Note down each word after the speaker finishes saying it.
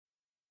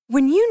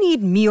When you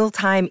need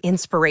mealtime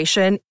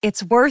inspiration,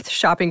 it's worth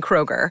shopping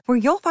Kroger, where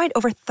you'll find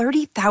over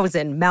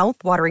 30,000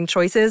 mouth-watering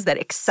choices that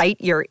excite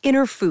your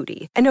inner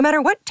foodie. And no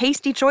matter what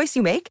tasty choice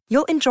you make,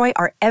 you'll enjoy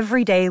our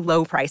everyday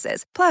low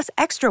prices, plus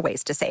extra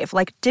ways to save,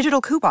 like digital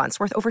coupons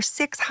worth over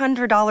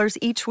 $600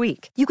 each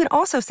week. You can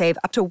also save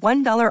up to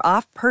 $1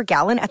 off per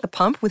gallon at the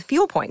pump with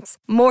fuel points.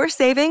 More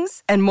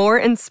savings and more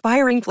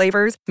inspiring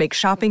flavors make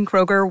shopping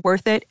Kroger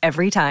worth it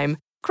every time.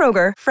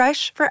 Kroger,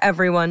 fresh for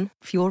everyone.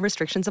 Fuel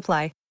restrictions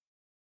apply.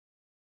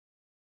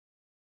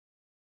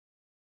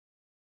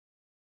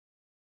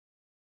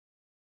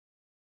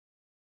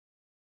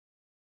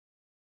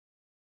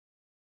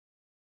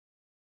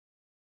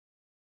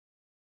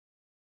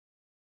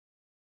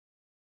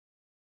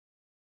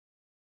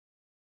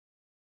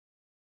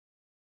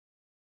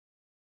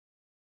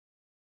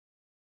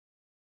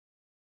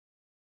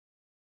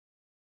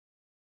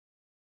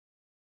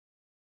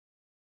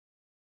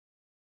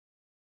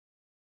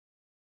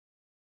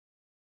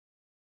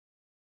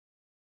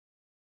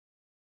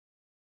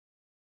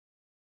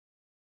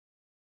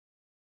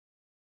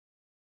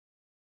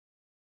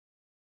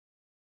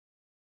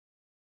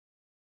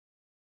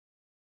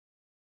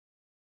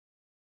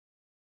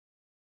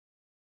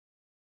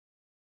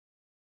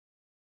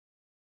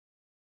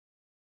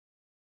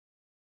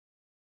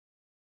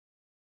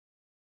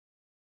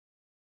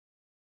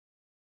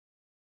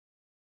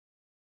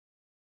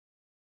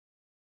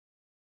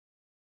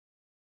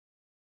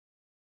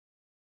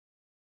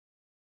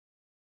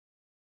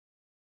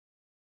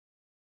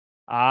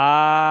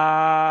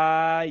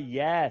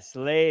 Yes,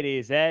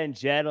 ladies and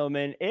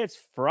gentlemen, it's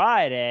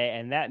Friday,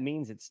 and that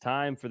means it's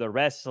time for the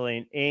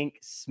Wrestling Inc.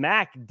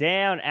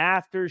 SmackDown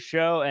after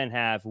show. And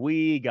have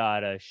we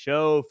got a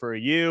show for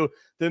you?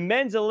 The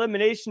men's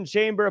Elimination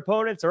Chamber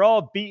opponents are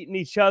all beating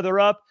each other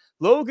up.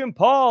 Logan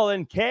Paul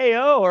and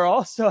KO are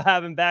also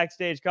having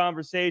backstage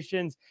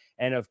conversations.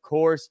 And of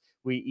course,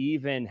 we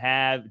even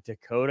have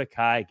Dakota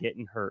Kai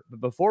getting hurt.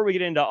 But before we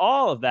get into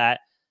all of that,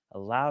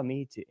 allow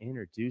me to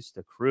introduce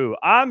the crew.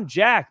 I'm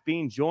Jack,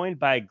 being joined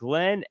by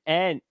Glenn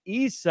and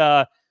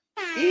Issa.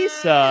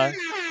 Issa,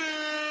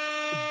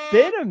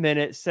 been a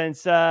minute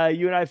since you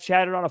and I've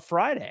chatted on a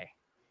Friday.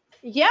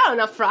 Yeah, on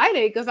a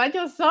Friday, because I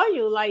just saw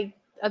you like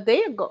a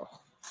day ago.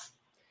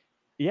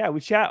 Yeah,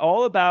 we chat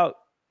all about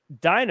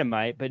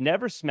Dynamite, but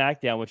never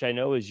SmackDown, which I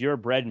know is your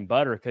bread and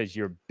butter because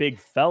you're big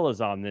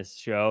fellas on this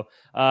show.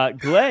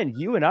 Glenn,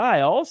 you and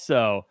I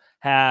also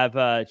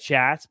have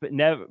chats, but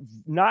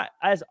not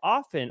as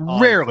often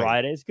on Rarely.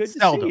 Fridays. Good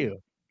Seldom. to see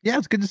you. Yeah,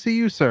 it's good to see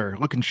you, sir.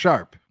 Looking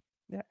sharp.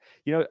 Yeah,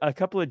 you know, a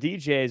couple of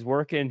DJs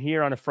working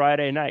here on a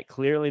Friday night.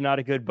 Clearly not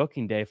a good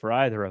booking day for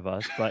either of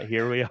us, but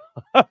here we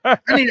are. I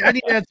need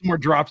to add some more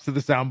drops to the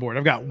soundboard.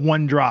 I've got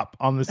one drop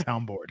on the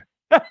soundboard.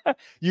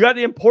 You got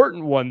the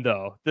important one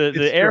though,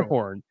 the air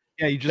horn.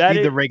 Yeah, you just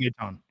need the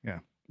reggaeton. Yeah.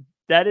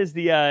 That is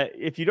the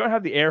if you don't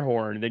have the air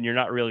horn, then you're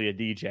not really a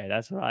DJ.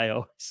 That's what I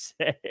always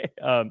say.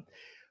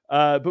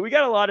 But we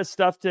got a lot of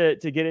stuff to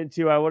get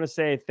into. I want to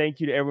say thank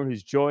you to everyone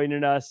who's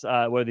joining us,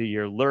 whether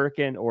you're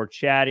lurking or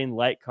chatting.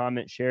 Like,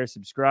 comment, share,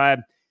 subscribe.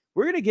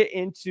 We're going to get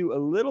into a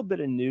little bit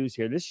of news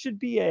here. This should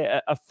be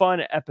a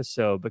fun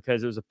episode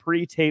because it was a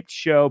pre-taped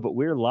show, but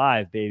we're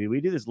live, baby.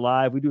 We do this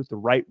live. We do it the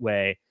right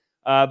way.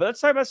 But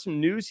let's talk about some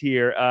news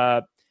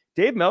here.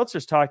 Dave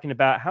Meltzer's talking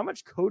about how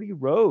much Cody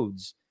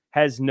Rhodes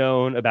has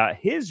known about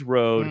his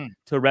road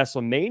to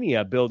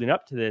WrestleMania building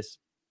up to this.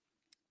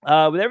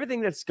 With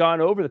everything that's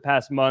gone over the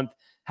past month,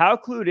 how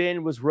clued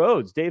in was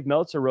Rhodes? Dave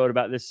Meltzer wrote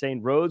about this,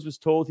 saying Rhodes was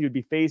told he would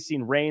be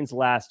facing Reigns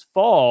last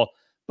fall,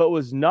 but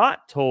was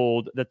not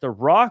told that The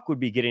Rock would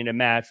be getting a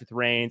match with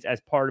Reigns as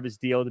part of his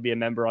deal to be a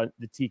member on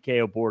the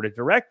TKO board of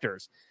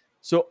directors.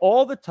 So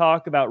all the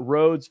talk about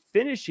Rhodes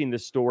finishing the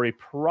story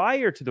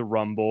prior to the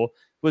Rumble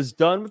was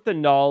done with the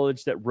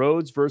knowledge that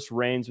Rhodes versus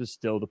Reigns was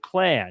still the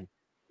plan.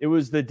 It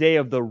was the day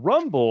of the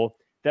Rumble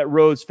that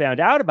Rhodes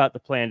found out about the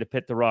plan to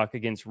pit The Rock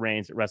against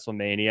Reigns at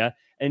WrestleMania.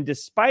 And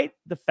despite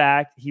the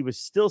fact he was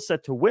still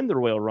set to win the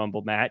Royal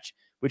Rumble match,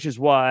 which is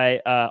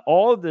why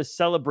all of the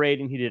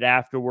celebrating he did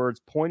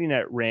afterwards, pointing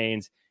at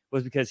Reigns,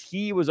 was because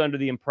he was under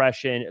the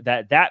impression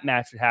that that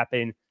match would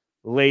happen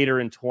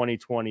later in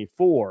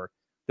 2024.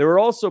 There were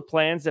also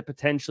plans that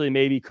potentially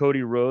maybe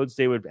Cody Rhodes,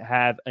 they would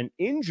have an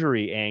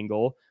injury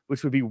angle,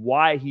 which would be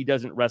why he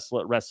doesn't wrestle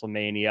at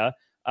WrestleMania.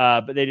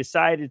 But they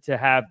decided to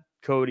have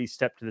Cody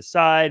step to the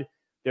side.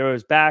 There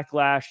was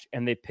backlash,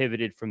 and they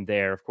pivoted from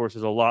there. Of course,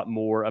 there's a lot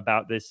more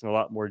about this and a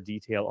lot more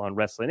detail on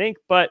Wrestling Inc.,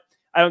 but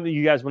I don't think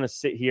you guys want to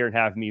sit here and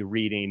have me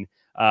reading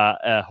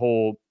a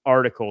whole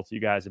article to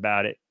you guys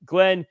about it.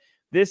 Glenn,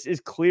 this is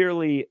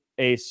clearly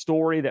a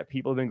story that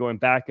people have been going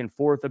back and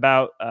forth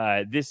about.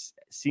 This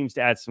seems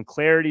to add some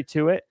clarity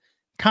to it.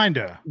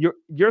 Kinda.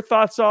 Your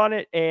thoughts on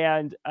it,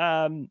 and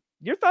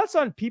your thoughts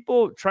on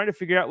people trying to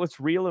figure out what's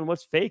real and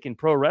what's fake in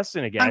pro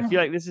wrestling again. I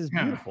feel like this is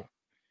beautiful.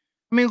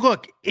 I mean,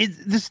 look,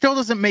 this still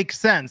doesn't make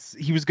sense.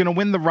 He was going to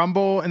win the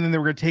Rumble, and then they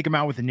were going to take him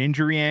out with an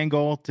injury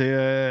angle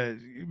to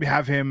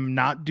have him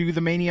not do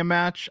the Mania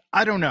match.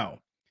 I don't know.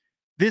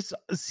 This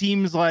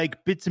seems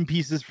like bits and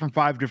pieces from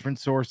 5 different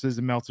sources,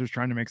 and Meltzer's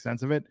trying to make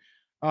sense of it.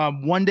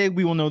 One day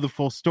we will know the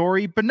full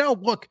story, but no,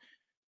 look,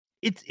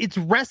 it's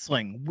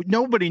wrestling.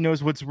 Nobody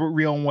knows what's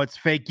real and what's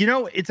fake.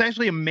 It's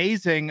actually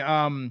amazing.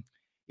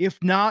 If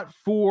not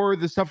for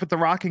the stuff with The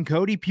Rock and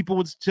Cody, people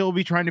would still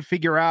be trying to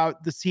figure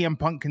out the CM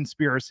Punk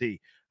conspiracy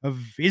of,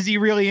 is he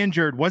really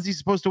injured? Was he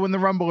supposed to win the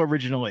Rumble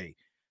originally?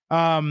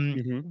 As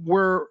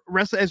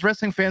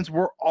wrestling fans,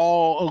 we're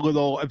all a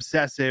little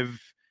obsessive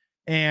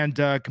and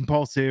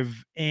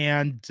compulsive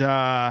and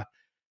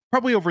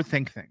probably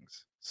overthink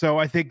things. So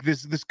I think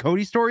this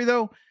Cody story,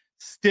 though,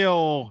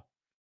 still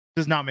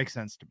does not make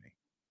sense to me.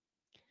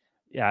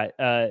 Yeah.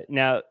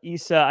 Now,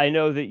 Issa, I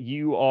know that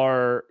you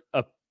were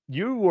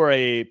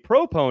a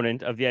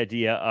proponent of the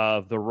idea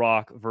of The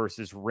Rock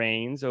versus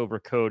Reigns over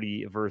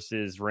Cody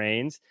versus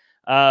Reigns.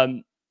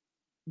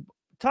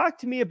 Talk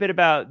to me a bit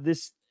about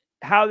this,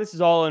 how this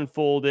is all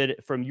unfolded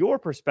from your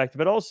perspective,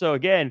 but also,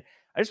 again,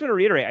 I just want to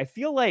reiterate, I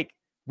feel like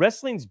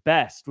wrestling's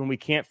best when we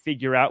can't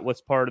figure out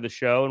what's part of the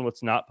show and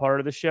what's not part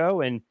of the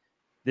show. And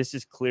this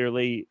is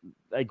clearly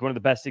like one of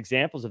the best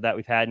examples of that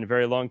we've had in a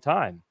very long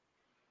time.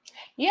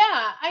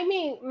 Yeah, I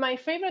mean, my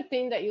favorite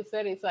thing that you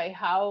said is like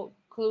how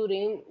clued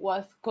in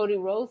was Cody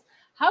Rhodes.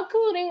 How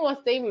clued in was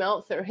Dave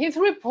Meltzer? His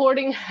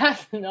reporting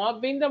has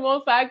not been the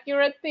most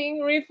accurate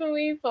thing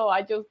recently, so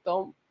I just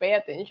don't pay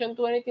attention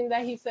to anything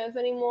that he says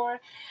anymore.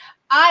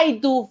 I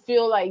do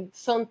feel like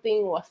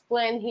something was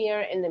planned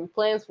here, and then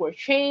plans were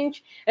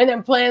changed, and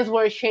then plans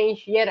were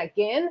changed yet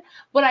again.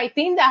 But I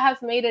think that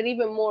has made it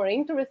even more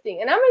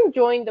interesting, and I'm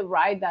enjoying the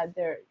ride that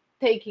they're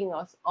taking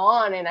us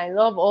on, and I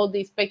love all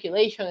this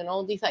speculation and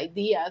all these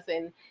ideas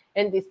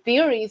and these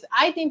theories.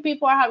 I think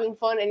people are having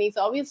fun, and it's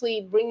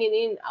obviously bringing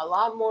in a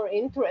lot more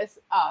interest.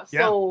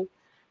 So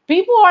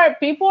people are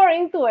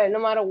into it no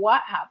matter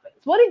what happens.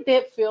 What it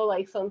did feel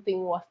like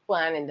something was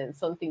planned and then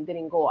something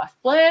didn't go as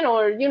planned,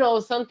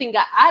 or something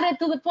got added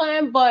to the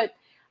plan, but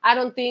I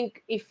don't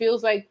think it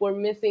feels like we're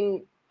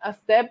missing a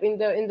step in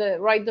the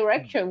right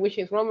direction, which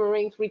is Roman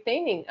Reigns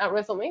retaining at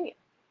WrestleMania.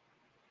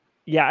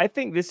 Yeah, I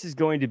think this is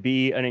going to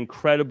be an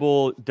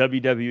incredible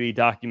WWE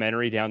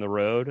documentary down the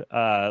road,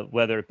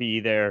 whether it be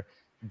their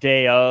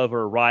day of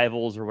or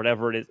Rivals or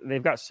whatever it is.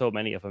 They've got so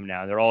many of them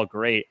now. They're all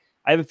great.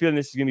 I have a feeling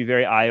this is going to be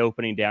very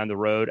eye-opening down the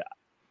road.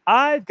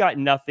 I've got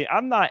nothing.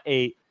 I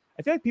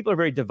feel like people are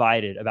very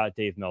divided about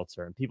Dave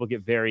Meltzer, and people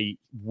get very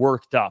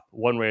worked up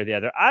one way or the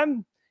other.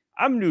 I'm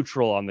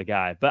neutral on the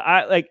guy, but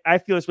I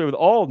feel this way with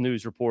all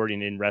news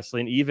reporting in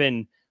wrestling,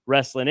 even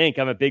Wrestling Inc.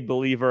 I'm a big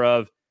believer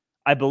of,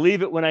 I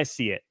believe it when I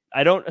see it.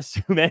 I don't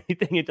assume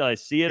anything until I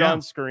see it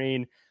on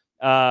screen.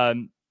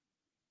 Could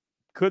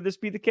this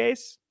be the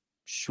case?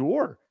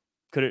 Sure.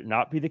 Could it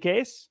not be the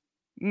case?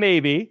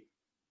 Maybe.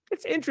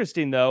 It's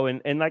interesting, though.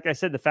 And like I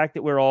said, the fact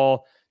that we're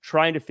all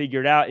trying to figure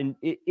it out, and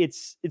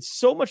it's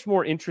so much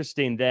more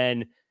interesting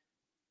than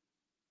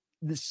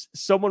this.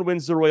 Someone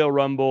wins the Royal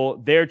Rumble,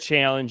 they're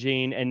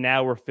challenging, and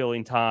now we're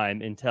filling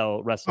time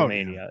until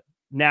WrestleMania. Oh, yeah.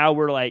 Now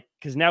we're like,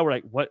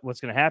 what's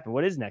going to happen?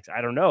 What is next?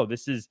 I don't know.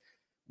 This is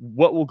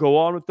what will go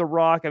on with The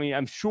Rock. I mean,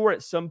 I'm sure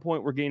at some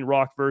point we're getting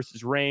Rock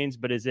versus Reigns,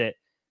 but is it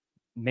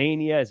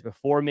Mania? Is it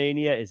before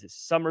Mania? Is it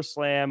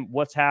SummerSlam?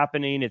 What's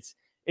happening? It's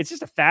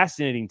just a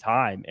fascinating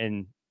time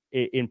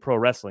in pro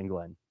wrestling,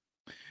 Glenn.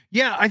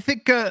 Yeah, I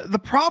think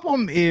the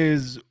problem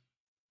is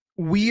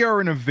we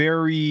are in a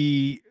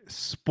very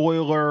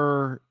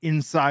spoiler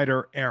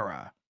insider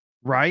era,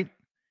 right?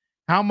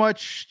 How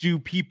much do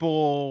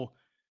people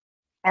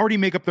already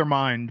make up their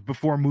mind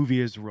before a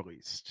movie is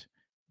released?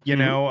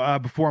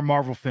 Before a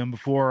Marvel film,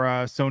 before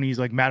Sony's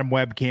like Madam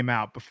Web came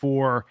out,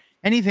 before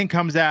anything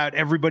comes out,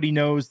 everybody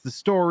knows the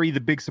story. The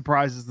big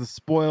surprise is the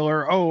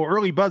spoiler. Oh,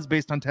 early buzz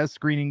based on test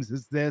screenings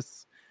is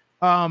this.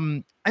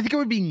 I think it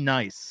would be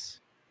nice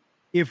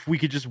if we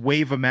could just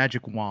wave a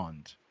magic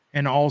wand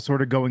and all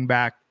sort of go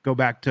back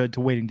to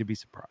waiting to be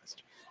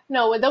surprised.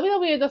 No, when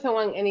WWE doesn't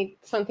want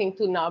something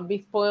to not be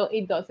spoiled,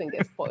 it doesn't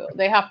get spoiled.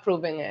 They have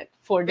proven it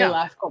for the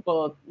last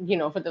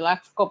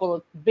couple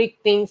of big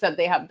things that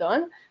they have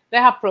done. They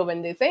have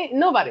proven this.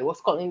 Nobody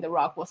was calling The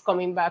Rock was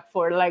coming back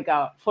for like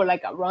a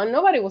run.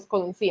 Nobody was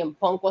calling CM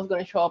Punk was going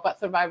to show up at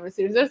Survivor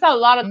Series. There's a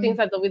lot of things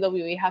that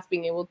WWE has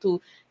been able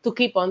to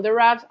keep under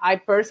wraps. I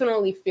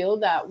personally feel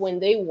that when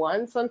they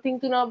want something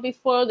to not be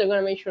spoiled, they're going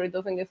to make sure it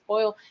doesn't get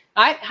spoiled.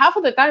 Half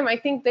of the time, I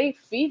think they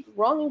feed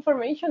wrong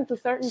information to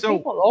certain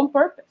people on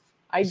purpose.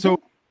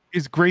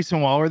 Is Grayson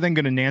Waller then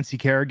going to Nancy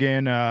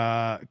Kerrigan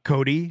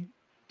Cody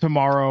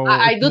tomorrow?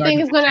 I do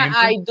think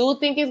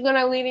it's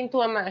gonna lead into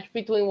a match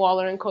between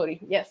Waller and Cody.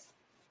 Yes.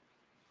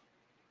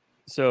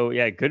 So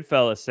yeah,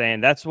 Goodfellas saying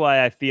that's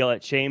why I feel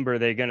at Chamber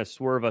they're gonna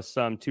swerve us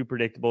some too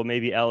predictable.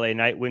 Maybe LA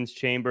Knight wins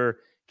Chamber,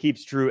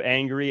 keeps Drew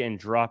angry, and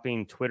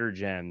dropping Twitter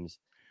gems.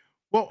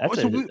 Well,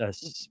 that's a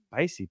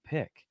spicy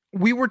pick.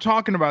 We were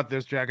talking about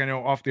this, Jack. I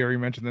know off the air you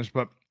mentioned this,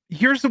 but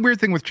here's the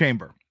weird thing with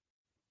Chamber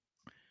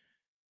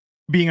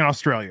being in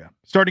Australia,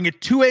 starting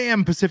at 2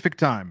 a.m. Pacific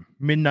time,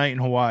 midnight in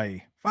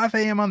Hawaii, 5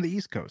 a.m. on the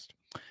East Coast.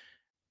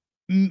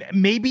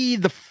 Maybe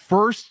the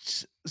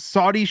first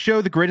Saudi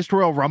show, The Greatest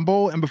Royal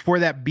Rumble, and before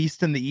that,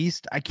 Beast in the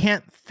East, I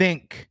can't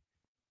think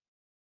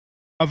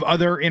of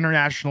other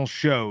international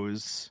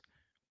shows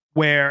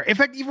where, in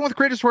fact, even with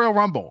Greatest Royal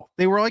Rumble,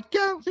 they were like,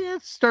 yeah,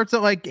 it starts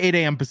at like 8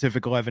 a.m.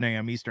 Pacific, 11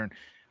 a.m. Eastern.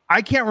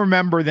 I can't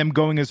remember them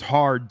going as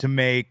hard to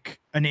make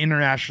an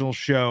international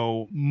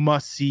show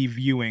must-see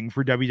viewing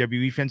for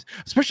WWE fans,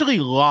 especially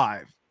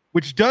live,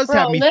 which does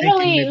have me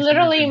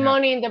literally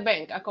Money in the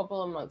Bank a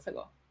couple of months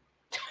ago.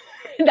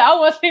 That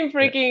was in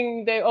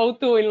freaking the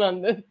O2 in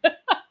London.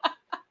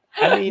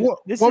 I mean,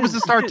 what was the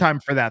start time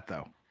for that,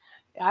 though?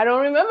 I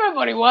don't remember,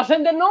 but it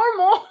wasn't the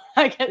normal.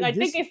 I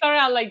think it started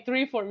at like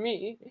 3 for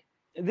me.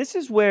 This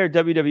is where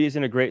WWE is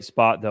in a great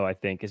spot, though, I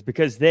think, is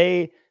because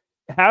they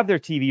have their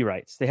TV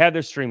rights. They have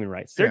their streaming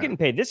rights. They're getting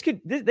paid.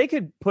 They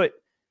could put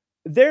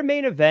their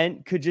main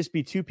event could just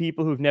be 2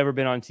 people who've never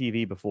been on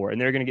TV before, and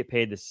they're going to get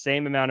paid the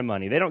same amount of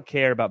money. They don't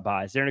care about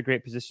buys. They're in a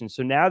great position.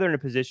 So now they're in a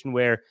position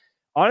where,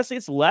 honestly,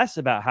 it's less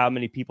about how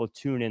many people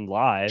tune in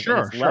live.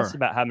 It's less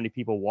about how many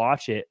people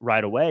watch it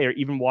right away or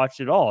even watch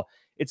it all.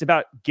 It's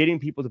about getting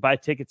people to buy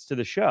tickets to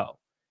the show.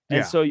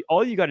 And so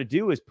all you got to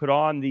do is put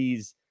on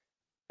these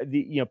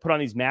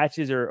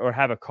matches or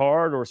have a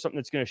card or something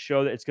that's going to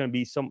show that it's going to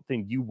be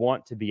something you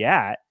want to be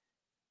at.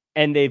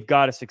 And they've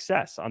got a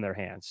success on their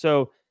hands.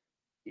 So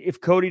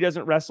if Cody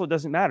doesn't wrestle, it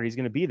doesn't matter. He's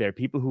going to be there.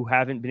 People who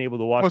haven't been able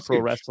to watch pro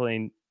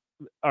wrestling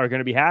are going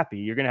to be happy.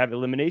 You're going to have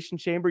Elimination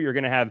Chamber. You're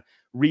going to have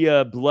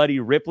Rhea Bloody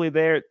Ripley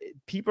there.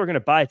 People are going to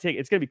buy a ticket.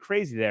 It's going to be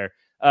crazy there.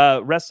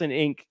 Wrestling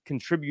Inc.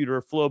 contributor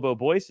Flobo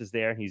Boyce is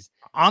there. And he's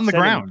on the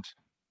ground.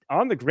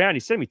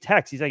 He's sending me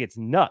texts. He's like, it's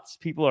nuts.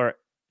 People are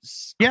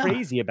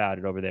crazy about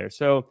it over there.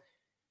 So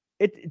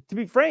to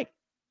be frank,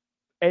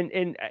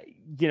 and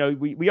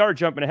we are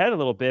jumping ahead a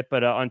little bit,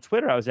 but on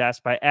Twitter, I was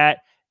asked by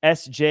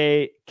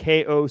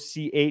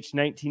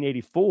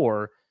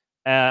 @SJKOCH1984,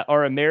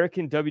 are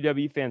American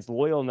WWE fans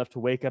loyal enough to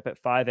wake up at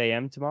 5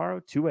 a.m.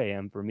 tomorrow? 2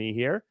 a.m. for me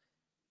here.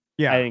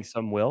 Yeah. I think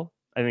some will.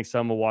 I think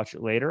some will watch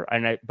it later.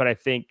 But I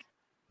think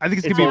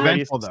it's going to be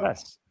eventful, though.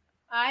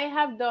 I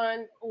have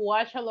done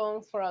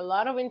watch-alongs for a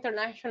lot of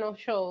international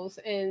shows,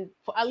 and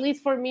at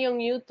least for me on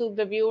YouTube,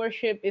 the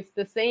viewership is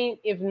the same,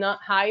 if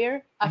not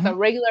higher, as a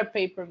regular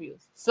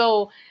pay-per-views.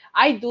 So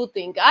I do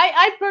think,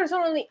 I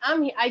personally,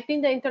 I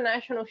think the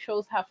international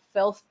shows have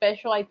felt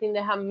special. I think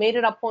they have made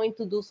it a point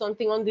to do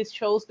something on these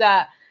shows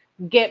that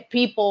get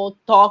people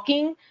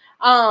talking.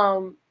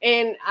 And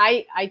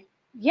I'm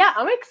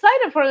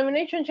excited for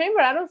Elimination Chamber.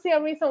 I don't see a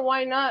reason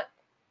why not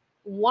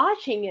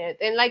watching it.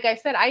 And like I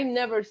said, I've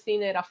never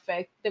seen it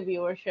affect the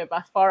viewership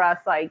as far as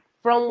like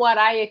from what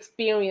I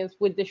experienced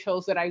with the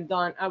shows that I've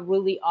done at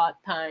really odd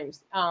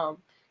times. Well,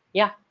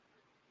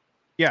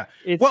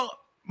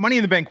 Money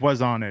in the Bank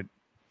was on at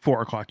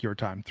 4 o'clock your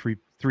time, 3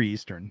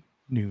 Eastern,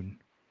 noon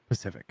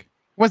Pacific.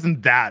 It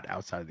wasn't that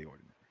outside of the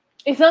ordinary.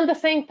 It's not the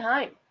same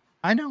time.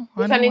 I know.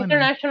 It's an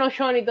international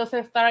show and it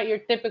doesn't start at your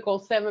typical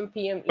 7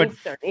 p.m.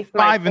 Eastern. It's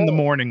 5 in the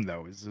morning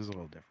though is a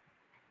little different.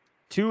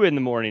 2 in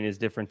the morning is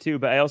different too,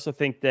 but I also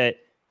think that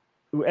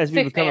as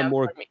we become a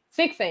more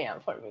 6 a.m.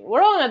 for me,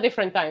 we're on a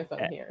different time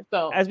zone here.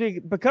 So as we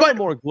become a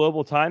more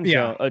global time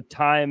zone, a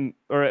time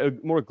or a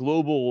more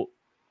global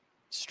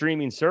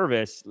streaming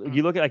service,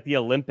 you look at like the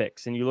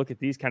Olympics and you look at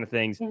these kind of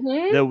things,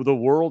 the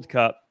World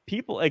Cup.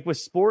 People like with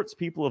sports,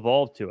 people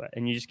evolve to it,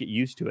 and you just get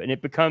used to it, and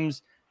it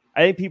becomes.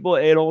 I think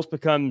it almost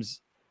becomes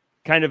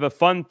kind of a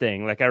fun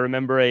thing. Like I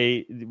remember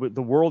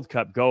the World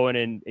Cup going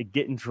and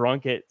getting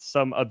drunk at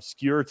some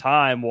obscure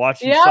time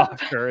watching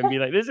soccer and be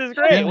like, this is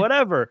great,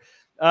 whatever.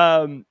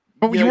 But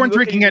you weren't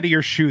drinking out of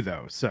your shoe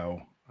though.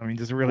 So, I mean,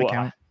 does it really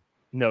count?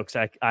 No,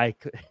 because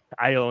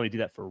I only do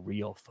that for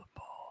real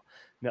football.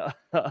 No.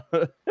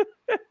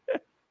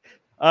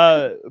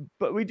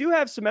 But we do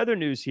have some other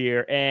news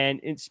here.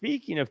 And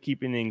speaking of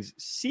keeping things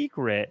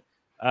secret,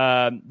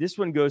 this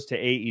one goes to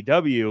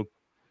AEW.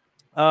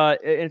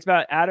 It's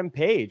about Adam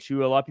Page,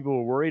 who a lot of people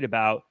were worried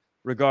about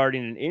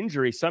regarding an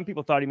injury. Some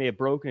people thought he may have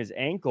broken his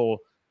ankle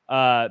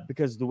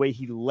because of the way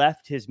he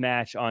left his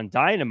match on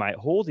Dynamite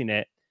holding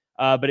it.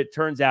 But it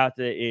turns out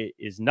that it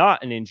is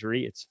not an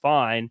injury. It's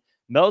fine.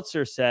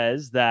 Meltzer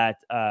says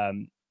that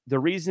the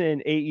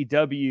reason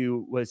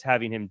AEW was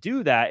having him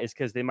do that is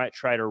because they might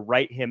try to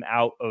write him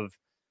out of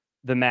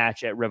the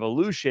match at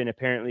Revolution.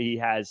 Apparently, he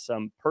has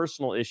some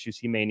personal issues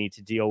he may need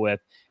to deal with,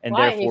 and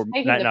therefore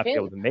might not be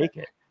able to make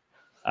it.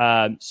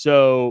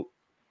 So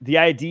the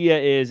idea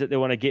is that they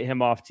want to get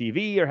him off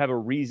TV or have a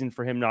reason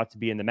for him not to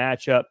be in the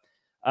matchup.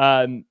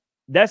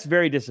 That's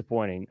very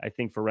disappointing, I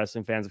think, for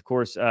wrestling fans. Of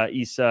course,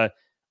 Issa,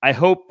 I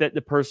hope that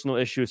the personal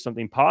issue is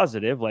something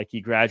positive, like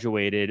he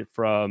graduated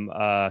from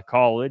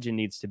college and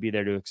needs to be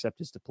there to accept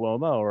his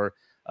diploma, or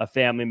a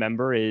family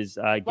member is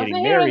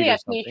getting married or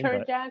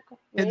something. Jack?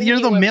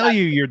 They'll mail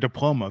you your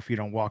diploma if you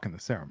don't walk in the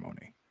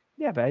ceremony.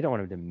 Yeah, but I don't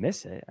want him to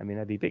miss it. I mean,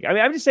 that'd be big. I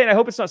mean, I'm just saying, I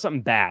hope it's not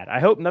something bad.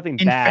 I hope nothing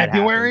bad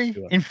happens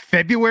to him. In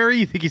February,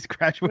 you think he's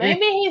graduating?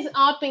 Maybe he's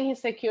upping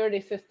his security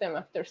system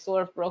after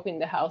Swerve broke in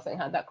the house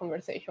and had that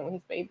conversation with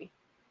his baby.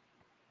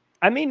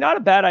 I mean, not a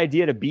bad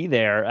idea to be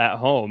there at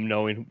home,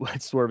 knowing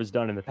what Swerve has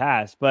done in the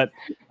past. But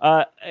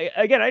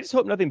again, I just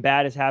hope nothing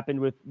bad has happened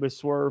with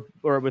Swerve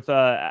or with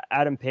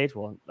Adam Page.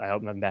 Well, I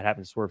hope nothing bad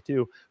happens to Swerve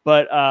too.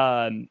 But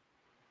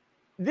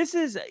this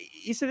is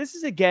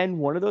again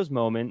one of those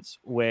moments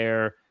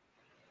where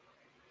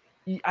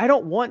I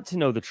don't want to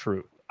know the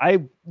truth.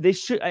 I'm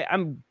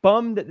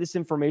bummed that this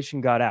information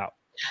got out.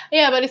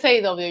 Yeah, but it's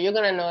AEW. You're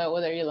gonna know it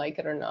whether you like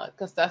it or not,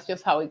 because that's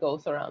just how it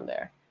goes around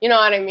there. You know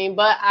what I mean?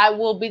 But I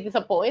will be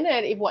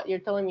disappointed if what you're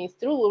telling me is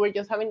true. We were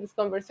just having this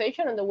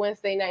conversation on the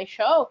Wednesday night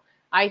show.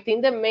 I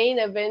think the main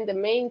event, the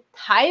main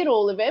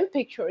title event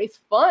picture is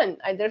fun.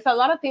 There's a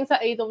lot of things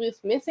that AEW is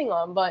missing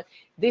on, but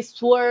this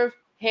Swerve,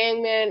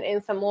 Hangman,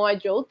 and Samoa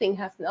Joe thing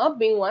has not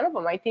been one of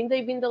them. I think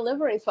they've been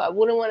delivering, so I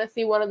wouldn't want to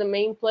see one of the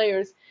main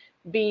players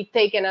be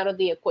taken out of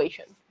the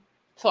equation.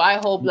 So I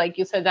hope, like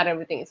you said, that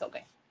everything is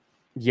okay.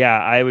 Yeah,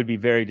 I would be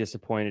very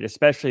disappointed,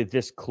 especially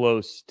this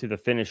close to the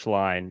finish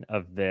line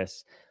of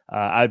this.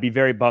 I would be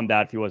very bummed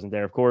out if he wasn't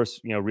there. Of course,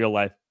 real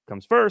life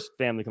comes first,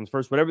 family comes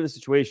first, whatever the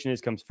situation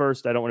is comes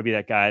first. I don't want to be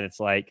that guy that's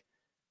like,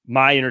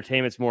 my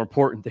entertainment's more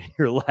important than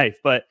your life.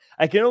 But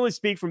I can only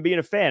speak from being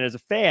a fan. As a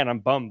fan, I'm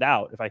bummed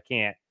out if I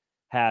can't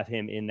have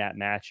him in that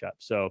matchup.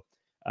 So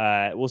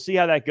we'll see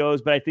how that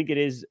goes. But I think it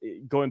is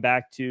going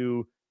back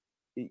to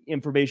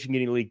information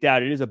getting leaked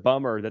out. It is a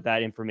bummer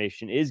that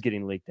information is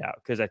getting leaked out,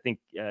 because I think,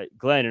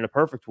 Glenn, in a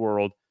perfect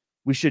world,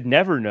 we should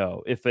never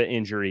know if an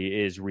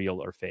injury is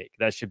real or fake.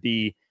 That's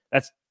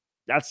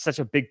such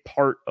a big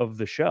part of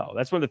the show.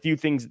 That's one of the few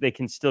things that they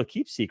can still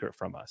keep secret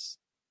from us.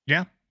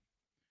 Yeah.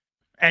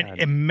 And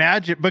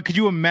could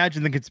you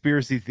imagine the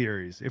conspiracy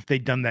theories if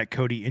they'd done that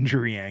Cody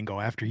injury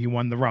angle after he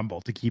won the Rumble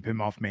to keep him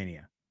off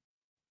Mania?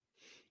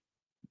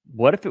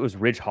 What if it was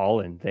Ridge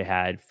Holland they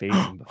had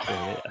facing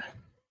before it?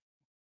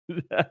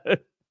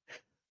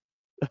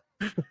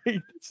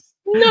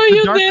 No,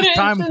 you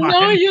didn't.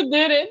 No, you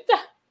didn't.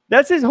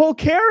 That's his whole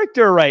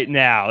character right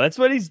now. That's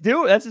what he's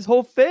doing. That's his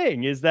whole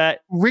thing, is that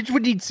Ridge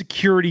would need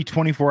security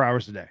 24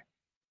 hours a day.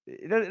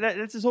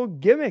 That's his whole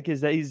gimmick,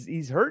 is that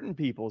he's hurting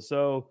people.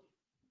 So,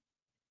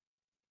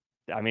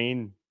 I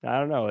mean, I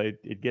don't know.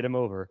 It'd get him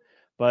over.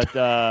 But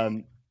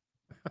so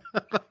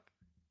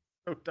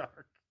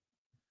dark.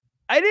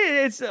 I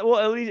did. It's at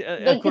least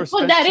of course.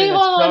 Put that evil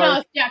on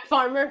us, Jack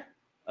Farmer.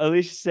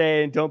 Alicia's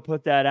saying, "Don't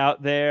put that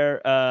out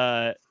there."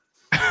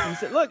 He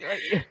said, "Look,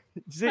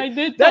 I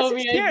did tell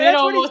me. I did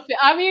almost.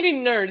 I'm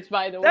eating nerds,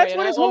 by the way. That's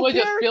what his whole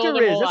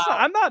character is.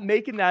 I'm not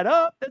making that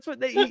up. That's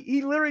what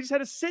he literally just had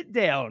to sit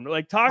down,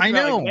 talk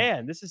about. Like,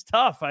 man, this is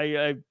tough.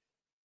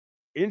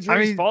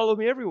 Injuries follow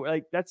me everywhere.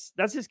 Like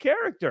that's his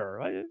character.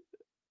 Right?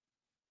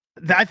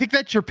 I think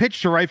that's your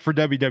pitch to write for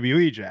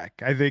WWE,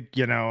 Jack. I think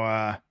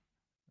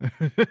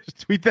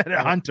tweet that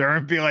at Hunter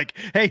and be like,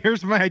 "Hey,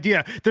 here's my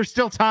idea. There's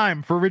still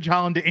time for Ridge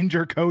Holland to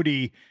injure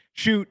Cody,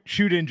 shoot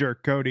injure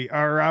Cody,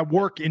 or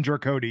work injure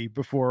Cody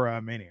before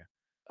Mania."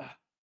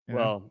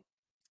 Well,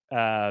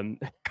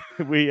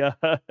 we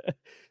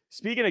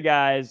speaking of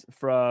guys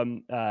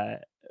from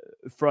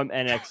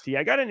NXT,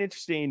 I got an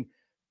interesting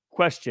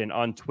question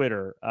on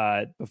Twitter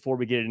before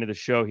we get into the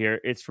show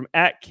here. It's from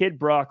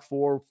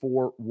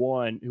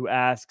 @KidBrock441, who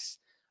asks,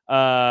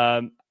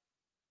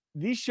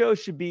 these shows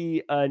should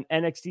be an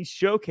NXT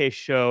showcase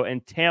show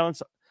and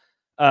talents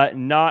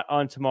not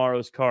on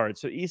tomorrow's card.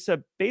 So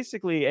Issa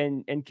basically,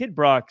 and Kid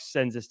Brock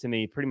sends this to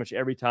me pretty much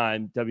every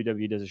time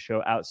WWE does a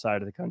show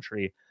outside of the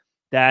country,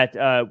 that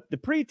the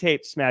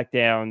pre-taped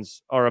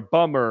SmackDowns are a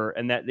bummer,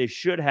 and that they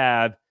should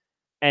have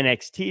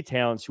NXT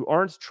talents who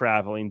aren't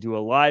traveling do a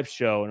live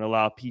show and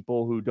allow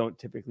people who don't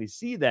typically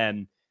see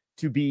them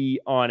to be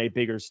on a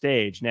bigger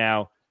stage.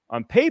 Now,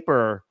 on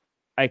paper,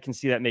 I can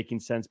see that making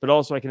sense, but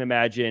also I can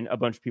imagine a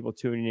bunch of people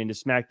tuning into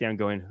SmackDown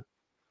going,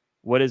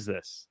 "What is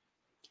this?"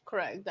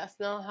 Correct. That's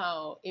not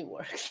how it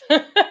works.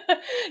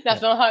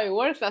 That's not how it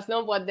works. That's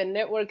not what the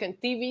network and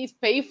TVs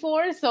pay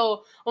for.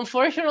 So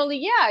unfortunately,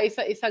 yeah,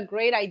 it's a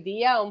great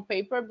idea on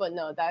paper, but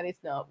no, that is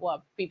not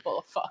what people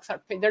of Fox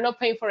are paying. They're not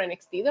paying for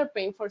NXT. They're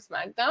paying for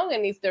SmackDown,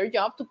 and it's their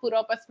job to put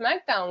up a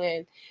SmackDown,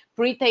 and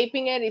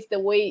pre-taping it is the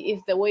way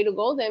to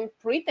go. Then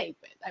pre-tape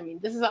it. I mean,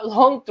 this is a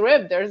long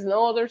trip. There's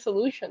no other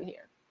solution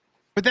here.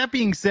 But that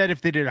being said, if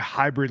they did a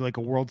hybrid, like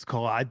a Worlds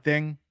Collide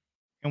thing,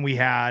 and we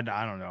had,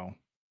 I don't know,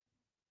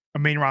 a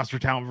main roster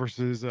talent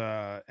versus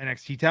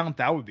NXT talent,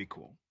 that would be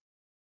cool.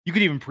 You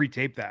could even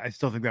pre-tape that. I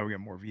still think that would get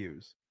more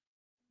views.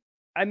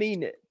 I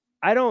mean,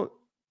 I love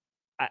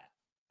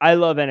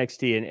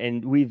NXT,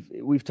 and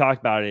we've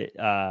talked about it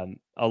a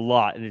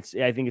lot, and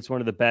I think it's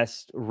one of the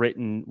best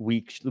written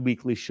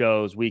weekly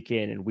shows, week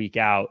in and week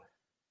out.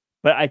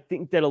 But I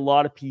think that a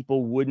lot of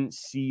people wouldn't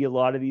see a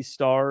lot of these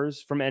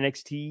stars from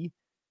NXT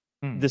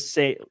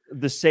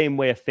the same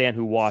way a fan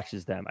who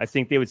watches them. I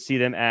think they would see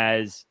them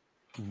as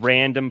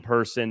random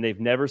person they've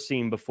never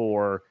seen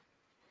before.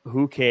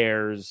 Who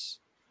cares?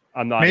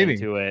 I'm not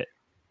into it.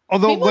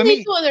 Although people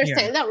need to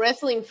understand that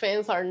wrestling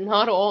fans are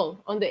not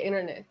all on the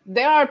internet.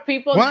 There are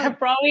people that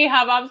probably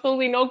have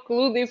absolutely no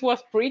clue this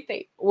was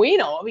pre-taped. We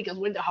know because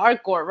we're the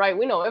hardcore, right?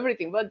 We know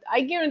everything. But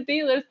I guarantee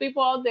you there's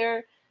people out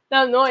there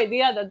that have no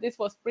idea that this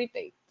was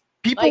pre-taped.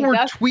 People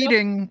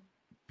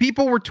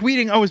were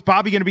tweeting, oh, is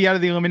Bobby going to be out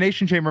of the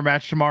Elimination Chamber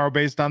match tomorrow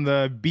based on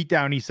the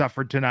beatdown he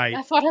suffered tonight?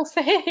 That's what I'm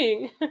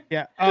saying.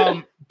 Yeah.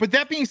 But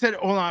that being said,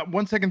 hold on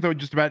 1 second though,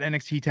 just about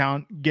NXT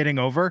talent getting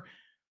over.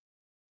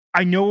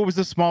 I know it was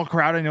a small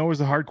crowd. I know it was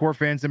the hardcore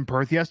fans in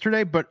Perth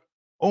yesterday, but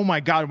oh my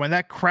God, when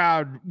that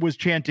crowd was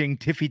chanting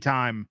Tiffy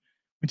time,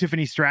 when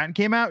Tiffany Stratton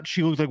came out,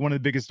 she looked like one of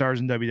the biggest stars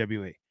in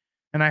WWE.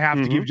 And I have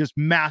to give just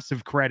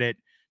massive credit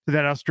to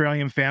that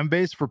Australian fan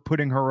base for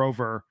putting her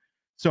over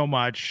so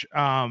much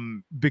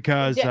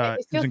because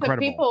it's just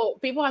incredible.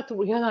 People have to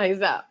realize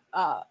that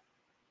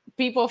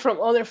people from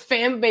other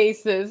fan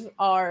bases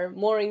are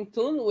more in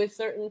tune with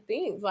certain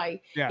things.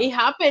 Like it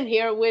happened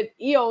here with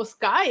Io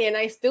Sky, and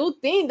I still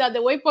think that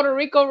the way Puerto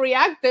Rico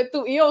reacted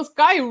to Io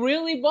Sky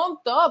really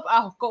bumped up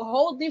a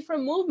whole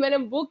different movement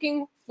and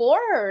booking for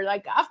her.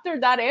 Like after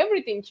that,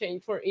 everything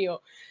changed for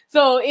Io.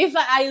 So it's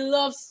like I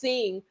love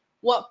seeing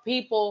what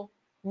people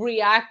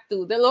react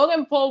to. The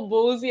Logan Paul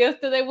boos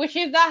yesterday, which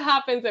is that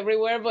happens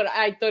everywhere, but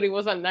I thought it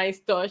was a nice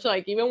touch.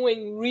 Like even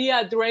when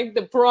Rhea drank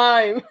the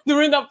Prime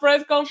during the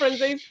press conference,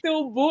 they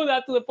still booed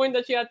that to the point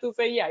that she had to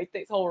say, "Yeah, it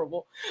tastes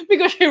horrible,"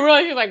 because she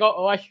realized she's like,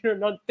 "Oh, I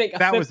should not take a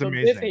sip of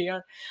this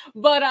here."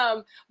 But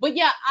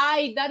yeah,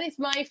 that is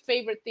my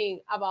favorite thing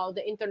about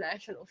the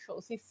international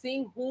shows is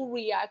seeing who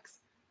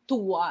reacts to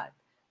what.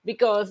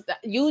 Because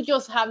you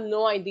just have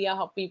no idea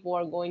how people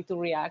are going to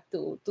react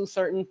to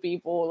certain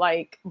people.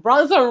 Like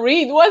Bronson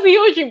Reed was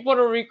huge in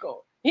Puerto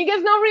Rico. He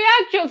gets no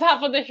reactions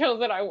half of the shows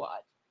that I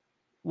watch.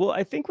 Well,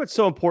 I think what's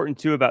so important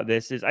too about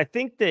this is I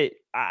think that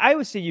I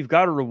would say you've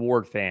got to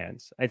reward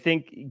fans. I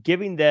think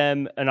giving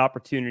them an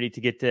opportunity to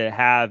get to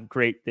have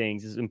great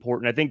things is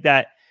important. I think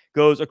that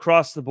goes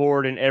across the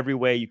board in every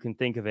way you can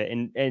think of it.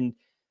 And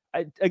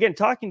again,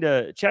 chatting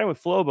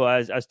with Flobo, I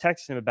was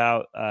texting him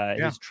about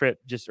his trip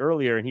just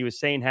earlier, and he was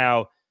saying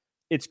how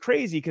it's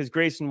crazy because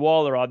Grayson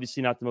Waller,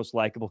 obviously not the most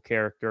likable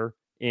character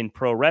in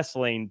pro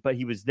wrestling, but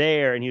he was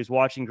there and he was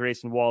watching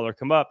Grayson Waller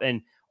come up,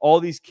 and all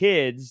these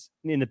kids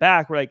in the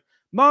back were like,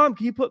 "Mom,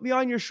 can you put me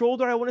on your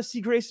shoulder? I want to see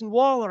Grayson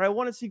Waller. I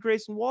want to see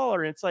Grayson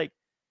Waller." And it's like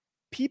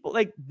people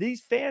like these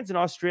fans in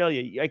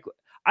Australia, like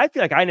I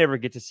feel like I never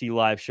get to see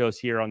live shows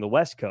here on the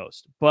West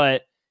Coast,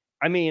 but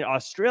I mean,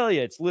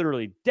 Australia, it's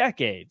literally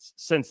decades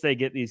since they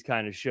get these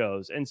kind of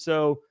shows. And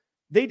so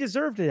they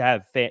deserve to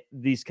have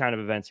these kind of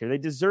events here. They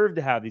deserve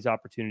to have these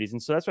opportunities.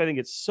 And so that's why I think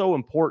it's so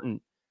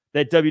important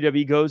that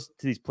WWE goes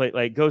to these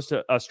goes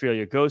to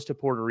Australia, goes to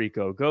Puerto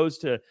Rico, goes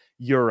to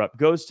Europe,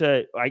 goes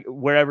to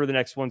wherever the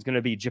next one's going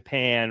to be,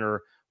 Japan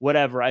or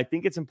whatever. I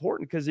think it's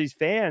important because these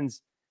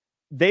fans,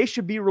 they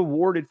should be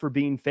rewarded for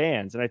being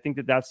fans. And I think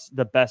that that's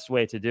the best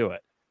way to do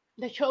it.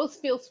 The shows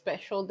feel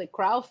special. The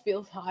crowd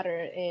feels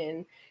hotter.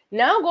 And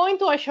now going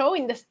to a show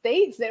in the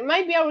States, there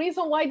might be a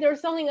reason why they're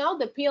selling out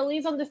the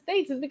PLEs on the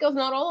States. It's because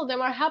not all of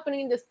them are happening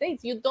in the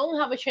States. You don't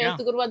have a chance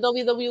to go to a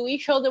WWE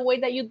show the way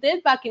that you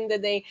did back in the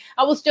day.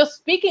 I was just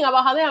speaking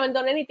about how they haven't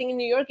done anything in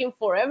New York in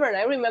forever. And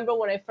I remember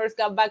when I first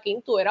got back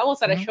into it, I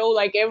was at a show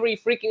like every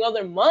freaking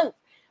other month.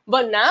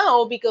 But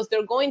now, because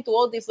they're going to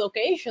all these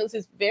locations,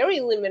 it's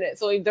very limited.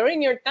 So if they're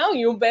in your town,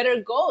 you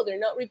better go. They're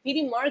not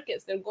repeating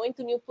markets. They're going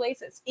to new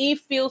places. It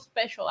feels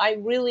special. I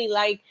really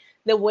like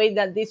the way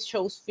that these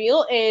shows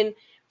feel. And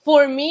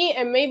for me,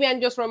 and maybe I'm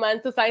just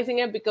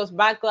romanticizing it because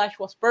Backlash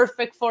was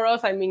perfect for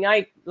us. I mean,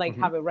 I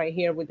have it right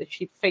here with the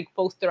cheap fake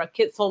poster. A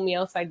kid sold me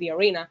outside the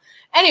arena.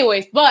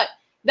 Anyways, but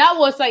that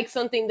was like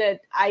something that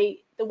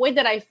the way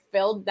that I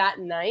felt that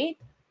night,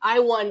 I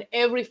want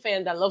every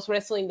fan that loves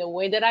wrestling the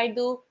way that I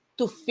do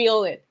to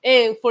feel it.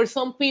 And for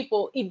some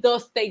people, it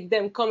does take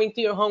them coming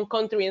to your home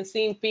country and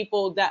seeing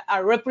people that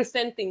are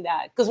representing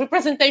that, because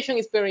representation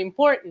is very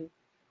important.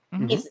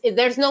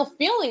 There's no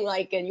feeling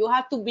like it. You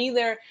have to be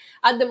there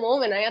at the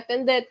moment. I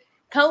attended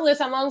countless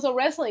amounts of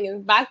wrestling,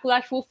 and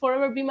Backlash will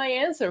forever be my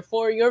answer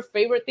for your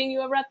favorite thing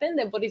you ever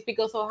attended, but it's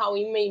because of how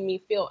it made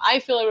me feel. I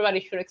feel everybody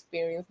should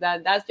experience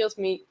that. That's just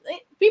me.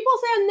 People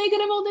say I'm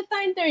negative all the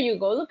time. There you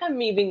go. Look at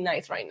me being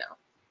nice right now.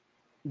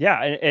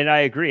 Yeah, and I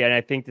agree. And I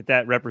think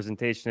that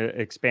representation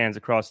expands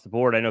across the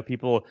board. I know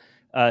people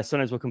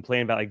sometimes will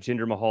complain about like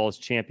Jinder Mahal's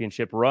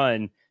championship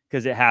run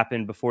because it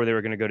happened before they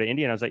were going to go to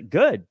India. And I was like,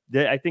 good.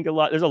 I think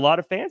there's a lot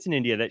of fans in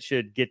India that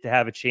should get to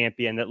have a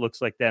champion that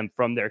looks like them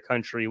from their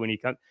country when he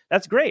comes.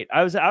 That's great.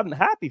 I'm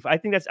happy.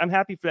 I'm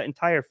happy for that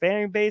entire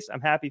fan base.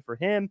 I'm happy for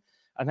him.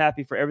 I'm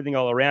happy for everything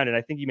all around. And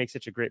I think you make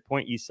such a great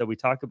point, Issa. We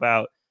talk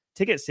about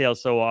ticket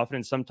sales so often,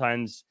 and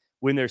sometimes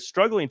when they're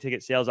struggling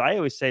ticket sales, I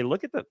always say,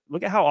 look at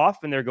how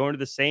often they're going to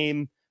the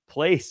same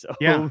place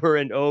over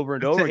and over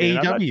and over again.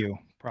 AEW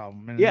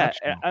problem. Yeah.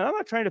 And I'm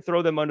not trying to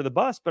throw them under the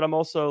bus, but I'm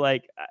also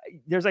like,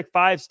 there's like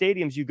 5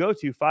 stadiums you go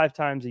to 5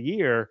 times a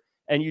year,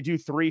 and you do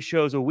 3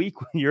 shows a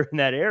week when you're in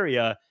that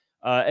area.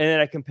 And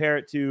then I compare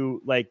it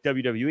to like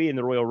WWE and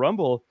the Royal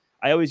Rumble.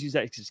 I always use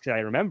that because I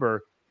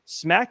remember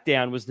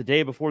SmackDown was the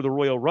day before the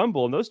Royal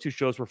Rumble, and those two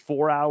shows were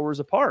 4 hours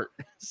apart.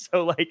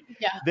 So like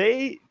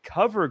they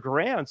cover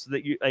ground so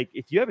that you like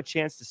if you have a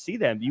chance to see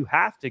them, you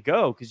have to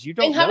go because you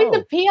don't and having know.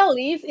 the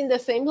PLEs in the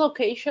same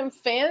location,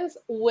 fans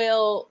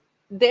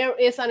there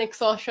is an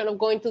exhaustion of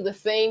going to the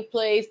same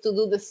place to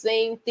do the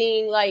same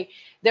thing. Like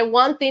the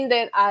one thing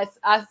that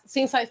as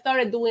since I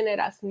started doing it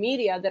as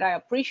media that I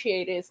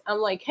appreciate is I'm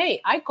like,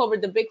 hey, I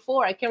covered the Big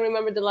Four. I can't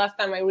remember the last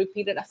time I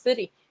repeated a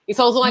city. It's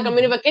also like a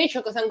mini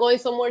vacation because I'm going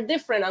somewhere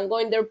different.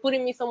 They're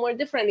putting me somewhere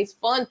different. It's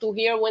fun to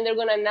hear when they're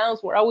going to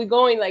announce where are we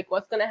going, like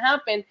what's going to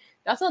happen.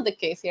 That's not the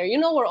case here. You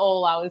know where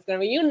All Out is going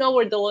to be. You know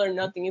where Double or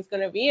Nothing is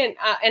going to be. And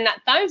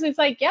at times it's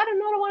like, I don't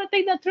know, I don't want to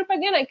take that trip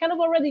again. I kind of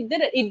already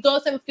did it. It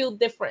doesn't feel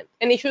different.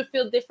 And it should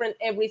feel different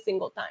every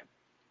single time.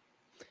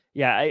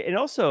 Yeah, and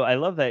also I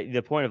love that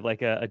the point of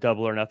like a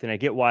Double or Nothing. I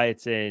get why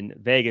it's in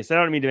Vegas. I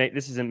don't mean to make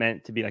this isn't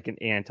meant to be like an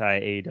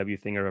anti-AEW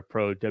thing or a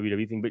pro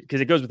WWE thing, but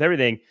because it goes with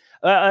everything.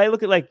 I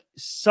look at like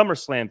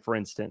SummerSlam, for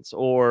instance,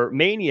 or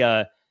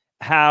Mania,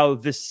 how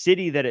the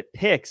city that it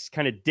picks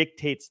kind of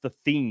dictates the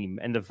theme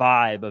and the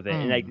vibe of it.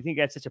 And I think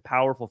that's such a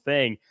powerful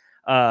thing.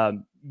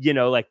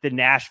 Like the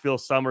Nashville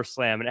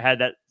SummerSlam, and it had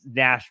that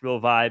Nashville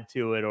vibe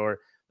to it, or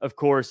of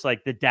course,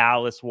 like the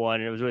Dallas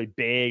one, and it was really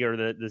big, or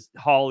the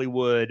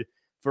Hollywood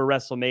for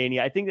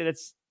WrestleMania. I think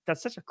that's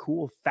such a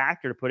cool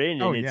factor to put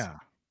in. And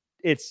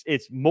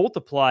it's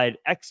multiplied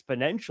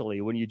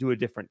exponentially when you do a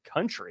different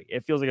country.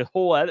 It feels like a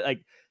whole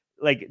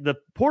like the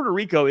Puerto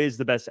Rico is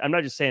the best. I'm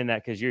not just saying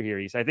that because you're here,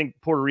 Issa. I think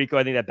Puerto Rico,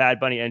 I think that Bad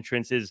Bunny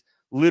entrance is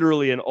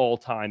literally an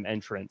all-time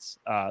entrance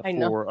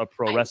for a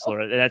pro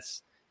wrestler. And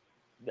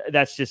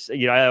that's just,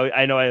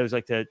 I know I always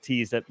like to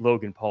tease that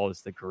Logan Paul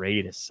is the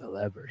greatest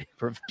celebrity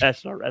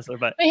professional wrestler,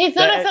 but he's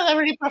not a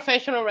celebrity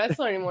professional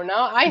wrestler anymore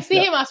now. I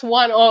see him as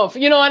one of,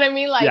 you know what I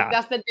mean? Like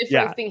that's the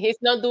difference thing. He's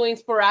not doing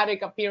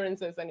sporadic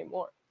appearances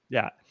anymore.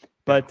 Yeah.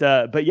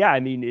 But yeah, I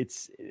mean,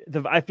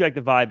 I feel like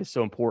the vibe is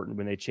so important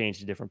when they change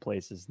to different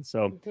places. And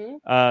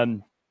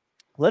so,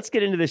 let's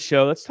get into this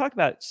show. Let's talk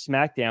about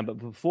SmackDown. But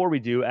before we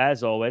do,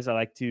 as always, I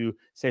like to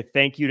say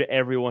thank you to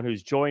everyone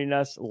who's joining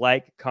us.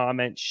 Like,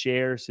 comment,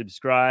 share,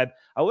 subscribe.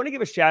 I want to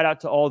give a shout out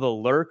to all the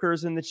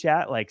lurkers in the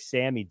chat, like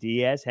Sammy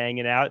Diaz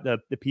hanging out,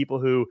 the people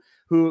who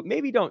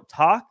maybe don't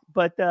talk,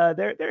 but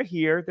they're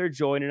here. They're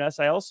joining us.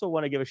 I also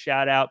want to give a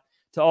shout out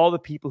to all the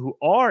people who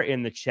are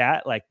in the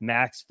chat, like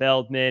Max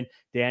Feldman,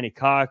 Danny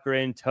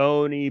Cochran,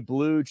 Tony,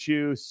 Blue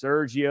Chew,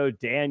 Sergio,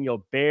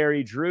 Daniel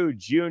Barry, Drew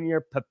Jr.,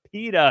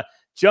 Pepita,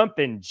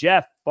 Jumpin',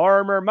 Jeff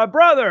Farmer, my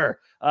brother,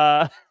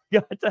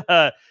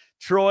 got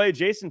Troy,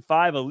 Jason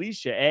 5,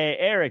 Alicia A,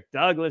 Eric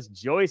Douglas,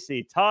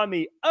 Joycey,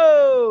 Tommy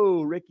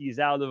O, Ricky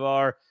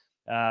Zaldivar,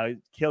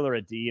 Killer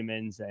of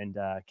Demons, and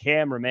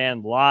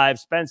Cameraman Live,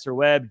 Spencer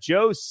Webb,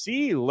 Joe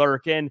C.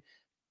 Lurkin,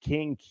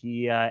 King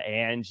Kia,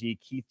 Angie,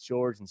 Keith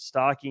George, and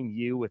Stalking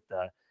You with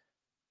the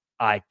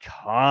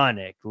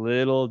iconic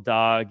little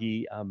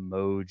doggy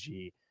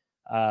emoji.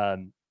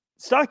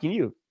 Stalking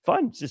You,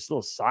 fun, just a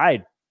little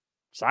side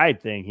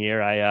thing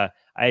here.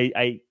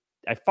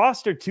 I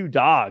fostered 2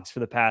 dogs for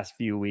the past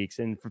few weeks,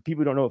 and for people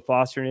who don't know what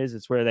fostering is,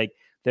 it's where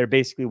they're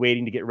basically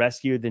waiting to get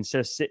rescued. Instead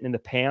of sitting in the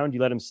pound, you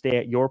let them stay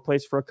at your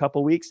place for a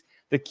couple weeks.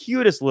 The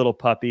cutest little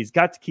puppies.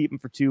 Got to keep them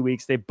for 2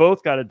 weeks. They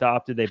both got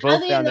adopted. They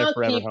both found their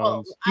forever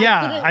homes.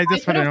 I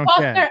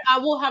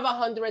will have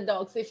 100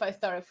 dogs if I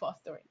started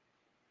fostering.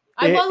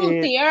 I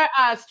volunteer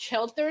as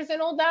shelters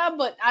and all that,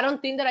 but I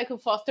don't think that I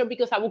could foster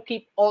because I will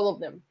keep all of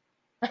them.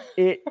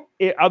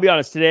 I'll be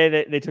honest,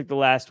 today they took the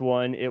last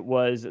one. It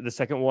was the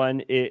second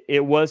one.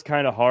 It was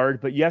kind of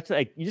hard, but you have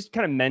to you just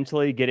kind of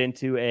mentally get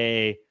into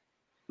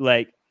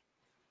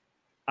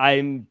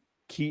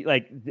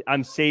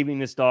I'm saving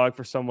this dog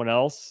for someone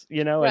else,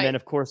 and then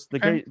of course the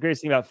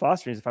greatest thing about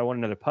fostering is if I want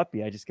another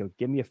puppy, I just go,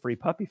 give me a free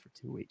puppy for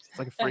 2 weeks. It's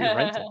like a free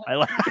rental. I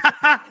like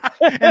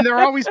it. And they're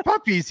always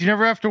puppies. You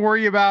never have to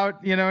worry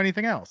about,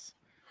 anything else.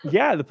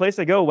 Yeah, the place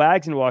I go,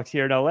 Wags and Walks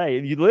here in LA,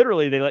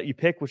 they let you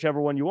pick whichever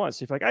one you want.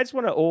 So if you're like, I just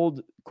want an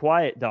old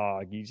quiet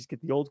dog, you just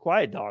get the old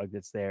quiet dog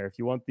that's there. If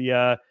you want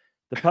the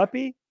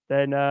puppy,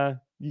 then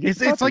you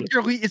get it's like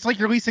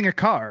you're leasing a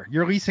car.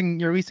 You're leasing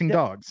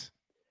dogs.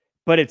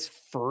 But it's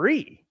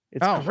free.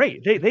 It's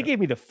great. They gave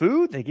me the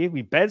food, they gave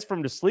me beds for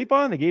them to sleep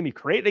on, they gave me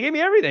crate, they gave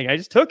me everything. I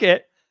just took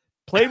it.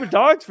 Played with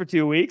dogs for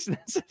 2 weeks, and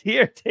that's it.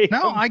 Here,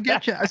 I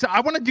get you. So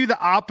I want to do the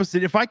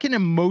opposite. If I can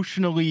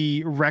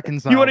emotionally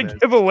reconcile, you want to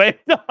give away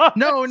dogs?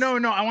 No.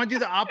 I want to do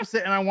the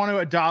opposite, and I want to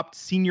adopt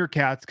senior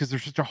cats because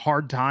there's such a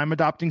hard time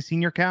adopting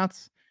senior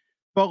cats.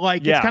 But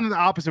it's kind of the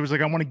opposite. It was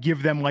like I want to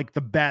give them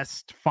the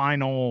best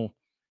final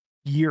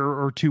year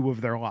or 2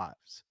 of their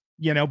lives.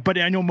 But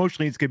I know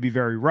emotionally it's going to be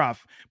very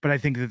rough. But I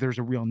think that there's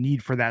a real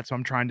need for that, so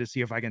I'm trying to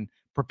see if I can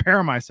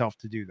prepare myself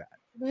to do that.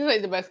 This is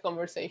like the best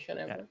conversation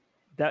ever. Yeah.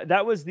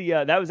 That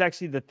was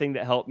actually the thing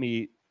that helped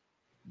me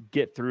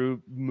get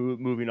through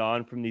moving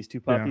on from these 2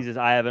 puppies. Is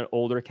I have an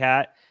older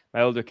cat.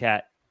 My older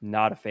cat,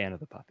 not a fan of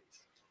the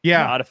puppies.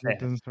 Yeah, not a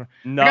fan.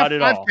 Not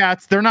at all. 5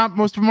 cats. They're not.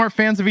 Most of them aren't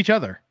fans of each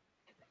other.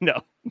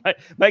 No,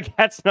 my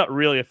cat's not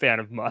really a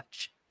fan of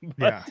much.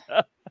 But,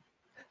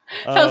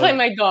 Sounds like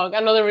my dog.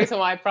 Another reason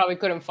why I probably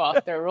couldn't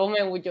foster.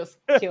 Roman would just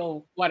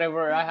kill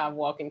whatever I have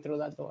walking through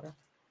that door.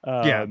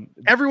 Yeah.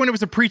 Everyone, it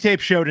was a pre-tape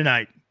show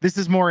tonight. This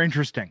is more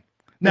interesting.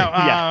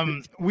 Now,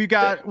 we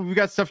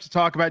got stuff to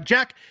talk about.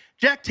 Jack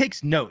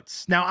takes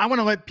notes. Now, I want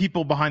to let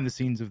people behind the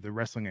scenes of the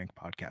Wrestling Inc.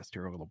 podcast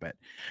here a little bit.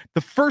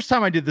 The first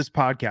time I did this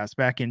podcast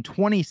back in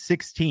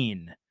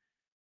 2016,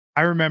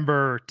 I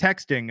remember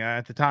texting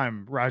at the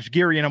time Raj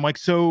Giri, and I'm like,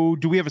 so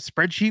do we have a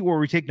spreadsheet where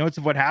we take notes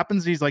of what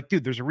happens? And he's like,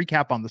 dude, there's a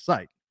recap on the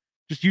site.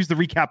 Just use the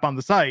recap on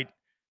the site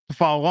to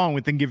follow along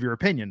with and give your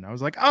opinion. I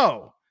was like,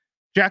 oh,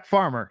 Jack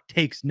Farmer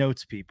takes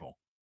notes, people.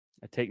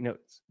 I take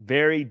notes,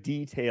 very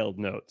detailed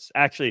notes.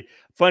 Actually,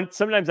 fun.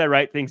 Sometimes I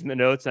write things in the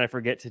notes and I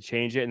forget to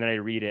change it, and then I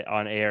read it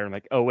on air. And I'm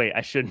like, oh wait,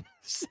 I shouldn't have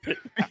said it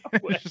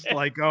that way. It's just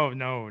like, oh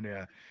no,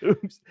 yeah.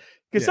 Oops.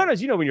 Because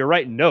sometimes, when you're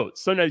writing notes,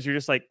 sometimes you're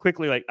just like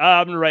quickly like,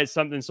 I'm gonna write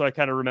something so I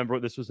kind of remember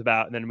what this was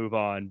about and then move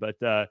on. But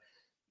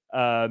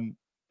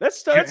let's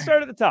start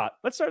at the top.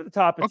 Let's start at the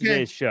top of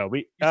today's show.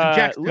 We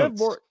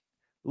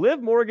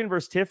Liv Morgan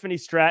versus Tiffany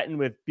Stratton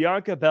with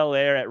Bianca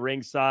Belair at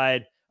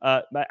ringside.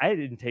 I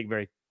didn't take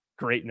very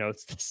great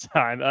notes this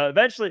time.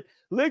 Eventually,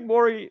 Liv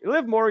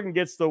Morgan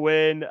gets the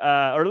win,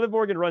 or Liv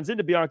Morgan runs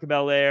into Bianca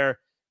Belair,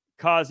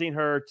 causing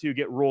her to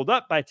get rolled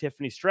up by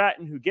Tiffany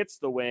Stratton, who gets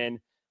the win.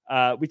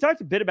 We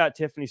talked a bit about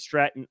Tiffany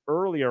Stratton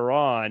earlier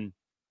on.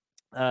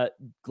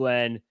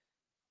 Glenn,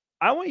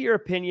 I want your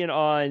opinion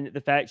on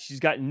the fact she's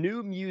got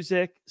new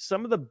music.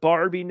 Some of the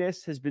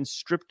Barbiness has been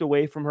stripped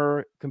away from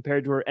her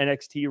compared to her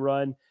NXT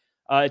run.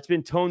 It's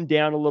been toned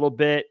down a little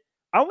bit.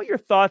 I want your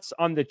thoughts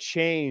on the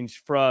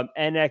change from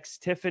NX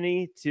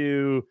Tiffany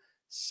to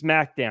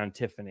SmackDown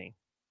Tiffany.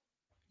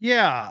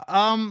 Yeah,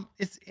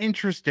 it's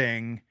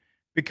interesting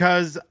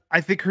because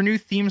I think her new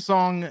theme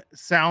song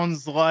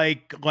sounds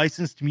like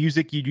licensed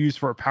music you'd use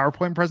for a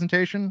PowerPoint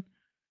presentation.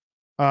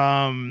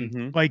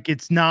 Like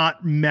it's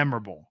not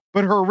memorable.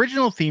 But her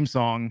original theme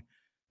song,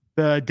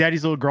 the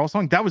Daddy's Little Girl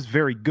song, that was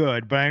very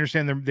good. But I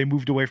understand they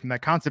moved away from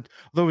that concept.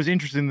 Although it was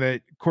interesting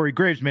that Corey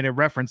Graves made a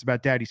reference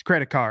about Daddy's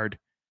credit card.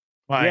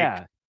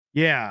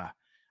 Yeah.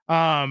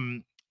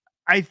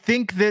 I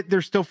think that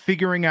they're still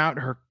figuring out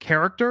her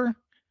character.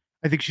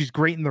 I think she's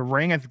great in the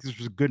ring. I think this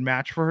was a good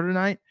match for her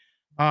tonight.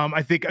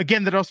 I think,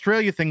 again, that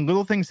Australia thing,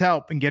 little things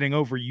help in getting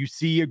over. You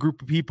see a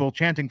group of people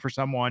chanting for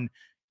someone,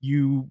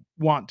 you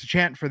want to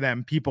chant for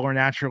them. People are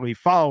naturally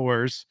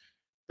followers.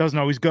 Doesn't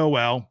always go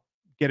well.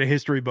 Get a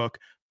history book.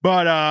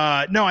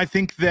 But no, I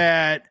think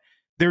that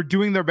they're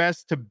doing their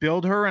best to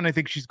build her, and I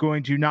think she's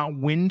going to not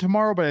win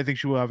tomorrow, but I think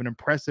she will have an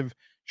impressive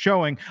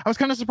showing. I was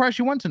kind of surprised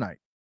she won tonight,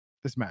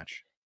 this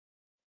match.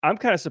 I'm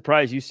kind of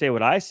surprised you say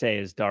what I say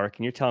is dark,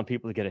 and you're telling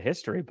people to get a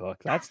history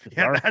book. That's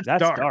dark. That's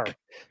dark.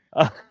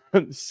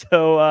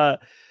 So,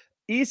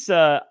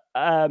 Issa,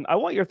 I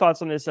want your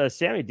thoughts on this.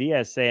 Sammy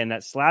Diaz saying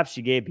that slap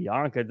she gave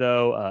Bianca,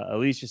 though.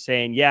 Alicia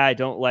saying, yeah, I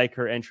don't like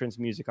her entrance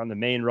music on the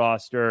main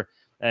roster.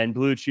 And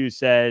Blue Chew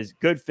says,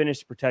 good finish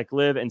to protect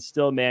Liv and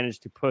still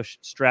managed to push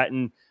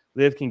Stratton.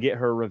 Liv can get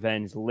her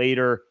revenge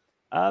later.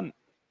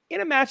 In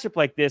a matchup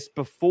like this,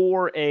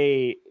 before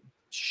a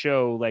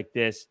show like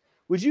this,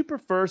 would you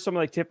prefer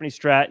someone like Tiffany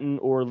Stratton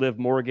or Liv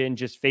Morgan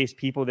just face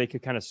people they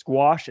could kind of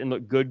squash and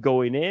look good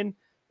going in?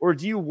 Or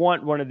do you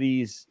want one of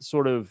these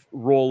sort of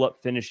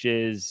roll-up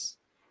finishes,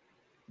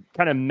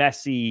 kind of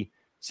messy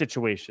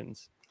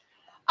situations?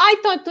 I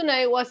thought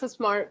tonight was a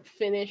smart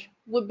finish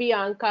with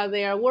Bianca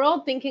there. We're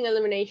all thinking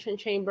Elimination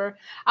Chamber.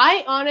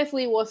 I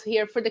honestly was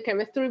here for the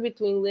chemistry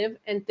between Liv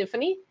and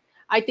Tiffany.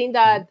 I think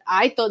that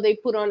I thought they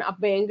put on a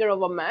banger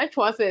of a match.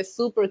 Was it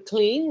super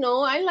clean?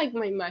 No, I like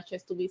my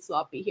matches to be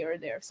sloppy here or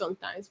there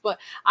sometimes. But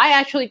I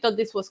actually thought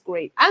this was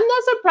great. I'm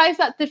not surprised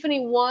that Tiffany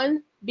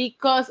won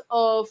because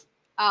of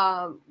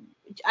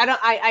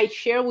I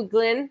shared with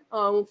Glenn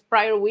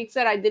prior weeks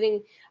that I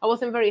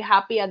wasn't very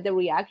happy at the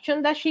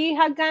reaction that she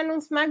had gotten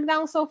on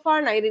SmackDown so far,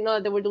 and I didn't know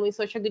that they were doing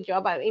such a good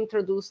job at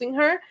introducing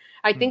her.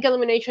 I think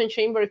Elimination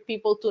Chamber, if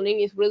people tune in,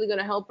 is really going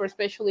to help her,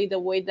 especially the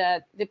way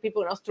that the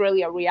people in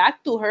Australia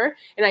react to her.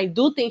 And I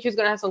do think she's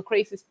going to have some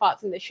crazy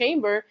spots in the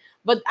chamber,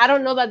 but I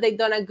don't know that they've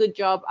done a good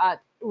job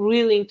at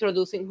really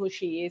introducing who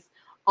she is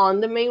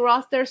on the main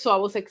roster. So I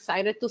was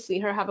excited to see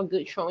her have a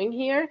good showing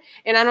here.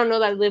 And I don't know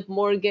that Liv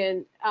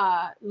Morgan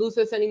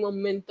loses any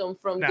momentum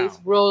from this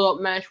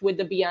roll-up match with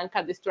the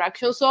Bianca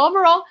distraction. So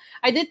overall,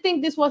 I did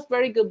think this was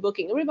very good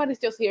booking. Everybody's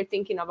just here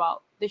thinking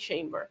about the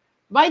chamber.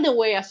 By the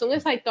way, as soon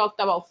as I talked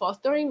about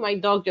fostering, my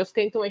dog just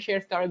came to my chair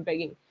and started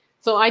begging.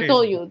 So I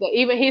told you that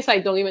even he's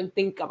like, don't even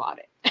think about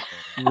it.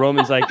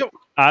 Roman's like,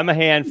 I'm a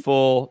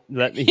handful.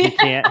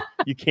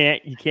 You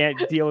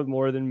can't deal with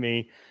more than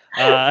me.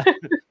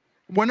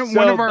 One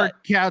of our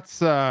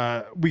cats,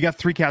 we got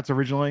 3 cats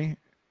originally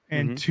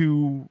and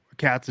 2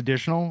 cats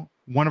additional.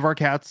 One of our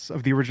cats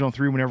of the original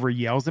 3, whenever he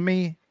yells at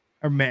me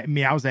or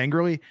meows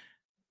angrily,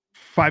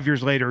 5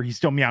 years later, he's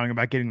still meowing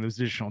about getting those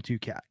additional 2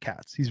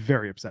 cats. He's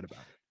very upset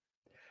about it.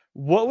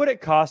 What would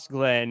it cost,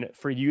 Glenn,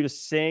 for you to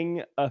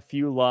sing a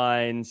few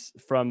lines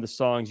from the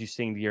songs you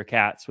sing to your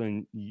cats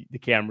when the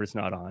camera's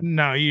not on?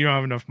 No, you don't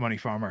have enough money,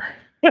 Farmer.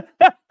 Man,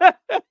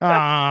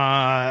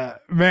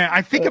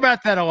 I think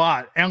about that a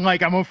lot. And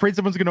like, I'm afraid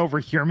someone's going to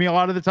overhear me a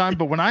lot of the time.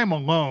 But when I'm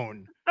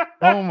alone,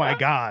 oh my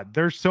God,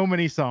 there's so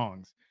many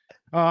songs.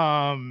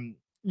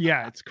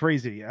 Yeah, it's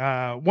crazy.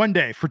 One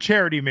day for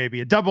charity,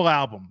 maybe a double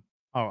album.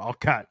 Oh, I'll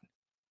cut.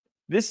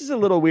 This is a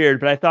little weird,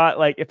 but I thought,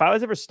 like, if I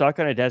was ever stuck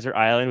on a desert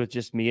island with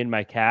just me and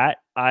my cat,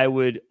 I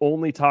would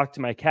only talk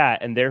to my cat,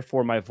 and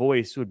therefore my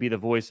voice would be the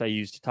voice I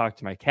used to talk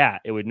to my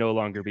cat. It would no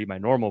longer be my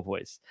normal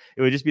voice.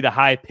 It would just be the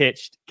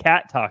high-pitched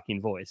cat talking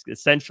voice,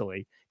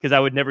 essentially, because I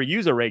would never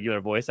use a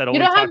regular voice. I'd only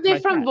You don't talk have to my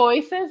different cat.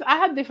 voices? I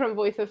have different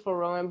voices for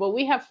Roman, but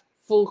we have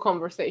full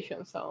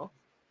conversation, so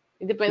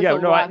it depends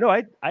on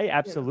what. I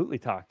absolutely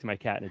talk to my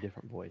cat in a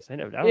different voice. I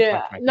don't talk Yeah, to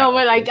my cat no,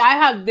 but like this. I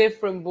have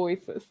different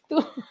voices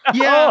too.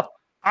 Yeah,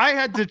 I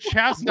had to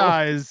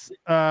chastise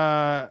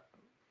my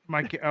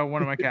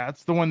one of my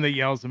cats, the one that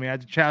yells at me. I had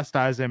to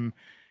chastise him,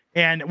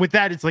 and with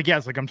that, it's like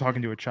I'm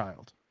talking to a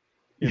child.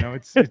 You know,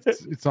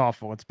 it's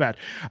awful. It's bad.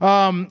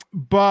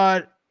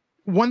 But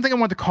one thing I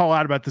want to call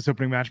out about this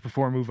opening match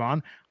before I move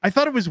on, I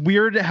thought it was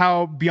weird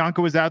how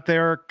Bianca was out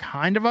there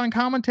kind of on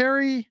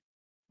commentary,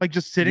 like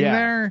just sitting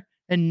there,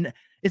 and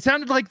it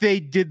sounded like they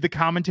did the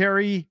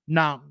commentary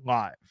not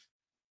live.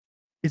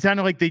 It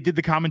sounded like they did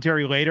the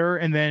commentary later,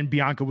 and then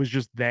Bianca was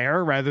just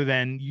there rather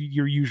than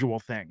your usual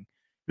thing.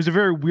 It was a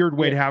very weird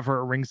way to have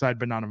her at ringside,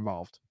 but not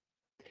involved.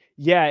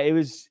 Yeah, it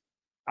was.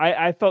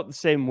 I felt the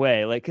same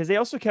way, like, because they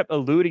also kept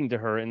alluding to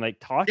her and like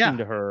talking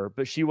to her,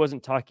 but she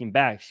wasn't talking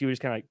back. She was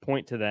kind of like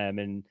point to them,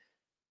 and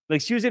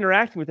like she was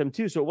interacting with them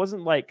too. So it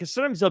wasn't like, because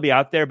sometimes they'll be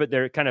out there, but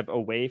they're kind of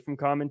away from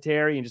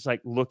commentary and just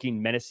like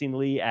looking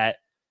menacingly at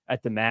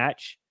the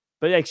match.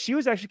 But like she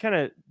was actually kind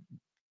of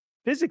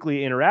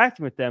physically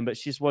interacting with them, but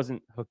she just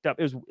wasn't hooked up.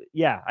 It was,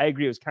 I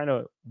agree. It was kind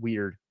of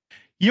weird.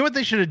 You know what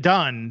they should have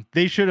done?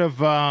 They should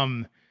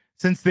have,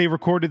 since they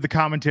recorded the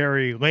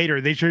commentary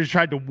later, they should have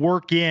tried to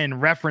work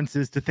in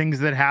references to things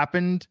that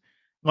happened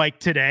like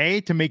today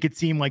to make it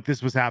seem like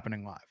this was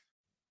happening live,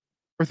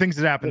 or things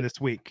that happened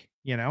this week,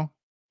 you know?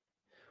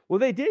 Well,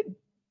 they did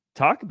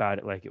talk about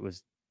it like it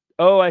was.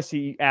 Oh, I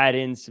see. Add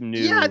in some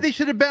new. Yeah, they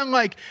should have been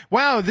like,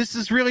 wow, this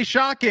is really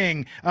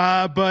shocking.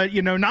 But,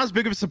 you know, not as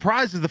big of a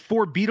surprise as the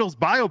 4 Beatles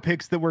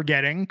biopics that we're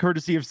getting,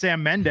 courtesy of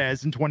Sam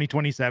Mendes in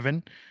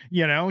 2027.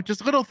 You know,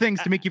 just little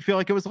things to make you feel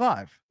like it was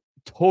live.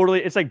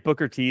 Totally. It's like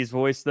Booker T's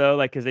voice, though,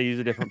 like, because they use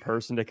a different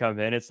person to come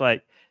in. It's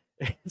like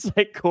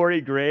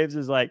Corey Graves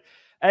is like,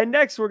 and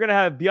next we're going to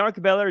have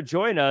Bianca Belair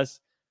join us.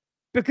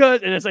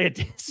 Because, and it's like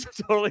a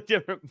totally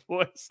different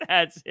voice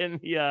adds in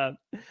the,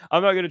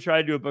 I'm not going to try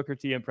to do a Booker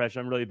T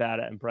impression. I'm really bad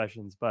at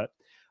impressions, but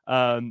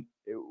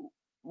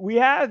we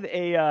had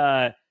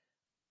a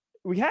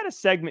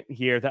segment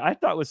here that I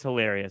thought was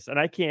hilarious, and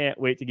I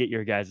can't wait to get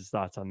your guys'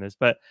 thoughts on this.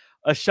 But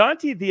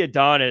Ashanti the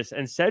Adonis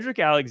and Cedric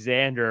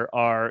Alexander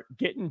are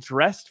getting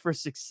dressed for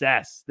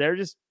success. They're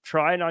just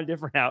trying on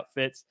different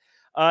outfits.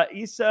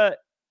 Issa,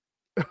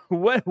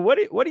 what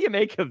do you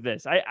make of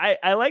this?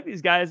 I like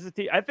these guys as a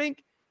team.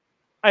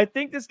 I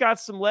think this got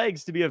some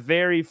legs to be a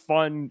very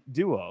fun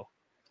duo.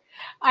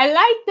 I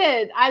liked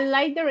it. I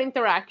liked their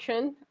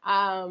interaction.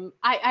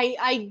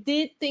 I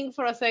did think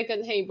for a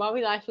second, hey,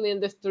 Bobby Lashley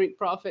and the Street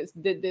Profits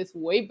did this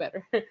way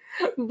better.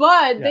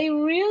 But they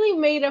really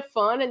made it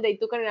fun, and they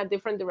took it in a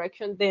different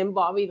direction than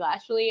Bobby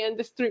Lashley and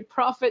the Street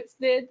Profits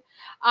did.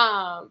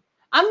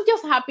 I'm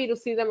just happy to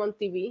see them on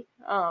TV.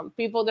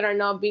 People that are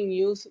not being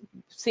used,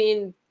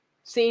 seeing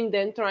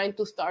them trying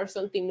to start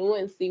something new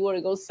and see where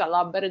it goes is a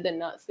lot better than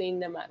not seeing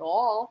them at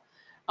all.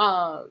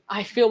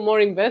 I feel more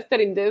invested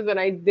in this than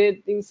I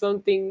did in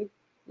something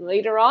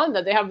later on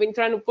that they have been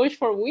trying to push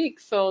for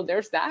weeks. So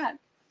there's that.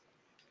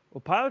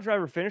 Well, Pile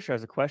Driver Finisher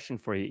has a question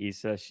for you,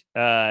 Issa.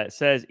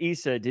 Says,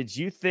 Issa, did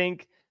you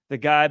think the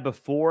guy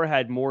before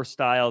had more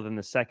style than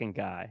the second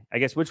guy? I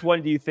guess, which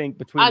one do you think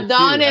between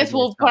Adonis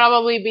will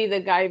probably be the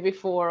guy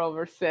before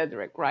over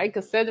Cedric, right?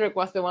 Because Cedric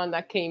was the one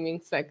that came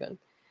in second.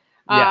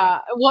 Yeah.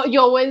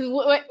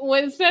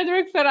 When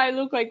Cedric said I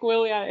look like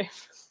Willie, I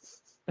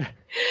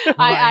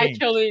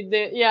actually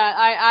did. Yeah,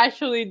 I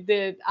actually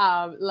did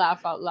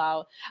laugh out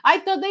loud. I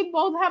thought they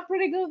both had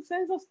pretty good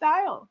sense of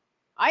style.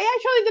 I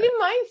actually didn't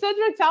mind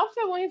Cedric's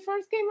outfit when he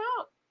first came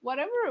out.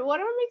 Whatever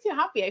makes you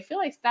happy. I feel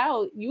like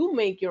style, you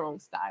make your own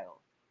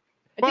style.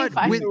 I think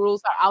fashion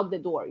rules are out the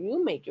door.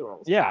 You make your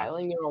own style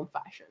and your own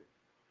fashion.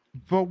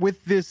 But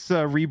with this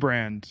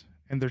rebrand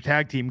and their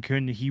tag team,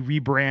 couldn't he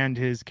rebrand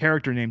his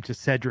character name to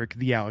Cedric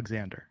the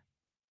Alexander?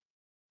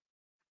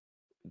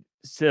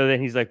 So then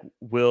he's like,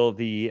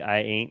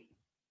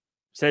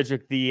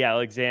 Cedric the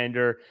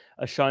Alexander,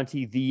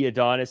 Ashanti the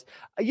Adonis.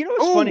 You know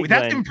what's funny,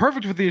 that's Glenn?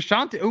 imperfect with the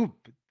Ashanti. Oh,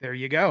 there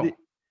you go.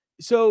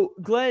 So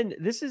Glenn,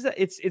 this is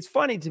it's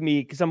funny to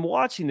me because I'm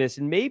watching this,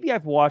 and maybe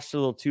I've watched a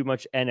little too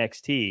much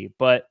NXT,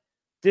 but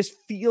this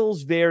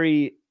feels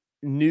very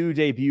new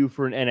debut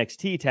for an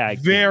NXT tag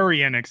team. Very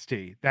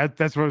NXT.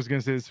 That's what I was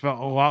going to say. This felt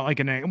a lot like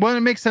well, it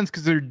makes sense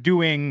because they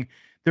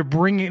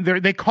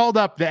called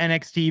up the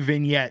NXT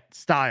vignette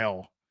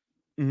style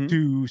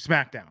to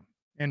SmackDown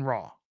and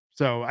Raw.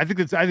 So I think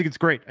it's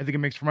great. I think it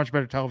makes for much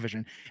better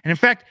television. And in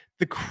fact,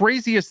 the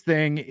craziest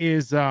thing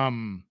is,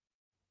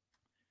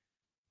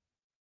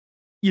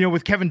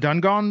 with Kevin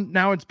Dunn gone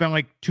now, it's been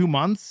like 2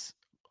 months.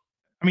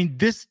 I mean,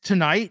 this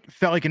tonight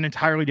felt like an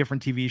entirely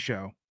different TV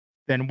show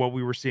than what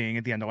we were seeing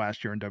at the end of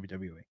last year in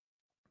WWE.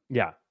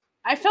 Yeah.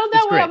 I felt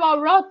that way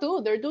about Raw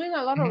too. They're doing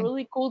a lot of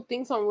really cool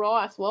things on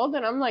Raw as well.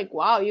 That I'm like,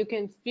 wow, you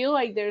can feel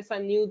like there's a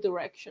new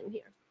direction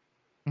here.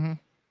 Mm-hmm.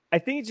 I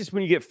think it's just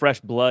when you get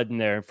fresh blood in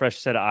there and fresh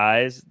set of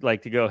eyes,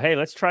 like to go, hey,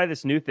 let's try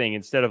this new thing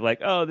instead of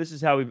like, oh, this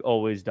is how we've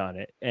always done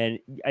it. And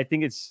I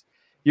think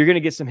you're going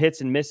to get some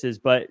hits and misses.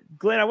 But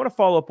Glenn, I want to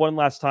follow up one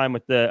last time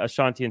with the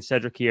Ashanti and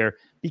Cedric here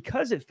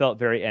because it felt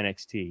very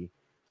NXT.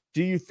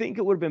 Do you think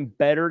it would have been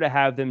better to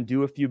have them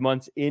do a few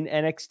months in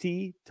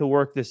NXT to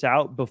work this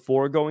out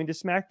before going to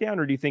SmackDown?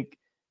 Or do you think,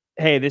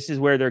 hey, this is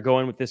where they're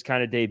going with this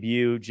kind of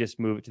debut, just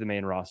move it to the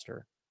main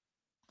roster?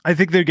 I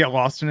think they'd get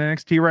lost in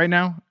NXT right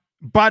now.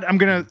 But I'm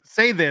going to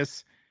say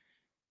this.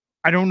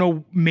 I don't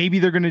know. Maybe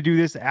they're going to do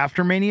this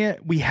after Mania.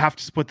 We have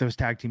to split those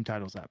tag team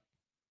titles up.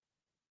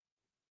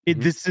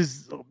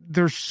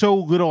 There's so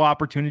little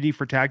opportunity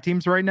for tag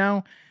teams right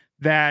now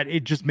that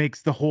it just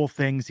makes the whole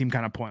thing seem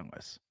kind of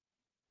pointless.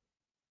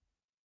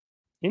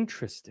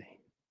 Interesting.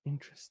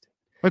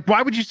 Like,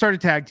 why would you start a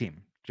tag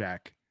team,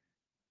 Jack?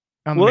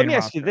 Well, let me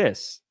ask you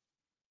this.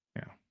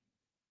 Yeah.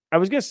 I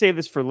was going to save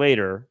this for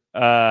later.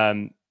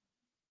 Actually,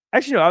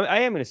 no, I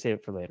am going to save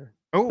it for later.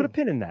 Oh, put a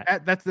pin in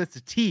that. That's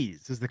a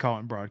tease, as they call it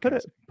in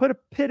broadcasting. Put a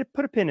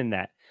pin in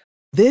that.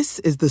 This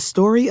is the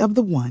story of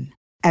the one.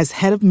 As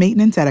head of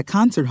maintenance at a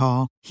concert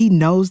hall, he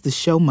knows the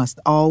show must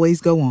always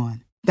go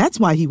on.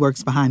 That's why he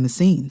works behind the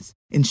scenes,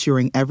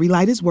 ensuring every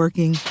light is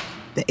working,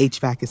 the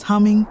HVAC is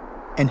humming,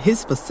 and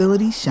his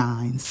facility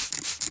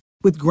shines.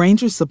 With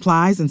Grainger's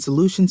supplies and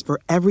solutions for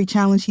every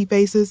challenge he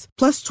faces,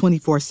 plus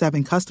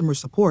 24/7 customer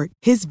support,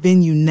 his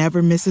venue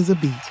never misses a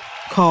beat.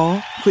 Call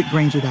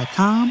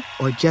quickgrainger.com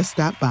or just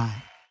stop by.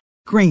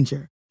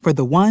 Grainger, for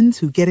the ones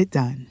who get it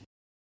done.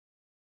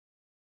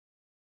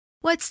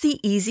 What's the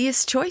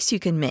easiest choice you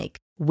can make?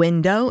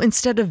 Window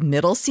instead of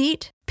middle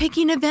seat?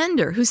 Picking a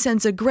vendor who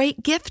sends a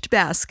great gift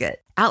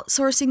basket?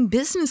 Outsourcing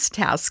business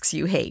tasks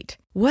you hate?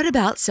 What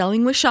about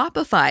selling with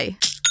Shopify?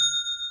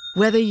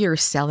 Whether you're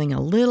selling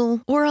a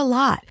little or a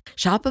lot,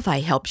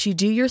 Shopify helps you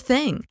do your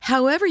thing,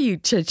 however you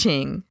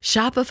cha-ching.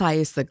 Shopify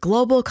is the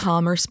global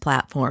commerce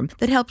platform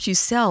that helps you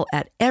sell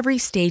at every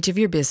stage of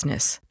your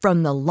business.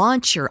 From the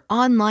launch your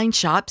online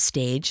shop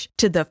stage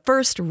to the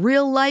first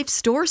real-life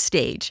store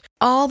stage,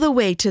 all the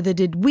way to the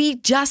did we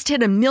just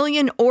hit 1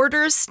 million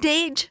orders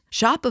stage.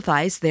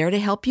 Shopify's there to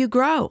help you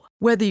grow.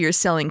 Whether you're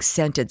selling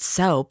scented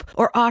soap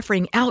or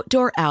offering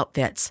outdoor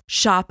outfits,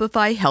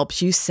 Shopify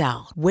helps you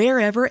sell.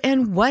 Wherever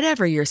and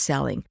whatever you're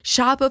selling,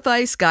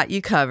 Shopify's got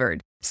you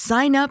covered.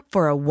 Sign up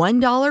for a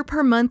 $1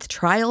 per month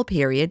trial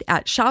period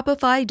at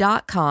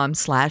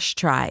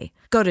shopify.com/try.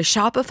 Go to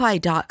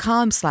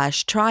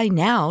shopify.com/try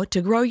now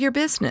to grow your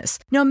business,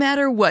 no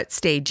matter what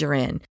stage you're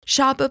in.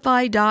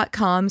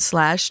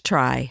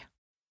 Shopify.com/try.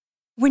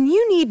 When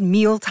you need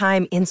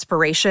mealtime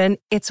inspiration,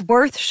 it's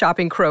worth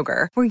shopping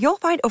Kroger, where you'll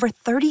find over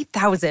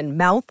 30,000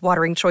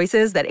 mouth-watering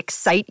choices that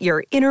excite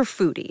your inner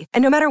foodie.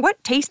 And no matter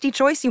what tasty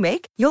choice you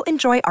make, you'll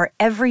enjoy our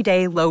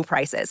everyday low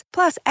prices,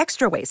 plus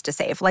extra ways to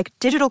save, like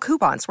digital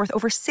coupons worth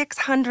over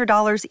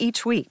 $600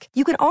 each week.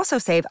 You can also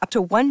save up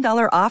to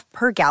 $1 off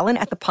per gallon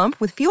at the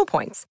pump with fuel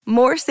points.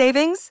 More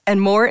savings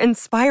and more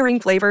inspiring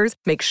flavors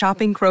make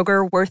shopping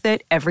Kroger worth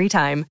it every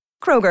time.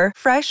 Kroger,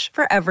 fresh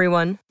for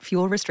everyone.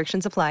 Fuel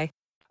restrictions apply.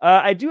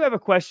 I do have a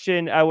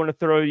question I want to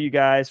throw to you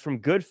guys from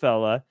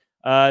Goodfella.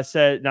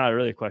 Said, not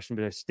really a question,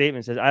 but a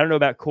statement says, I don't know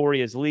about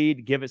Corey as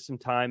lead. Give it some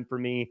time for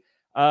me.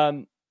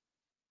 Glenn,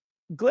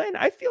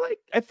 I feel like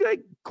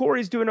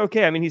Corey's doing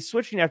okay. I mean, he's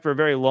switching after a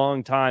very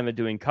long time of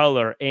doing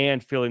color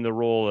and filling the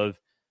role of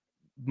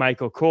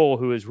Michael Cole,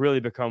 who has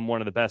really become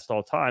one of the best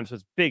all time. So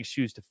it's big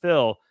shoes to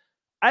fill.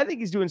 I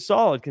think he's doing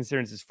solid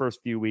considering it's his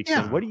first few weeks.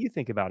 Yeah. In. What do you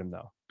think about him,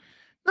 though?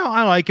 No,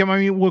 I like him. I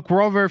mean, look,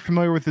 we're all very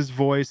familiar with his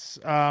voice.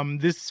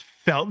 This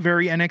felt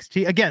very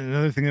NXT. Again,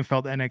 another thing that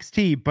felt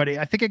NXT, but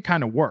I think it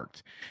kind of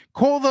worked.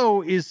 Cole,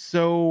 though, is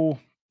so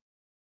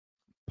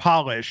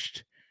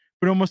polished,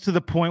 but almost to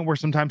the point where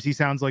sometimes he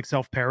sounds like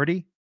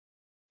self-parody.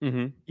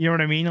 Mm-hmm. You know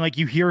what I mean? Like,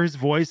 you hear his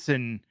voice,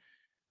 and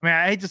I mean,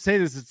 I hate to say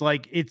this, it's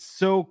like, it's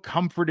so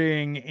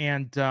comforting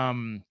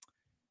and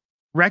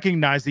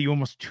recognize that you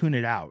almost tune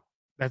it out.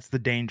 That's the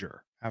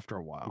danger after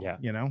a while. Yeah.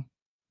 You know?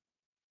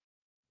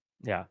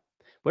 Yeah.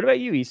 What about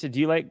you, Issa? Do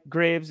you like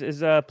Graves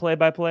as a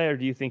play-by-play, or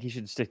do you think he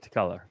should stick to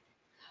color?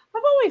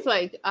 I've always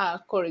liked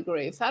Corey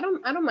Graves. I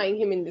don't mind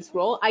him in this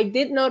role. I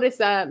did notice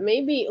that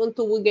maybe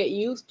until we get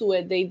used to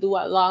it, they do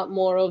a lot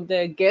more of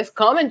the guest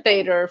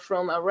commentator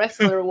from a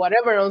wrestler or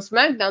whatever on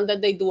SmackDown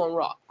that they do on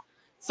Raw.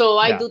 So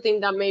I do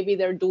think that maybe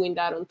they're doing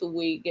that until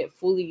we get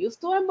fully used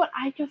to it. But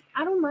I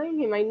don't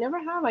mind him. I never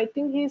have. I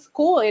think he's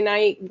cool. And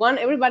I want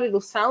everybody to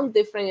sound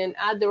different and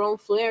add their own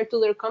flair to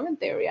their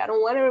commentary. I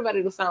don't want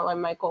everybody to sound like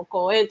Michael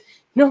Cole. And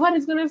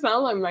nobody's going to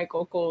sound like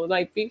Michael Cole.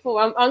 Like, people,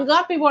 I'm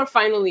glad people are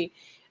finally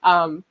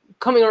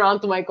coming around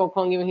to Michael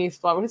Cole, giving his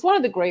flower. He's one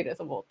of the greatest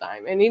of all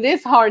time. And it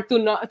is hard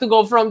to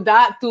go from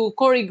that to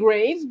Corey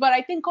Graves, but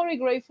I think Corey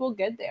Graves will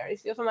get there.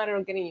 It's just a matter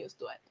of getting used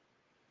to it.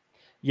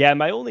 Yeah,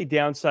 my only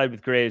downside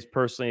with Graves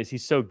personally is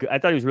he's so good. I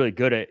thought he was really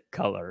good at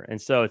color.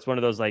 And so it's one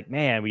of those like,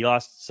 man, we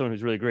lost someone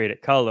who's really great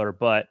at color,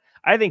 but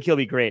I think he'll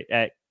be great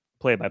at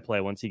play-by-play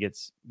once he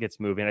gets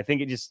moving. I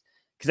think it just,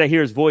 because I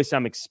hear his voice,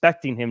 I'm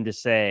expecting him to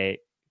say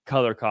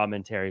color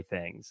commentary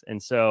things.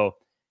 And so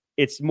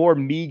it's more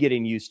me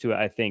getting used to it,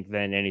 I think,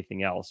 than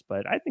anything else.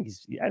 But I think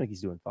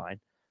he's doing fine.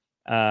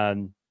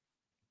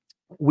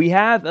 We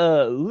have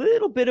a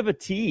little bit of a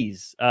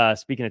tease.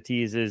 Speaking of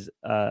teases,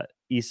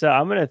 Issa,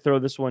 I'm going to throw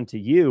this one to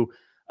you.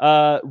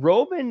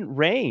 Roman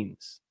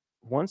Reigns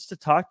wants to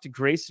talk to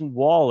Grayson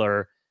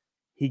Waller.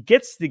 He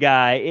gets the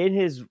guy in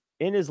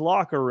his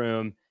locker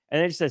room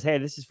and then just says, hey,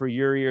 this is for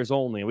your ears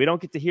only. We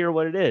don't get to hear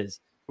what it is.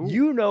 Ooh.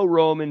 You know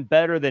Roman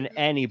better than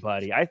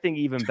anybody. I think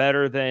even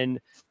better than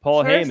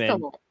Paul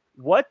Heyman.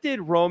 What did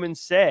Roman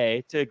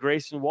say to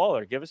Grayson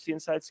Waller? Give us the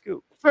inside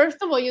scoop. First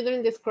of all, you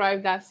didn't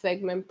describe that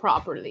segment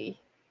properly.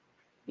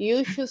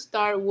 You should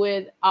start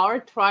with our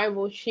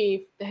tribal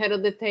chief, the head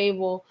of the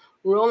table,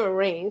 Roman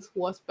Reigns,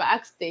 was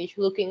backstage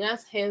looking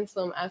as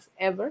handsome as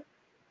ever.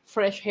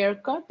 Fresh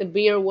haircut. The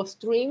beard was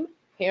trimmed.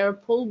 Hair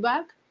pulled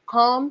back.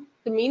 Calm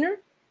demeanor.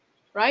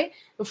 Right?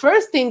 The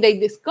first thing they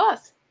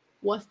discussed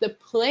was the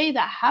play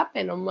that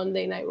happened on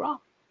Monday Night Raw.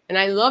 And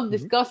I love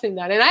discussing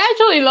that. And I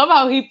actually love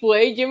how he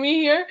played Jimmy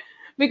here,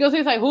 because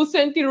he's like, who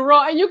sent you to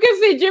Raw? And you can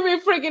see Jimmy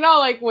freaking out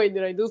like, wait,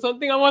 did I do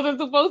something I wasn't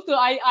supposed to?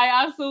 I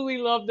absolutely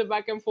love the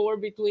back and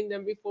forth between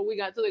them before we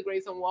got to the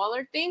Grayson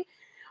Waller thing.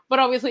 But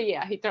obviously,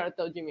 yeah, he tried to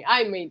tell Jimmy,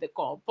 I made the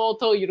call. Paul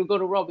told you to go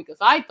to Raw because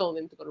I told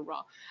him to go to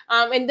Raw.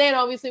 And then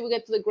obviously we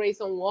get to the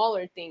Grayson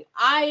Waller thing.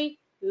 I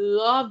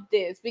love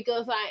this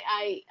because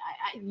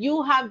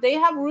they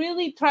have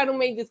really tried to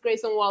make this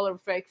Grayson Waller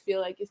effect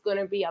feel like it's going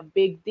to be a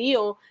big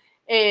deal.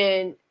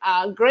 And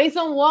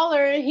Grayson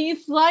Waller,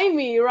 he's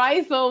slimy,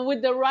 right? So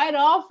with the right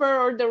offer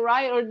or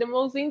the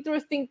most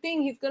interesting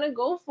thing, he's going to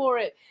go for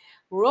it.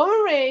 Roman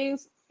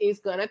Reigns is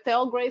going to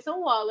tell Grayson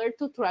Waller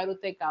to try to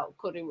take out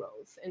Cody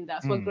Rhodes. And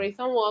that's what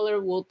Grayson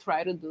Waller will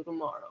try to do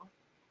tomorrow.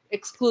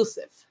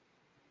 Exclusive.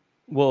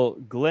 Well,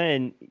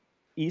 Glenn,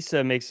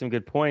 Issa makes some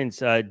good points.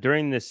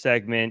 During this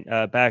segment,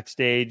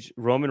 backstage,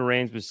 Roman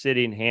Reigns was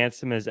sitting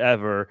handsome as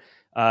ever.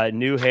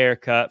 New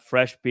haircut,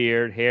 fresh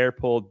beard, hair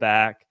pulled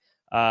back.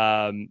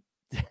 What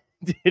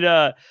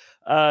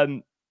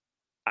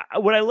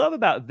I love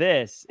about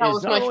this that is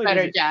was much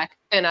better, Jack.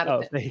 10 out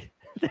of 10.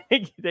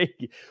 Thank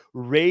you.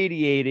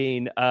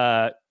 Radiating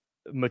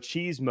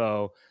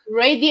machismo.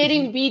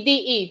 Radiating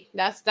BDE.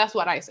 That's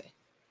what I say.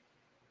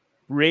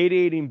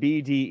 Radiating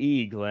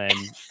BDE,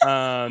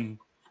 Glenn.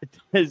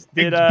 Did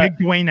big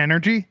Dwayne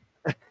energy?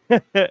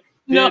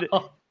 No.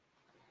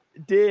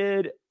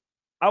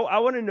 I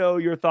want to know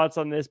your thoughts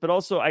on this, but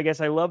also I guess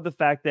I love the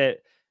fact that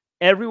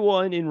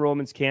everyone in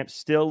Roman's camp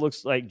still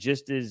looks like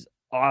just as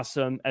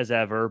awesome as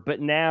ever, but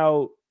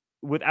now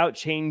without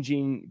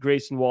changing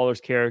Grayson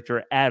Waller's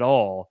character at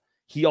all,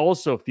 he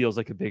also feels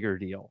like a bigger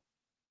deal.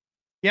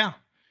 Yeah.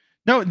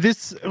 No,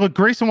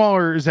 Grayson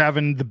Waller is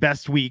having the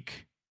best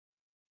week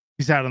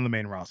he's had on the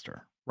main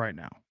roster right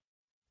now.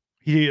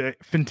 He did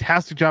a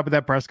fantastic job at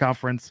that press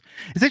conference.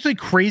 It's actually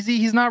crazy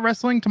he's not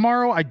wrestling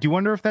tomorrow. I do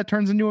wonder if that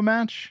turns into a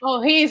match.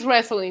 Oh, he's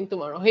wrestling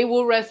tomorrow. He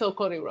will wrestle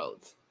Cody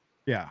Rhodes.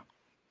 Yeah.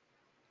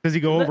 Does he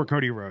go over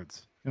Cody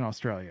Rhodes in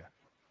Australia?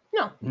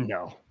 No.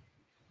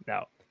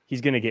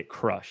 He's going to get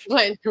crushed.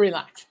 Glenn,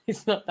 relax.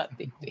 It's not that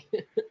big.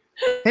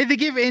 Hey, they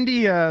gave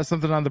Indy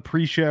something on the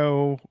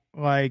pre-show.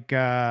 Like,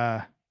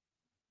 Glenn,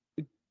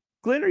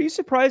 are you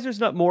surprised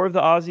there's not more of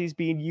the Aussies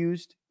being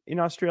used in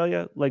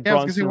Australia? Like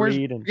Bronson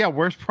Reed?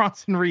 Where's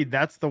Bronson Reed?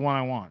 That's the one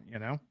I want, you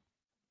know?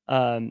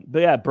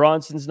 But yeah,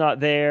 Bronson's not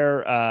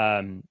there.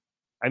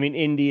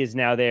 Indy is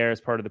now there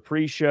as part of the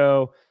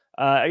pre-show.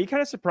 Are you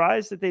kind of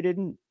surprised that they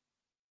didn't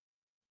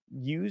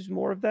use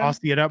more of that?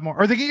 Aussie it up more.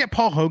 Are they gonna get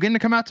Paul Hogan to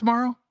come out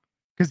tomorrow?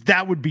 Because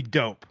that would be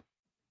dope.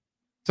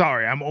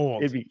 Sorry, I'm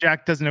old.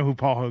 Jack doesn't know who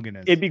Paul Hogan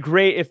is. It'd be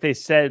great if they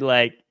said,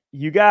 like,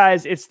 you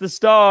guys, it's the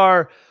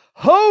star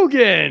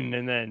Hogan,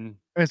 and then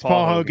it's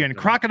Paul Hogan.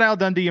 Crocodile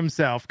Dundee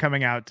himself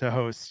coming out to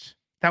host.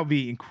 That would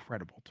be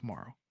incredible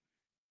tomorrow.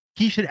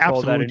 He should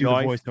absolutely do the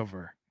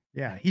voiceover.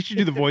 Yeah, he should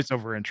do the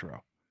voiceover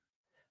intro.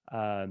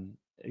 Got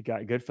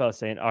Goodfellas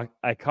saying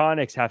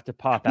Iconics have to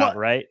pop out,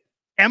 right?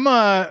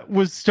 Emma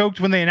was stoked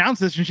when they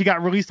announced this, and she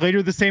got released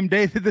later the same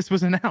day that this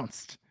was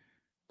announced.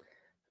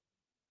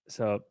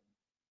 So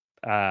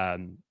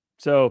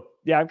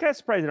yeah, I'm kind of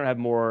surprised they don't have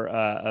more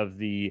of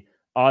the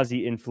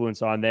Aussie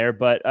influence on there.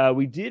 But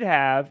we did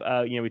have,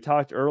 we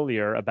talked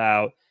earlier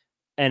about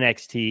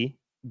NXT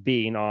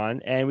being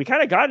on, and we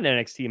kind of got an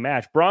NXT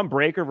match. Braun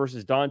Breaker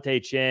versus Dante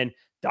Chen.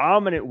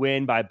 Dominant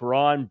win by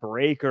Braun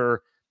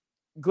Breaker.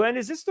 Glenn,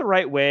 is this the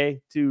right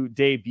way to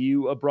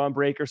debut a Braun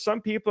Breaker? Some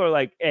people are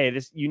like, hey,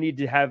 you need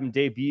to have him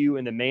debut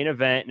in the main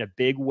event in a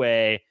big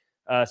way.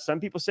 Some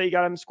people say you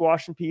got him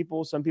squashing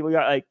people. Some people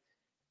got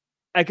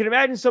I can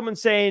imagine someone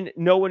saying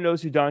no one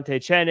knows who Dante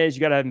Chen is. You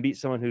got to have him beat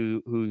someone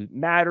who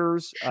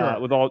matters. Sure.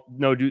 With all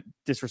no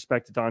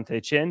disrespect to Dante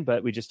Chen,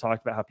 but we just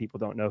talked about how people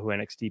don't know who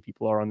NXT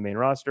people are on the main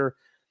roster.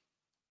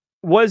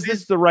 Was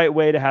this the right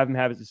way to have him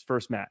have his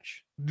first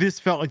match? This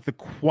felt like the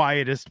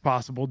quietest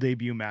possible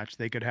debut match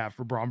they could have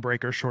for Braun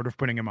Breaker, short of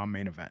putting him on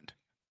main event.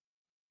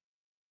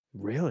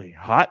 Really?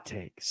 Hot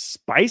take.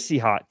 Spicy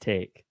hot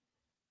take.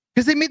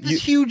 Because they made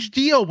this huge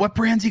deal. What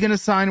brand's he going to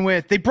sign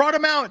with? They brought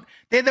him out.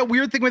 They had that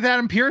weird thing with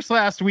Adam Pearce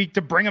last week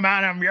to bring him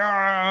out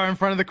in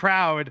front of the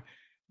crowd.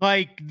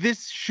 Like,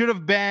 this should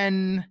have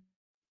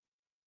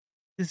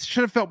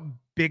felt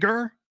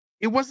bigger.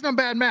 It wasn't a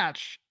bad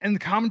match. And the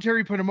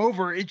commentary put him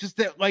over. It's just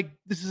that, like,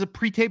 this is a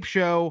pre-tape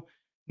show.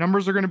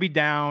 Numbers are going to be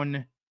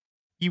down.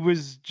 He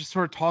was just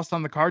sort of tossed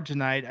on the card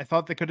tonight. I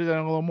thought they could have done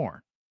a little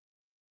more.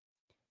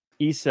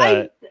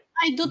 Issa,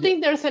 I do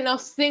think there's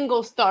enough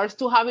single stars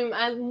to have him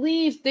at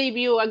least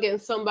debut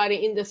against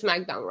somebody in the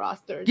SmackDown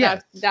roster.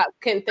 Yes. That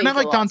can take. And I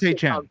like Dante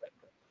Chen.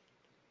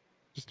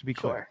 Just to be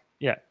clear.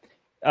 Yeah.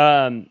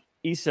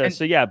 Issa,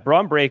 so yeah,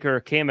 Braun Breaker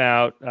came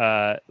out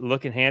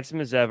looking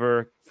handsome as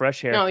ever,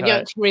 fresh haircut. No,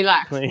 just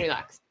relax.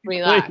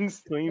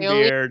 Clean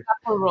beard.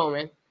 For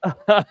Roman.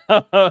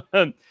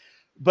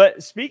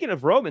 But speaking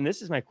of Roman,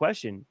 this is my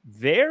question.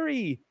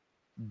 Very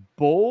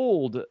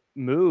bold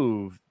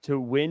move to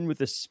win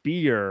with a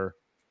spear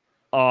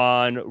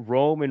on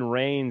Roman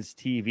Reigns'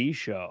 TV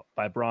show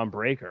by Braun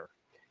Breaker.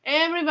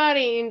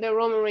 Everybody in the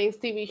Roman Reigns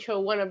TV show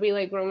want to be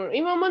like Roman.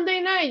 Even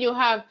Monday night, you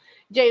have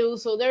Jey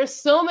Uso. There's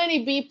so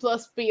many B+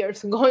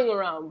 spears going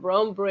around.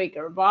 Braun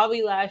Breaker,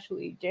 Bobby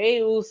Lashley, Jey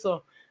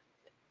Uso.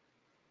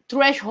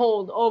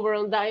 Threshold over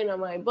on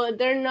Dynamite, but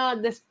they're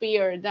not the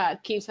spear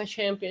that keeps a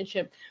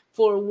championship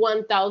for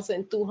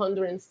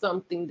 1,200 and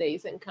something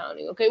days and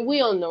counting. Okay,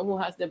 we all know who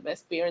has the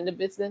best spear in the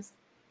business.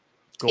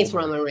 Goldberg. It's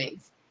Roman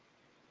Reigns.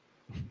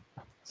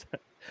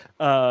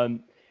 Issa,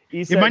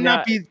 It might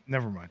not be.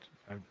 Never mind.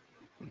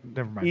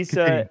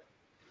 Issa,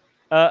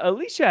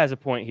 Alicia has a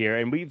point here,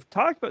 and we've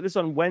talked about this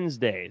on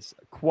Wednesdays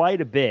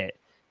quite a bit.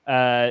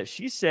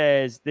 She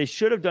says they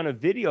should have done a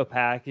video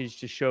package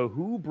to show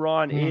who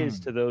Braun is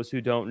to those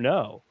who don't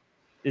know.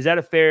 Is that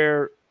a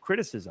fair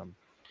criticism?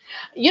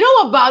 You know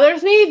what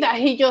bothers me? That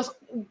he just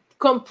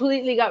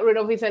completely got rid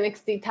of his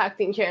NXT Tag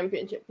Team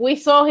Championship. We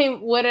saw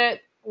him with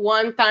it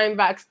one time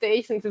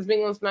backstage since it's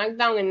been on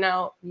SmackDown, and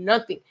now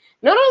nothing.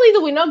 Not only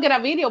do we not get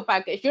a video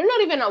package, you're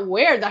not even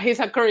aware that he's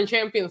a current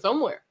champion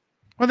somewhere.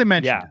 Well, they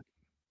mentioned it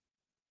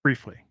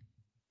briefly.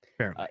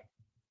 Apparently.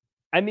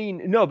 I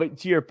mean, no, but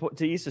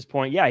to Issa's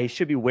point, yeah, he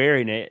should be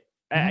wearing it.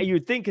 You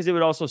would think because it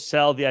would also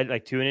sell the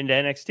like tune into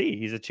NXT.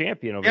 He's a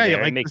champion over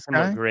there. It makes him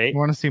look great. You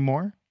want to see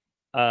more?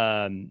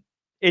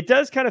 It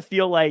does kind of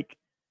feel like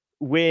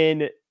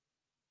when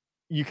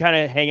you kind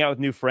of hang out with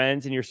new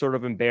friends and you're sort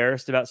of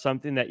embarrassed about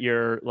something that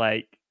you're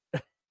like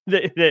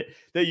that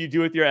you do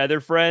with your other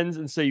friends,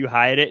 and so you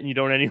hide it and you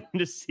don't want anyone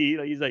to see.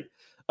 Like he's like,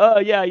 oh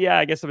yeah,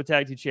 I guess I'm a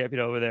tag team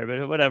champion over there,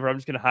 but whatever. I'm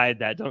just gonna hide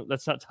that.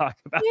 Let's not talk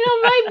about.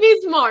 Might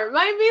be smart.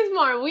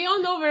 We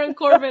all know Baron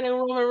Corbin and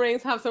Roman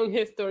Reigns have some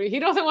history. He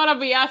doesn't want to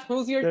be asked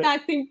who's your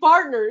tag team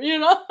partner.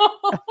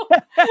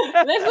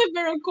 Let's leave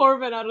Baron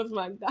Corbin out of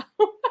SmackDown.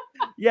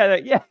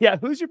 yeah.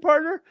 Who's your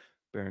partner?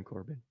 Baron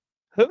Corbin.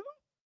 Who?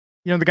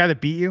 You know the guy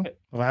that beat you,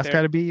 the last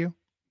guy to beat you.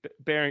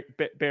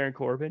 Baron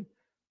Corbin.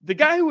 The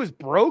guy who was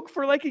broke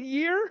for like a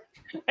year?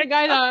 The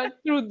guy that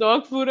threw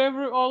dog food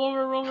all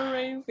over Roman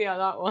Reigns? Yeah,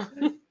 that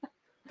one.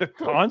 The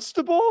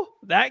constable?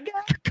 That guy?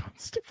 The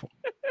constable.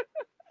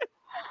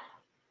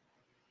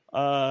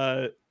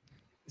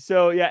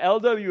 So, yeah,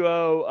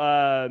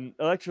 LWO,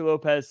 Elektra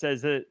Lopez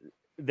says that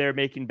they're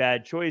making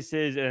bad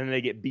choices and then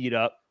they get beat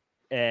up.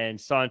 And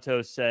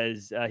Santos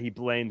says he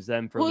blames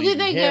them for Who did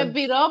they get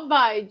beat up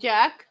by,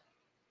 Jack?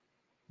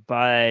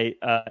 By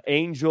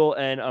Angel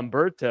and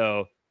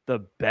Humberto.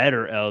 The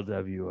better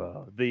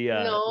LWO,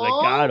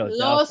 Legado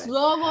Los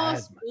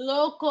Lobos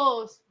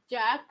Locos,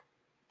 Jack.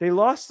 They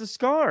lost the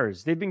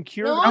scars. They've been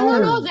cured.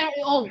 No.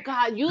 Oh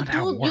God, you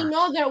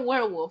know they're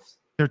werewolves.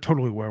 They're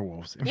totally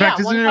werewolves. In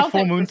fact, isn't it a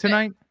full moon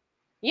tonight?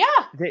 Yeah.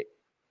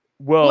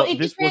 Well, it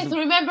depends.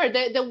 Remember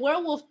the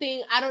werewolf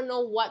thing. I don't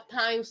know what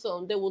time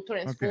zone they will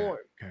transform.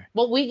 Okay.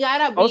 But we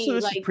gotta be. Also,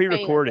 this is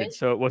pre-recorded,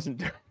 so it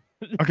wasn't.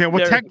 Okay,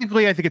 well,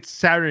 technically, I think it's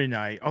Saturday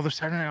night. Oh, there's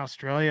Saturday night in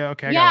Australia.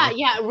 Okay.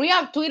 Yeah.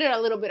 Rhea tweeted a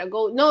little bit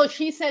ago. No,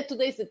 she said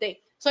today's the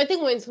day. So I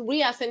think when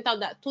Rhea sent out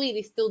that tweet,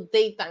 it's still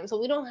daytime.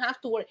 So we don't have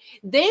to worry.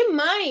 They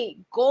might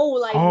go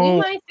we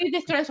might see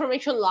this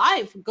transformation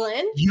live,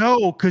 Glenn.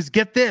 Yo, because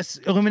get this.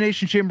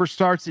 Elimination Chamber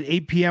starts at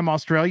 8 p.m.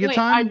 Australia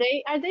time.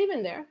 Are they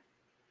even there?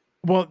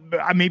 Well,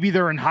 maybe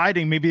they're in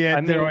hiding. Maybe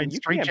they're in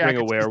straight jackets.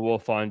 Bring a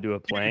werewolf onto a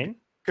plane.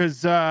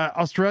 Because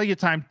Australia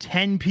time,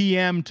 10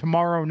 p.m.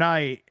 tomorrow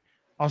night.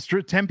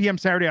 10 p.m.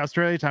 Saturday,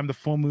 Australia time, the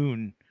full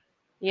moon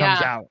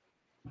comes out.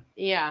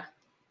 Yeah.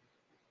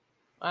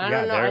 I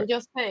don't know. I'm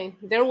just saying.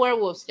 They're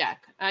werewolves,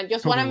 Jack. I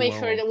just want to make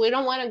sure that we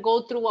don't want to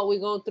go through what we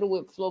go through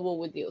with Flobo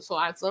with you. So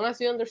as long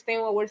as you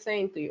understand what we're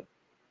saying to you.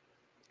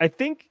 I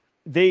think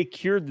they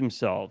cured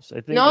themselves.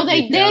 I think. No,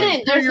 they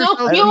didn't. There's no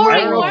I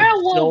curing don't know.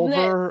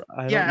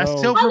 werewolfness. Yeah, a How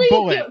silver do you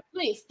bullet. cure?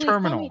 Please tell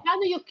Terminal. me, how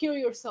do you cure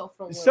yourself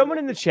from werewolf? Someone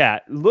in the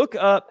chat, look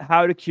up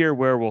how to cure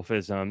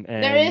werewolfism.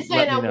 And There isn't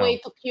let me a know. way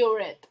to cure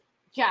it,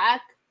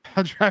 Jack.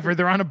 Driver,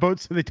 they're on a boat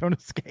so they don't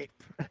escape.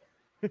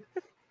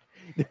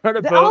 They're on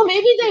a boat. Oh,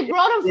 maybe they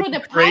brought them for the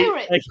crate.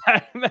 pirates. Like,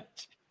 I imagine,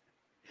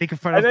 They can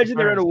fight I off the imagine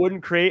they're in a pirates.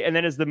 wooden crate, and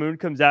then as the moon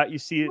comes out, you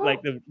see No.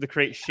 like the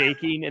crate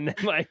shaking, and then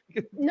like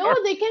No,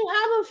 they can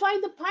have them fight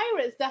the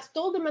pirates that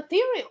stole the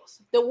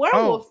materials. The Oh.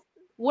 werewolves.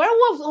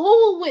 Werewolves, who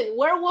will win?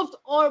 Werewolves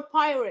or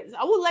pirates?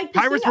 I would like to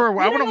Pirates see that. were.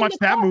 I Put it want to on watch the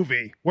that card.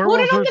 movie. Put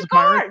Werewolves it on versus the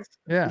pirates. cards.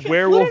 Yeah. You should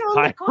werewolf put it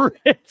on the card.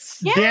 pirates.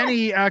 Yeah.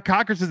 Danny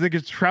Cocker says they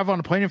could travel on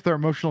a plane if they're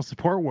emotional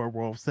support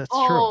werewolves. That's true.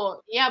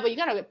 Oh, yeah, but you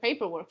gotta get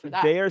paperwork for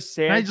that. They are just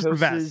invest.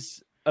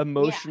 Santos's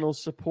emotional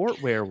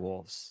support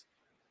werewolves.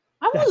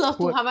 I would That's love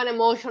what- to have an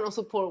emotional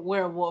support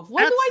werewolf.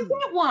 Where do I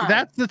get one?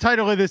 That's the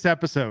title of this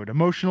episode: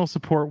 Emotional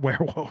Support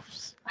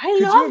Werewolves. I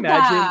Could love you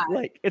imagine? that.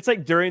 Like it's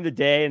like during the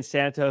day, and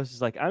Santos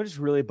is like, "I'm just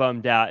really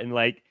bummed out," and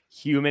like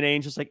Human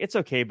Angel's like, "It's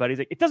okay, buddy." He's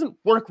like, "It doesn't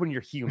work when you're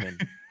human."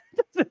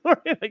 It doesn't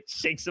work. It, like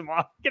shakes him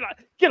off.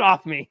 Get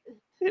off me.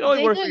 It only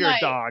They works do, when you're a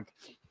like- dog.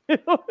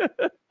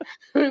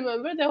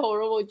 Remember the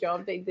horrible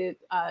job they did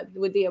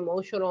with the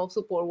emotional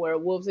support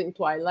werewolves in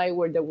Twilight,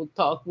 where they would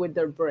talk with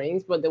their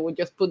brains, but they would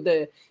just put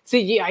the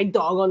CGI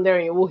dog on there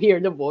and you will hear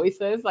the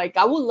voices. Like,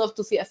 I would love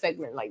to see a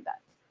segment like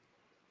that.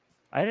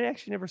 I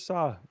actually never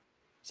saw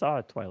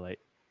Twilight.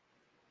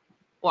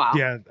 Wow.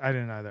 Yeah, I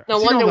didn't either. No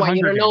I've seen all wonder the why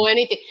you Hunger don't know Games.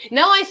 anything.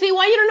 Now I see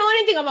why you don't know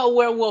anything about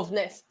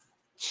werewolfness.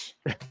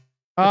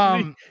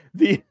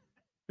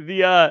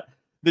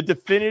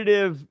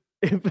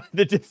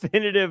 The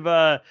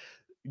definitive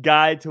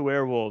guide to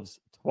werewolves,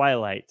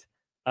 Twilight.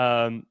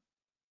 I'm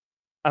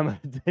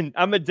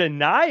a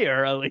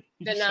denier, Alicia.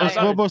 Denier. Los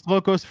Lobos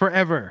Locos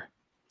forever.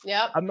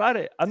 Yep. I'm not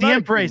a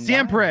Siempre, denier.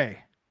 siempre.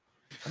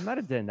 I'm not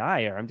a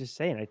denier. I'm just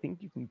saying I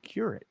think you can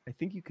cure it. I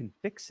think you can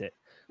fix it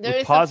There with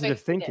is a positive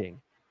fixing it.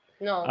 thinking.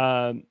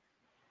 No.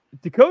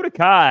 Dakota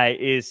Kai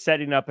is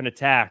setting up an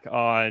attack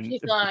on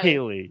She's lying.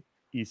 Bailey.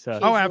 Isa.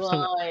 Oh, She's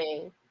absolutely.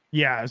 lying.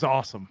 Yeah, it was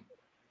awesome.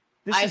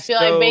 This I is feel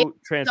like so Bailey know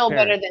transparent.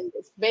 better than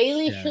this.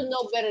 Bailey Yeah. should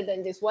know better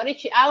than this. What is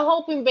she? I'm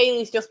hoping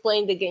Bailey's just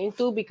playing the game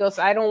too, because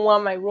I don't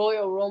want my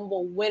Royal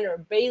Rumble winner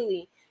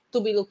Bailey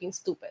to be looking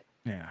stupid.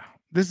 Yeah.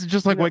 This is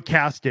just like what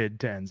Cass did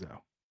to Enzo.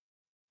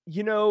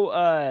 You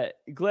know,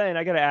 Glenn,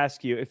 I got to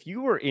ask you, if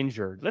you were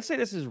injured, let's say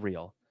this is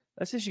real.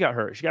 Let's say she got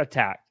hurt. She got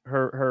attacked.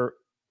 Her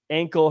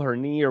ankle, her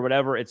knee, or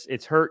whatever,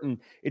 it's hurting.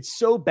 It's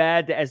so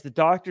bad that as the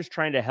doctor's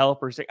trying to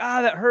help her, she's like,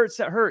 that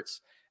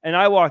hurts. And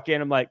I walk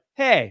in, I'm like,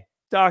 hey,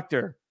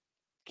 doctor,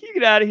 can you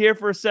get out of here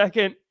for a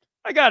second?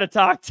 I got to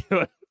talk to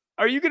him.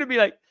 Are you going to be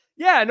like,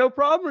 yeah, no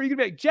problem? Or are you going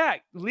to be like,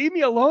 Jack, leave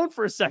me alone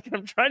for a second.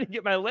 I'm trying to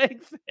get my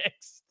leg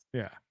fixed.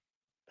 Yeah.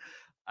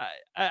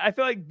 I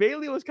feel like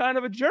Bailey was kind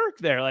of a jerk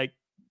there. Like,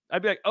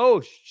 I'd be like,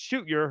 oh,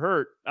 shoot, you're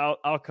hurt.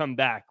 I'll come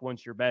back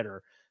once you're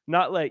better.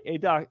 Not like, hey,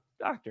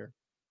 doctor,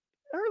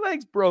 her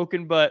leg's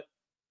broken, but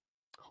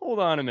hold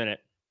on a minute.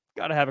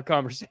 Got to have a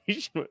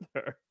conversation with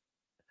her.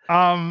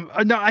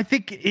 No, I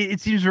think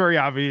it seems very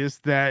obvious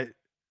that,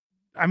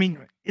 I mean,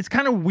 it's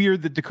kind of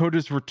weird that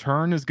Dakota's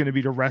return is going to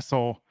be to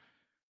wrestle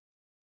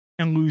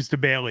and lose to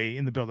Bailey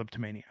in the build-up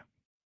to Mania.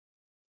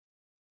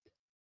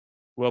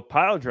 Well,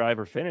 pile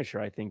driver finisher,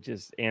 I think,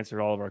 just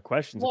answered all of our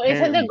questions. Well, isn't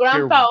Apparently, the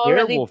grandpa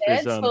already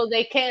dead? werewolfism So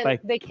they by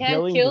can't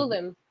killing kill the-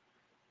 them.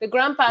 The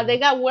grandpa, they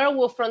got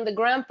werewolf from the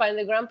grandpa, and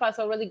the grandpa's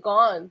already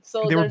gone.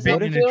 So They were there's no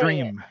bitten in a curing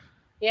it. dream.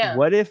 Yeah.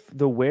 What if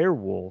the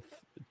werewolf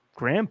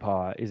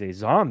grandpa is a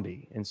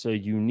zombie? And so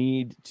you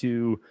need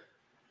to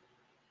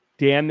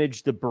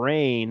damage the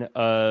brain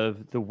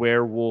of the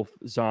werewolf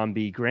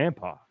zombie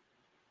grandpa.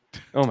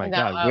 Oh my No,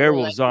 I God. would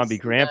Werewolf like to zombie see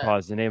grandpa that.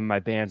 is the name of my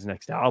band's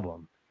next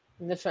album.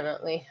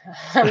 Definitely.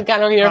 I'm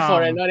kind of here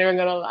for it, Um, not even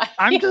gonna lie.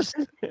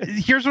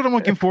 Here's what I'm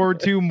looking forward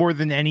to more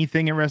than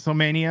anything at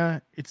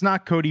WrestleMania. It's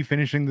not Cody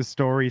finishing the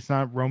story. It's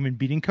not Roman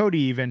beating Cody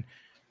even.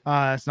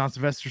 It's not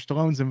Sylvester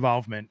Stallone's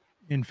involvement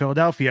in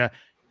Philadelphia.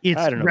 It's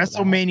I don't know about that.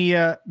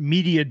 WrestleMania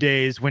media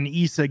days when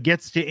Issa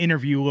gets to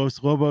interview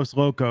Los Lobos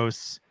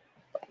Locos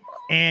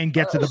and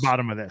get to the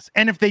bottom of this.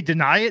 And if they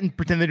deny it and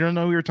pretend they don't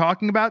know who you're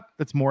talking about,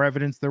 that's more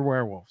evidence they're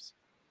werewolves.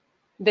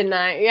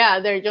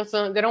 They're just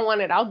they don't want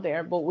it out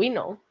there, but we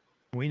know.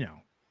 We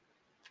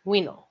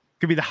know.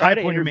 Could be the Try high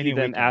to point of interview Mania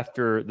them weekend.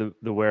 after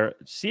the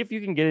see if you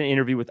can get an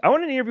interview with. I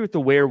want an interview with the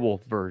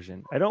werewolf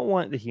version. I don't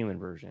want the human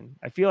version.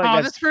 I feel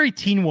like That's very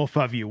Teen Wolf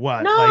of you.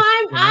 What? No, Like,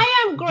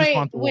 I am you just great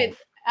want the with. wolf.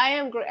 I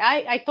am great.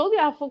 I told you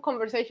I have full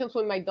conversations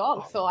with my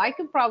dog, so I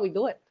could probably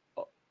do it.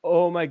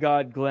 Oh my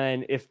God,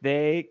 Glenn, if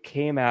they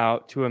came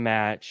out to a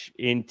match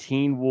in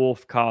Teen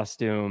Wolf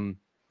costume,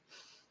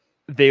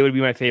 they would be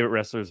my favorite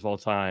wrestlers of all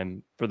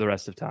time for the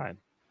rest of time.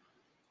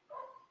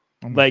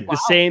 Like the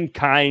same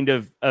kind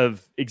of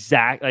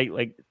exact,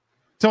 like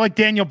So like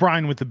Daniel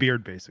Bryan with the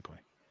beard, basically.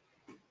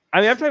 I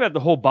mean, I'm talking about the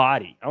whole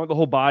body. I want the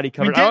whole body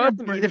I mean, covered. I don't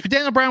have to- if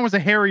Daniel Bryan was a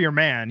hairier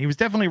man, he was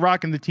definitely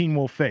rocking the Teen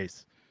Wolf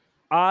face.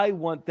 I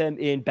want them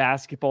in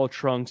basketball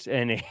trunks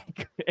and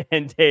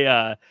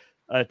a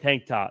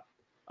tank top.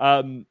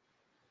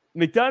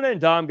 McDonough and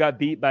Dom got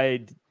beat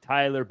by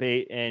Tyler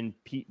Bate and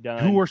Pete Dunne,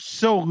 who are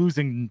so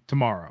losing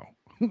tomorrow.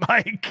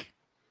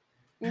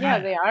 Yeah,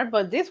 they are,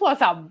 but this was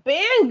a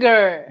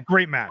banger.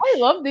 Great match. I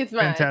love this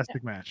match.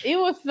 Fantastic match. It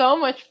was so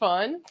much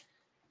fun.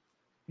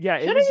 Yeah,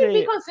 shouldn't it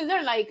be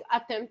considered like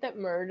attempted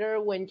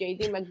murder when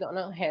JD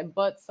McDonough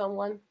headbutts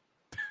someone?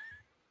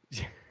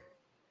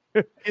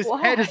 His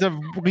head is a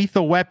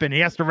lethal weapon. He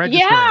has to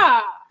register.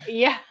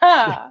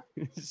 Yeah.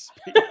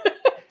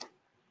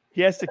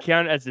 He has to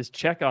count as his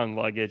check-on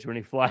luggage when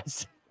he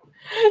flies.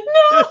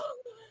 No.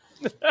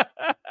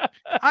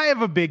 I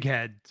have a big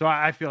head, so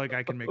I feel like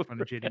I can make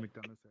fun of JD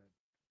McDonough's head.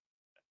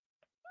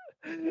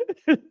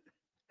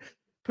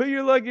 Put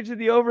your luggage in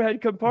the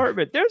overhead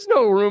compartment. There's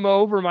no room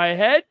over my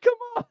head. Come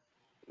on.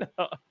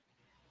 No.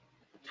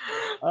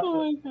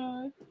 Oh my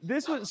god.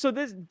 This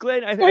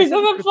Glenn. He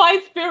doesn't fly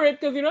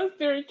Spirit because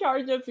Spirit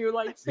charges you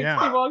like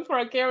 $60 for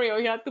a carry-on.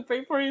 He had to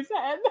pay for his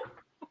head.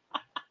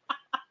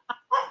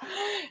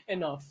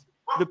 Enough.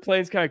 The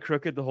plane's kind of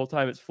crooked the whole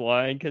time it's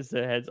flying because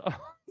the head's on.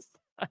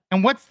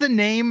 And what's the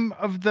name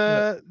of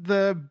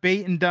the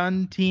Bate and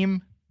Dunn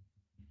team?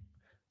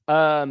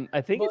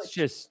 I think it's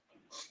just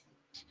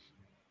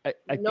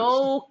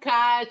no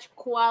catch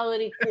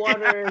quality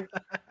quarter.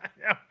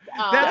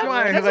 That's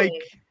why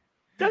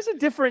that's a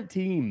different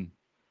team.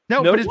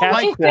 No, but it's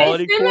like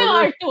quality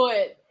similar to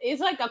it.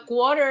 It's like a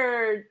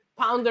quarter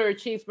pounder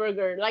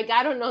cheeseburger. Like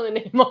I don't know the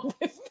name of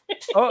this thing.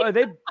 Oh,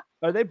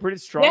 are they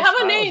British strong? They have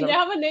a name. They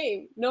have a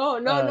name. No.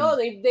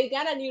 They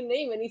got a new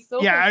name, and it's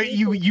so. Yeah,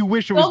 you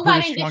wish it was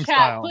British strong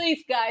style.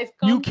 Please, guys,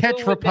 New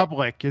Catch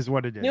Republic is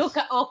what it is.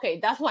 Okay,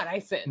 that's what I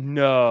said.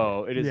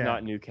 No, it is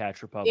not New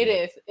Catch Republic.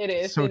 It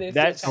is. So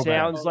that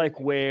sounds like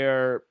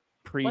where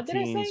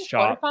preteens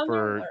shop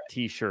for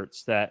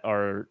T-shirts that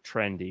are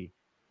trendy.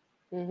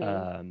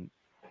 Mm-hmm.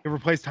 It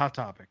replaced Hot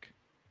Topic,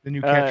 the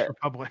New Catch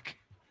Republic.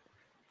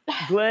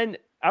 Glenn,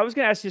 I was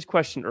going to ask you this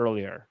question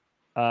earlier.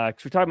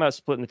 Because we're talking about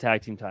splitting the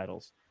tag team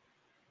titles.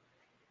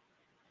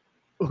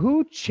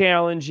 Who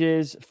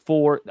challenges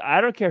for?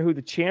 I don't care who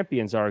the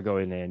champions are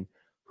going in.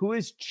 Who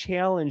is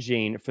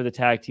challenging for the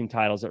tag team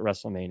titles at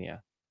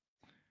WrestleMania?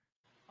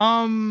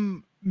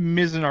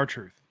 Miz and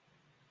R-Truth.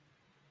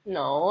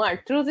 No,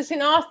 R-Truth is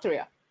in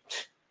Austria.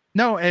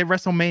 No, at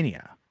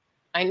WrestleMania.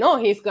 I know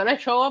he's gonna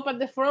show up at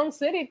the front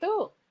city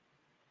too.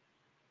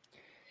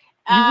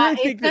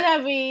 It's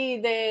gonna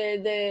be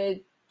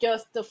the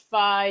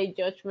Justify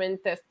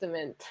Judgment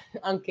Testament.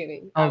 I'm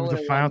kidding. Oh, the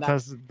final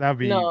test. That'd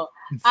be insane.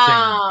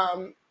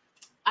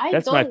 I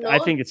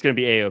think it's going to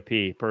be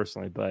AOP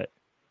personally, but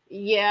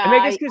yeah. I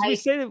mean, I guess because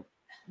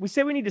we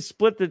say we need to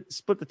split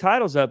the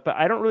titles up, but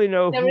I don't really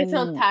know. There is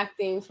no tag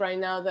teams right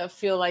now that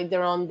feel like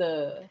they're on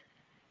the.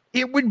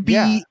 It would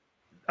be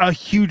a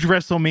huge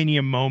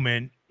WrestleMania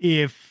moment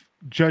if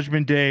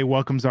Judgment Day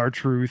welcomes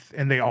R-Truth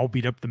and they all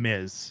beat up the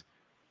Miz,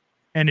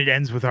 and it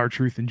ends with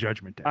R-Truth and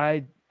Judgment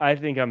Day. I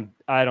think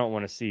I don't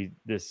want to see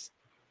this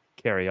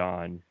carry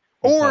on.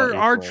 Or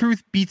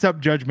R-Truth beats up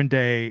Judgment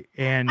Day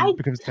and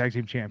becomes tag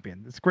team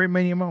champion. It's a great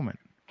Mania moment.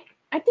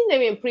 I think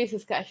Damian Priest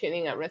is cashing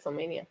in at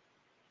WrestleMania.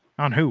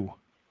 On who?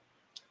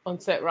 On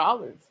Seth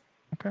Rollins.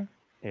 Okay.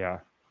 Yeah.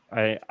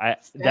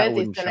 Seth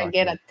is gonna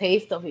get a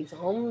taste of his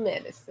own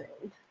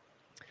medicine.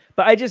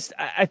 But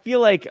I feel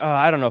like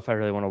I don't know if I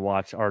really want to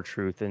watch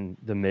R-Truth and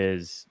The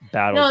Miz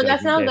battle. No,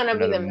 that's not gonna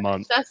be the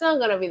match. That's not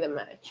gonna be the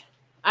match.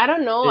 I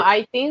don't know.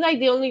 I think like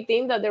the only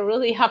thing that they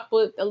really have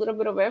put a little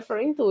bit of effort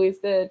into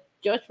is the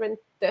Judgment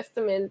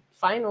Testament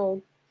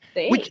final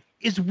day. Which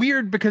is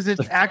weird because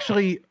it's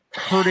actually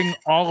hurting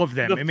all of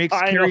them. It makes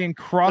Karrion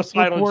Kross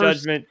look worse.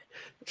 Judgment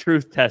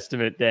Truth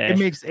Testament Day. It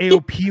makes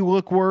AOP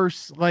look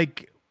worse.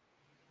 Like,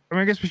 I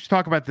mean, I guess we should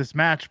talk about this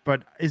match,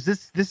 but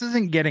this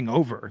isn't getting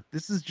over.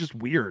 This is just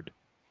weird.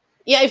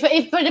 Yeah, if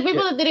for the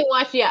people that didn't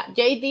watch,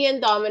 JD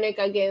and Dominic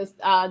against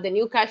the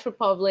New Catch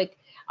Republic.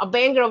 A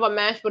banger of a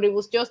match, but it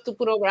was just to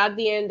put over at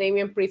the end.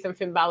 Damian Priest and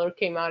Finn Balor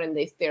came out and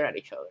they stare at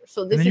each other.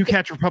 So this and the New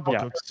Catch Republic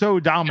looks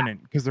so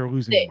dominant because they're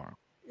losing tomorrow.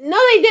 No,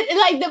 they did.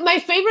 Like my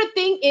favorite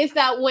thing is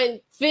that when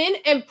Finn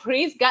and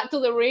Priest got to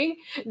the ring,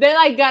 they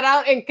like got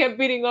out and kept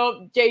beating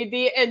up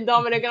JD and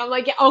Dominic, and I'm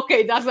like, yeah,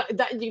 okay,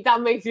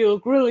 that makes you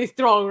look really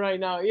strong right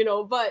now,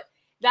 But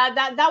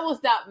that was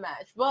that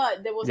match.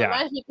 But there was a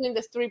match between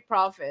the Street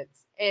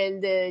Profits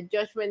and the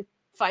Judgment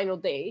Final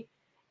Day.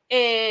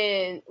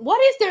 And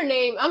what is their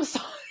name? I'm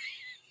sorry.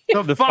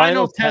 The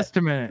Final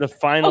Testament. The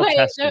Final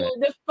Testament.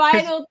 The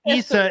Final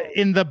Testament.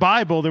 In the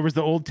Bible, there was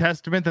the Old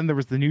Testament, then there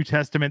was the New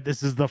Testament.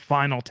 This is the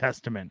Final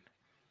Testament.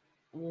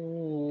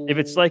 If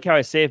it's like how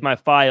I save my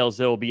files,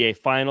 there will be a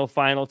Final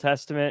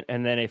Testament,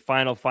 and then a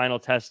Final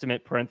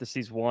Testament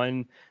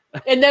 (1).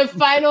 And then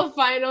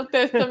Final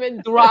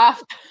Testament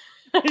draft.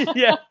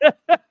 Yeah.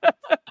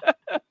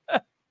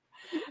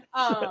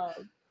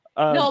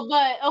 No,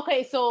 but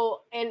okay.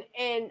 So and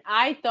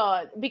I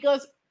thought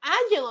because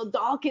Angelo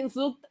Dawkins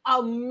looked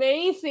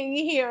amazing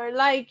here.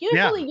 Like,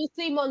 usually you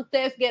see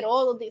Montez get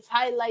all of these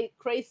highlight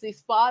crazy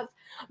spots,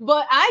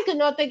 but I could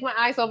not take my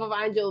eyes off of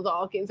Angelo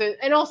Dawkins.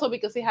 And also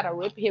because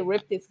he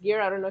ripped his gear.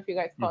 I don't know if you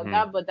guys caught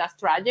that, but that's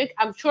tragic.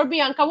 I'm sure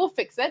Bianca will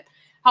fix it.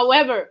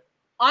 However,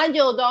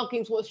 Angelo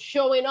Dawkins was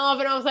showing off,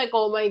 and I was like,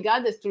 oh my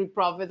God, the Street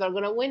Profits are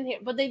going to win here.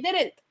 But they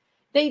didn't.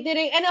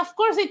 And of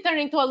course, it turned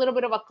into a little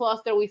bit of a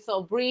cluster. We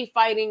saw Brie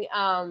fighting,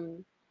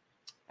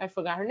 I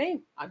forgot her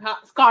name,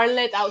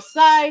 Scarlett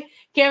outside,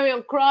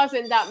 Karrion Kross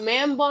and that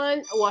man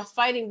bun was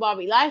fighting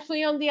Bobby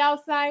Lashley on the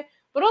outside.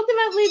 But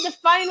ultimately, the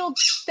final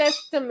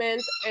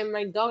testament, and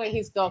my dog and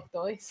his dog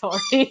toy,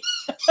 sorry.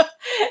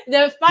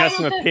 The final got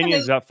some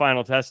opinions about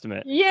Final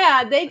Testament.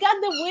 Yeah, they got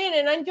the win,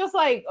 and I'm just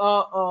like,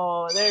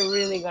 they're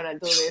really going to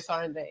do this,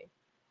 aren't they?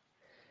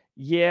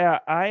 Yeah,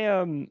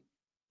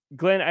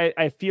 Glenn,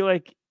 I feel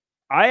like,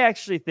 I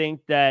actually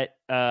think that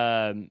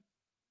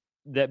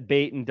that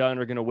Bate and Dunn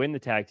are going to win the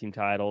tag team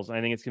titles. I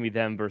think it's going to be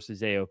them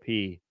versus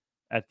AOP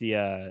at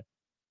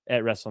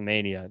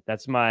WrestleMania.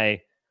 That's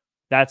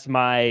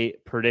my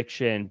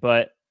prediction.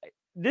 But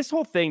this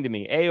whole thing to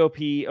me,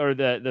 AOP or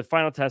the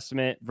Final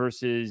Testament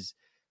versus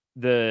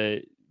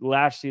the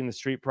Lashley and the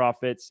Street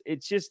Profits,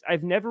 it's just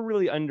I've never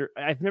really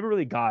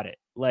got it.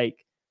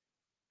 Like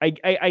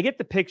I get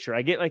the picture.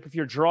 I get, like, if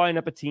you're drawing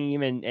up a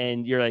team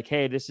and you're like,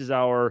 hey, this is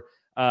our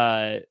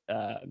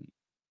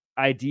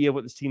idea of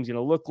what this team's going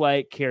to look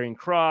like. Karrion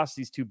Kross,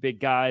 these two big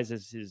guys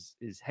as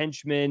his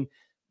henchmen.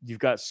 You've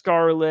got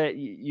Scarlett.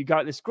 You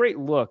got this great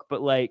look,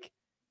 but, like,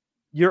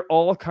 you're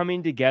all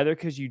coming together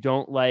because you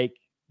don't like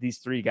these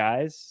three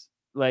guys.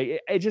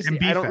 Like, I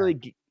don't really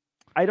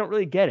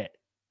get it.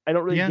 I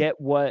don't really get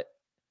what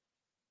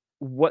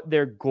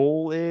their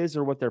goal is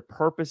or what their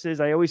purpose is.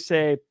 I always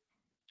say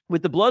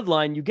with the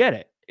bloodline, you get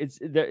it.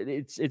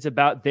 It's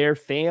about their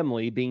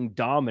family being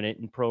dominant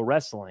in pro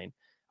wrestling.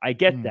 I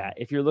get that.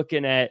 If you're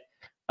looking at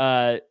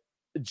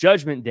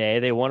Judgment Day,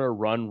 they want to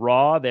run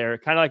Raw. They're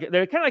kind of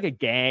like a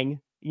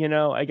gang,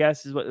 I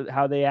guess is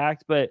how they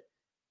act. But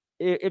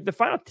if the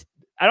final,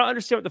 I don't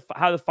understand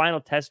how the Final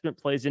Testament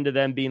plays into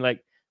them being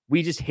like,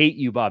 we just hate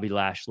you, Bobby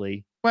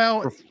Lashley.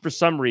 Well, for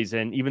some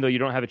reason, even though you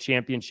don't have a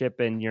championship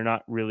and you're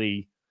not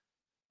really.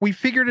 We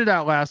figured it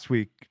out last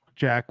week,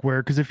 Jack,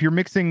 because if you're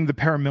mixing the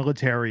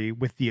paramilitary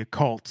with the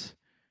occult,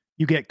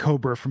 you get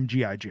Cobra from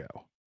G.I. Joe.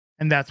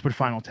 And that's what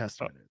Final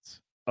Testament is.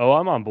 Oh,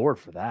 I'm on board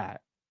for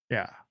that.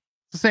 Yeah.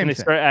 It's the same thing. They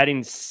start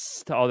adding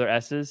to all their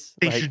S's.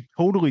 They should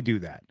totally do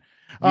that.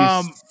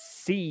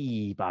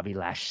 See Bobby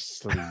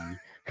Lashley.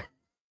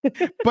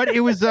 But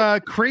it was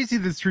crazy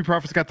that the Street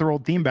Profits got their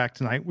old theme back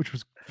tonight, which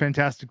was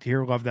fantastic to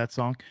hear. Love that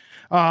song.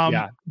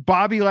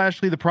 Bobby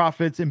Lashley, the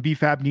Profits, and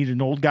B-Fab need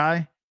an old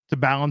guy to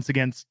balance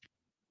against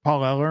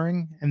Paul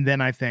Ellering. And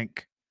then I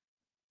think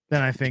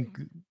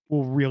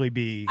we'll really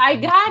be. I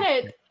got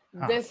it.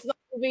 This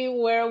will be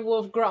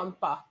Werewolf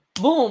Grandpa.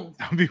 Boom.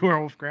 That'll be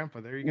Werewolf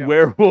Grandpa. There you go.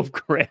 Werewolf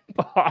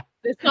Grandpa.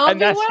 This will be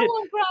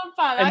Werewolf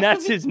Grandpa. And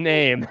that's his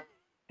name.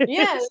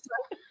 Yes.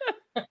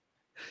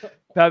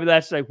 Bobby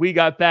Lashley's like, we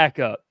got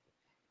backup.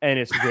 And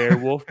it's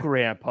Werewolf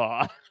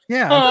Grandpa.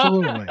 Yeah,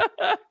 absolutely.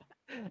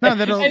 No, and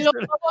los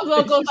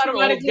locos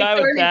automatically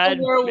turn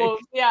into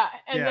werewolves. Yeah.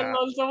 And then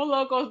los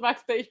locos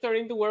backstage turn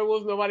into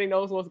werewolves. Nobody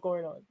knows what's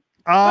going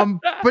on.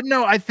 But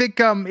no, I think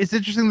it's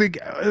interesting. Like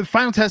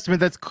Final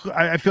Testament,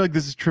 I feel like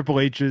this is Triple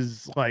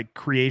H's like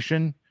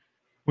creation,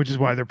 which is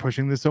why they're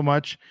pushing this so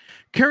much.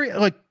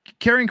 Karrion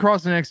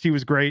Kross in NXT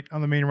was great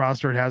on the main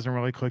roster. It hasn't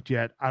really clicked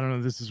yet. I don't know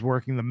if this is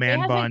working. The man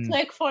bun. It hasn't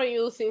clicked for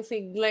you since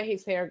he let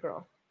his hair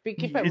grow.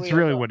 It's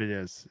really what it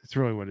is. It's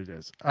really what it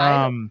is.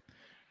 I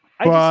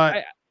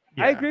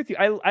agree with you.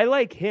 I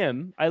like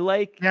him. And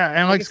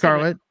I like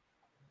Scarlett.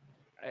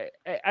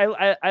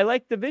 I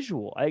like the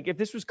visual. Like if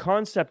this was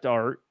concept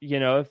art, if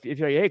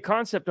you're like, hey,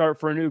 concept art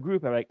for a new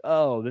group, I'm like,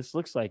 oh, this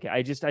looks like it.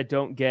 I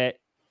don't get.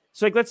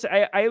 So like,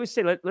 I always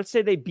say, let's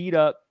say they beat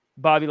up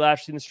Bobby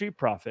Lashley and the Street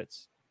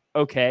Profits.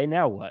 Okay,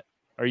 now what?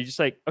 Are you just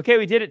like, okay,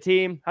 we did it,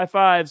 team. High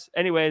fives.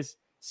 Anyways,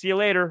 see you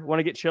later. Want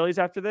to get Chili's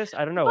after this?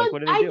 I don't know. Like,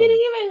 what are they doing? I didn't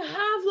even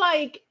have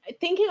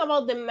thinking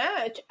about the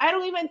match. I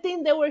don't even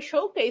think they were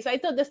showcased. I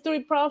thought the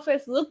Street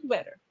Profits looked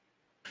better.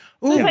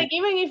 So it's like,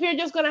 even if you're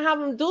just going to have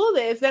them do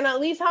this, then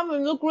at least have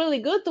them look really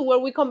good to where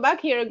we come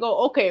back here and go,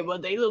 okay,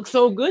 but they look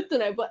so good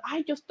tonight. But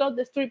I just thought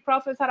the Street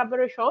Profits had a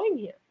better showing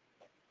here.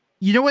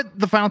 You know what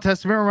the Final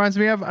Testament reminds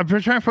me of? I'm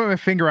trying to put my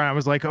finger on it. I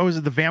was like, oh, is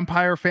it the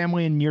vampire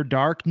family in Near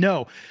Dark?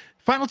 No.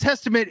 Final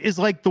Testament is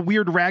like the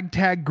weird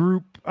ragtag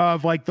group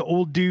of like the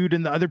old dude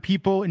and the other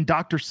people in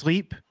Dr.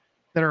 Sleep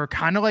that are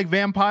kind of like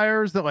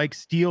vampires that like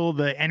steal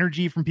the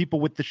energy from people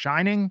with The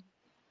Shining.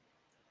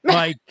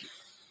 Like,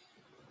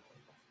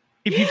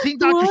 if you've seen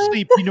Dr.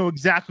 Sleep, you know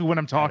exactly what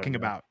I'm talking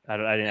about. I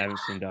haven't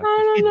seen Dr.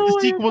 It's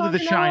the sequel to The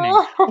Shining.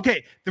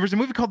 Okay, there was a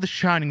movie called The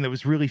Shining that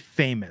was really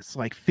famous,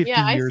 like 50 years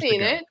ago. Yeah, I've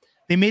seen it.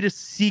 They made a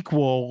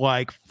sequel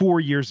like 4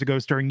 years ago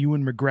starring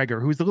Ewan McGregor,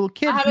 who's the little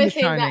kid from The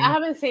Shining. I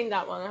haven't seen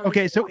that one.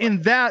 Okay, so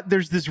in that,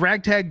 there's this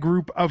ragtag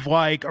group of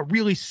like a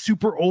really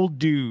super old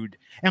dude,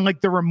 and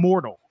like they're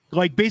immortal.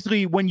 like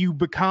basically when you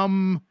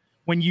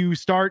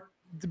start,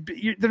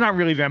 they're not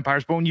really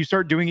vampires, but when you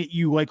start doing it,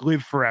 you like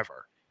live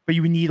forever. But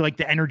you need like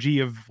the energy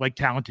of like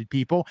talented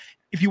people.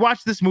 If you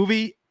watch this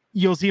movie,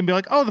 you'll see him be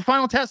like, "Oh, the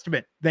Final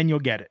Testament." Then you'll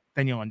get it.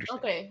 Then you'll understand.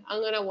 Okay,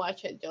 I'm gonna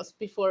watch it just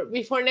before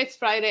next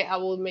Friday. I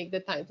will make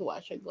the time to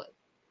watch it, Glenn.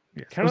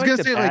 Yeah. Kind of like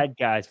the bad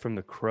guys from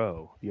The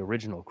Crow, the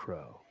original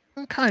Crow.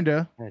 Kind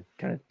of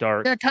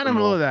dark. Yeah, kind of a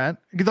little of that.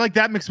 Like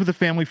that mixed with the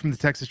family from the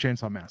Texas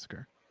Chainsaw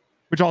Massacre,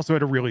 which also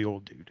had a really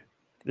old dude.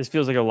 This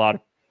feels like a lot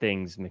of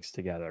things mixed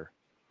together.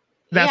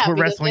 That's what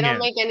wrestling is. They don't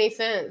make any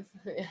sense.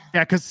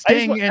 Yeah, because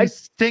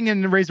Sting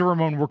and Razor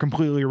Ramon were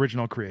completely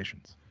original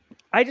creations.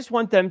 I just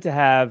want them to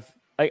have,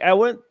 like, I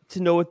want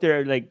to know what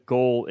their like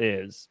goal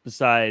is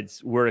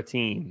besides we're a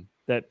team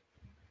that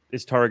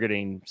is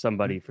targeting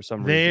somebody for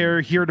some reason. They're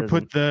here to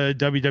put the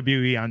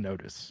WWE on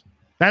notice.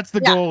 That's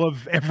the goal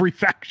of every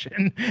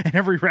faction and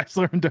every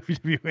wrestler in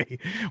WWE.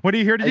 What are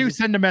you here to do?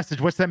 Send a message.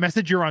 What's that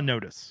message? You're on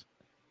notice.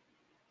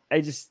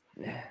 I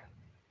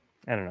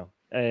don't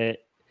know.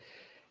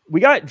 We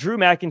got Drew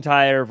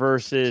McIntyre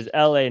versus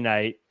LA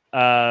Knight.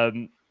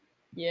 Logan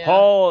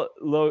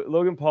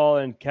Paul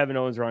and Kevin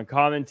Owens are on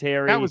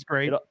commentary. That was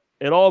great.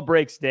 It all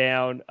breaks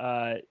down.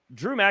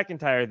 Drew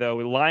McIntyre, though,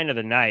 with line of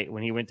the night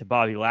when he went to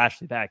Bobby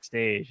Lashley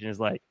backstage and is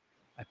like,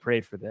 I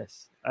prayed for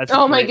this.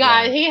 Oh my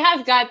God. Line. He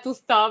has got to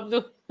stop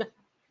doing that.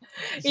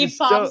 He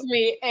pops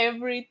me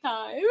every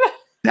time.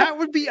 That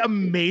would be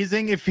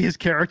amazing if his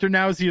character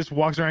now is he just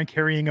walks around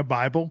carrying a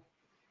Bible.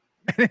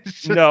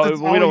 No,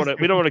 we don't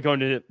want to go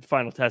into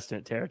Final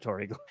Testament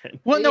territory, Glenn.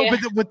 Well, no, but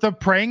with the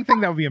praying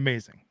thing, that would be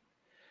amazing.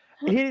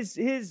 His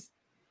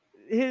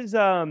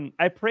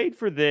I prayed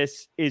for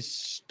this is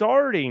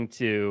starting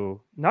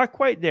to, not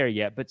quite there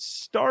yet, but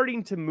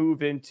starting to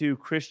move into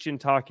Christian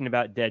talking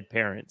about dead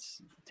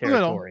parents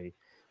territory,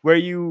 where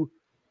you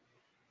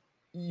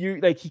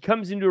like he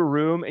comes into a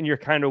room and you're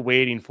kind of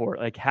waiting for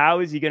it. Like, how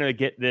is he going to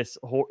get this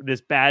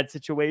bad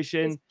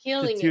situation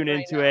to tune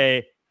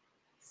into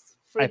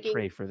I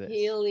pray for this.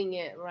 Healing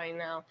it right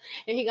now.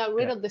 And he got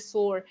rid of the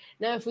sword.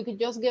 Now, if we could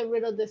just get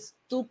rid of the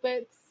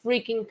stupid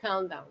freaking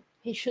countdown.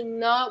 He should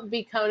not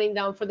be counting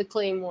down for the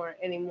Claymore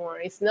anymore.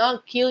 It's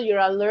not kill. You're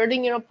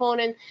alerting your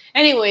opponent.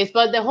 Anyways,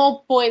 but the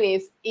whole point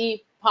is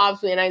he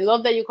pops me. And I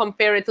love that you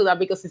compare it to that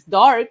because it's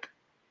dark,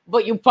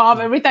 but you pop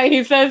every time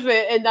he says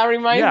it. And that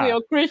reminds me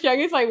of Christian.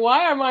 It's like, why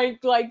am I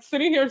like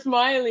sitting here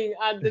smiling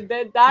at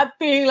that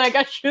thing? Like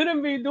I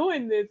shouldn't be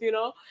doing this, you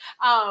know?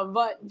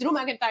 But Drew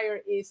McIntyre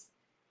is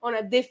on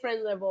a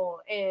different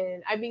level.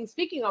 And I've been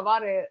speaking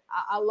about it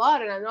a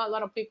lot. And I know a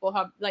lot of people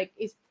have like,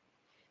 it's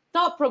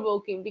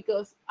thought-provoking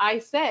because I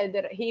said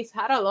that he's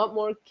had a lot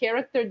more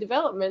character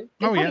development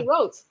than Cody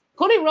Rhodes.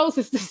 Cody Rhodes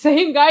is the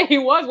same guy he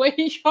was when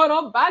he showed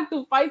up back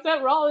to fight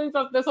Seth Rollins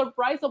as the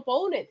surprise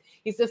opponent.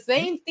 It's the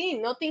same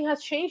thing. Nothing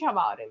has changed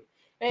about him.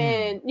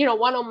 And, you know,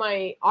 one of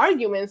my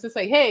arguments is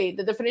like, hey,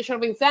 the definition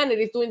of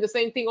insanity is doing the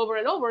same thing over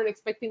and over and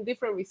expecting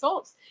different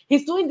results.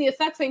 He's doing the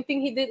exact same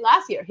thing he did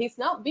last year. He's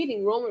not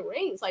beating Roman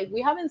Reigns. Like,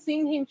 we haven't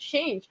seen him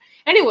change.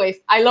 Anyways,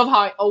 I love how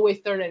I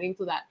always turn it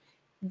into that.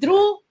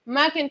 Drew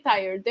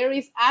McIntyre, there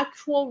is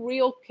actual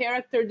real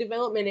character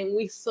development, and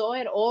we saw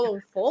it all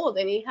unfold,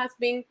 and it has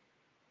been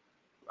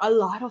a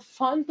lot of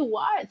fun to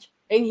watch.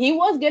 And he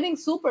was getting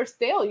super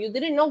stale. You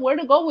didn't know where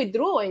to go with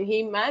Drew, and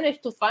he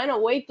managed to find a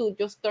way to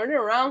just turn it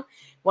around.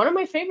 One of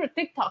my favorite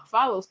TikTok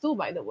follows, too,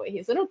 by the way.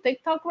 His little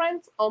TikTok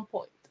rants on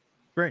point.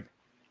 Great.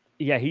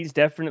 Yeah, he's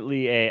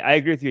definitely I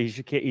agree with you.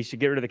 He should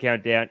get rid of the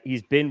countdown.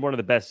 He's been one of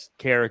the best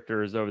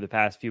characters over the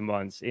past few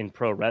months in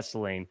pro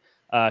wrestling.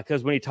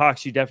 Because when he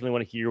talks, you definitely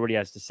want to hear what he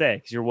has to say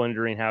because you're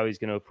wondering how he's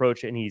going to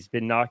approach it, and he's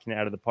been knocking it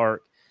out of the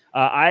park.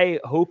 I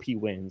hope he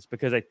wins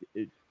because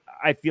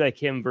I feel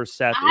like him versus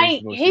Seth.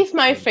 He's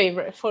my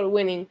favorite for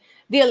winning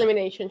the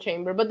Elimination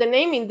Chamber. But the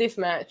name in this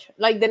match,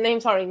 like the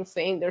names are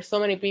insane. There's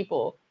so many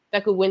people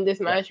that could win this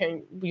match,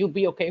 and you'll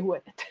be okay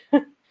with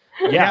it.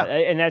 Yeah,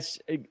 and that's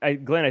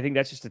Glenn. I think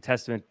that's just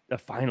a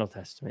final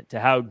testament to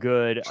how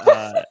good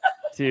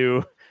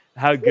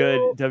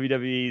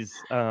WWE's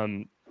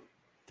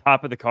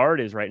top of the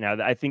card is right now.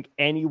 That I think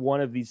any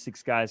one of these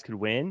 6 guys could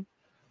win,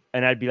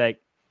 and I'd be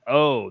like,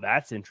 oh,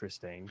 that's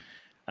interesting.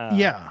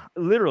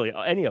 Literally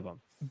any of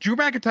them. Drew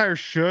McIntyre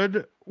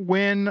should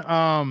win.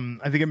 I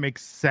think it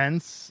makes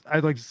sense.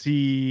 I'd like to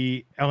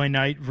see LA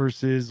Knight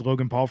versus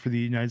Logan Paul for the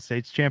United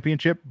States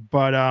Championship,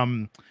 but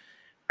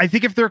I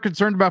think if they're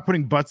concerned about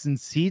putting butts in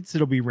seats,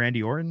 it'll be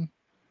Randy Orton.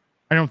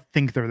 I don't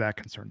think they're that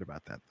concerned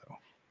about that though.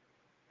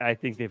 I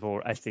think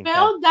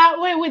felt that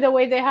way with the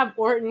way they have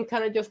Orton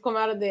kind of just come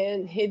out of the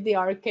end, hit the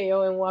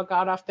RKO and walk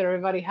out after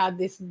everybody had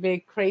this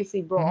big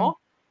crazy brawl.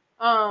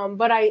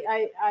 But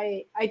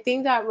I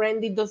think that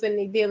Randy doesn't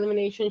need the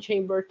Elimination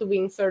Chamber to be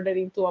inserted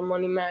into a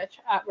money match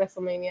at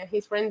WrestleMania.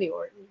 He's Randy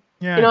Orton.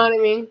 Yeah. You know what I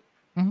mean?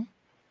 Mm-hmm.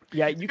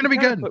 Yeah, you can be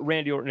good. Put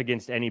Randy Orton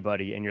against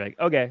anybody, and you're like,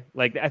 okay.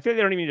 Like, I feel like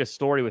they don't even need a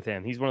story with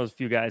him. He's one of those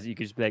few guys that you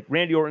could just be like,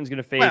 Randy Orton's going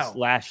to face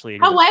Lashley.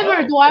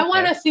 However, do I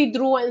want to see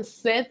Drew and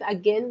Seth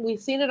again? We've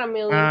seen it a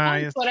million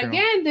times. But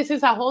again, this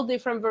is a whole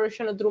different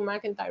version of Drew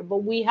McIntyre.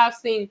 But we have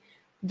seen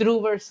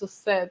Drew versus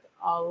Seth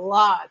a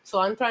lot. So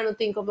I'm trying to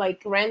think of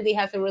like Randy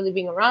hasn't really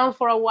been around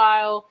for a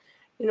while.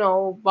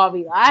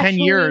 Bobby Lashley.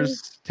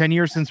 10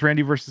 years since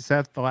Randy versus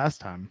Seth the last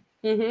time.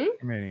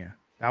 Mm-hmm. Mania.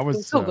 That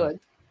was so good.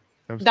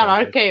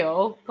 That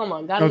RKO. Come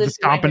on. That the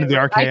stomp into the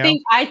RKO.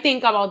 I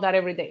think about that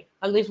every day.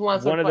 At least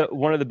once or twice.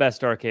 One of the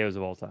best RKOs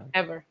of all time.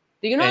 Ever.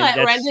 Do you know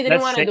that Randy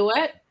didn't want to do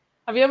it?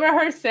 Have you ever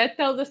heard Seth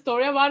tell the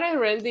story about it?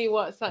 Randy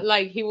was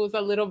he was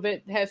a little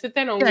bit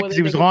hesitant on whether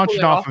he was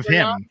launching off of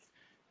him.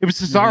 It was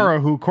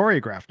Cesaro who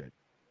choreographed it.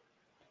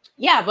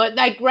 Yeah, but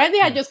Randy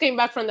had just came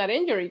back from that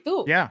injury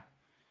too. Yeah.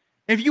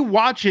 If you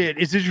watch it,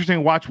 it's interesting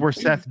to watch where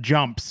Seth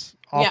jumps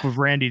off of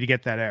Randy to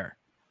get that air.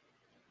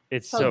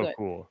 It's so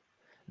cool.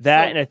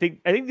 That and I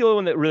think the only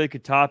one that really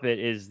could top it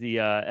is the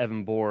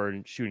Evan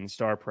Bourne shooting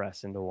star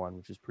press into one,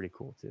 which is pretty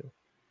cool too.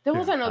 There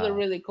was another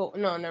really cool.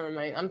 No, never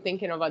mind. I'm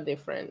thinking of a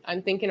different.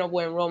 I'm thinking of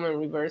when Roman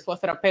reversed.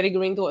 Was it a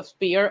pedigree into a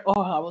spear?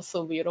 Oh, that was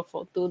so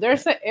beautiful too.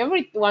 There's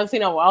every once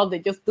in a while they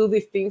just do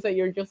these things that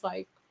you're just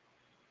like,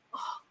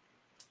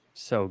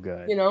 so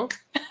good.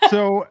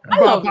 So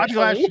Bobby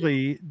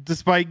Lashley,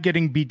 despite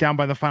getting beat down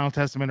by the Final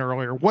Testament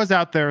earlier, was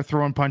out there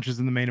throwing punches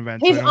in the main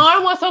event. His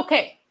arm was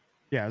okay.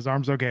 Yeah, his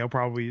arm's okay. He'll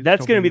probably.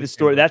 That's going to be the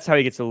story. That's how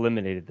he gets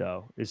eliminated,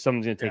 though. Is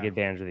someone's going to take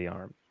advantage of the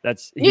arm.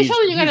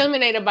 Usually you get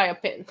eliminated by a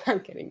pin. I'm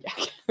kidding,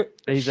 Jack.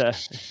 Who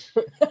gets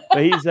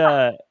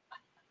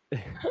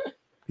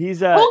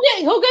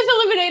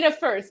eliminated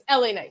first?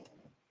 LA Knight.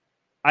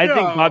 I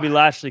think Bobby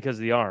Lashley because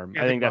of the arm.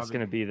 I think that's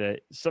going to be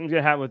something's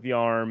going to happen with the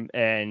arm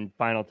and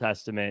Final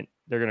Testament.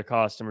 They're going to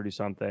cost him or do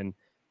something.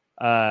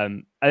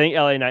 I think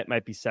LA Knight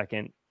might be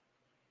second.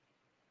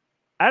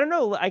 I don't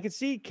know. I could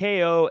see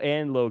KO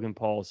and Logan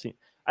Paul.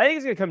 I think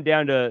it's going to come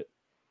down to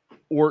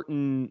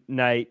Orton,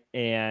 Knight,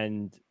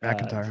 and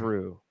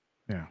Drew.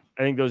 Yeah.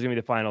 I think those are going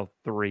to be the final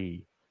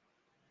three.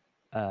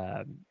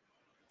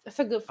 That's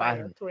a good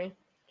final three.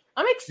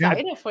 I'm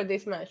excited for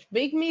this match.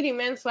 Big meaty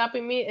man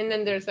slapping me, and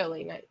then there's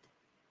LA Knight.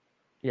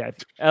 Yeah,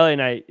 LA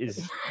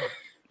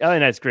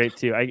Knight's great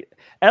too.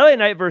 LA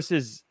Knight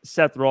versus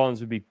Seth Rollins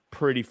would be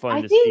pretty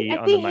fun to see.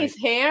 I think his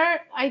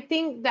hair. I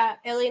think that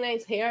LA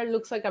Knight's hair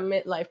looks like a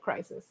midlife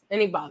crisis,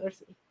 and it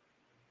bothers me.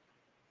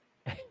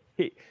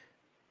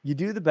 You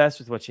do the best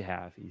with what you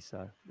have,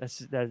 Issa.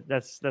 That's.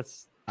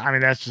 I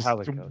mean, that's just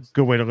a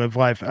good way to live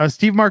life.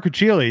 Steve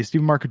Marcuccioli,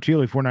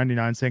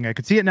 $4.99 saying, I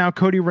could see it now.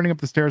 Cody running up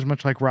the stairs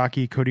much like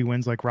Rocky. Cody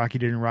wins like Rocky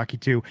did in Rocky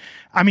 2.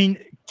 I mean,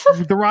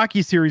 the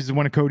Rocky series is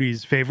one of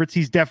Cody's favorites.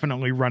 He's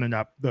definitely running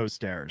up those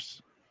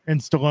stairs. And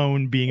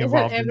Stallone being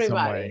involved in some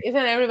way.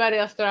 Isn't everybody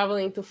else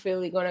traveling to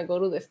Philly going to go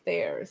to the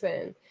stairs?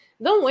 And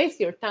don't waste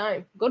your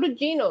time. Go to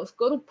Gino's.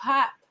 Go to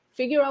Pat.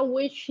 Figure out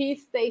which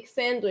cheesesteak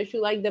sandwich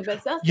you like the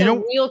best. That's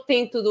the real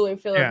thing to do in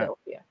Philadelphia.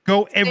 Yeah.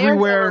 Go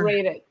everywhere.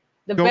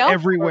 Go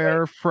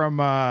everywhere from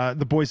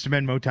the Boyz II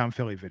Men Motown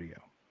Philly video.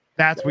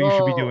 That's what you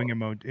should be doing in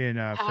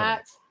Philly.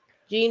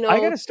 Gino, I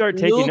gotta start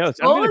taking notes.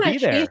 I'm going to be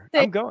there.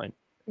 I'm going.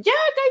 Jack,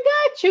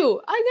 I got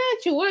you.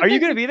 Are you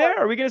going to be there?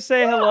 Are we going to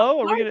say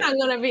hello? I'm going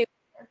to be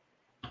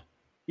there.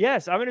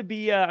 Yes, I'm going to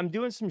be. I'm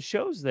doing some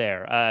shows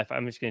there. If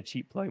I'm just going to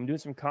cheap plug, I'm doing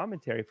some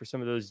commentary for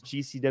some of those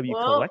GCW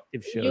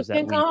collective shows. You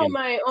can come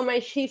on my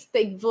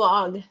cheesesteak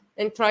vlog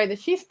and try the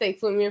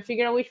cheesesteaks with me and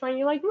figure out which one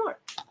you like more.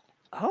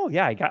 Oh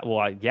yeah, I got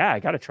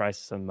to try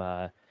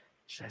some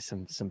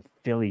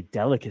Philly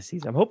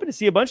delicacies. I'm hoping to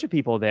see a bunch of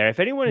people there. If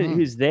anyone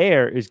who's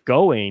there is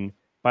going,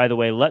 by the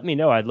way, let me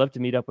know. I'd love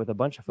to meet up with a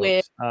bunch of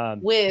folks.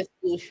 Whiz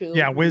is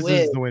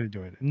the way to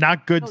do it.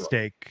 Not good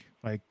steak,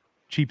 like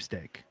cheap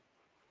steak.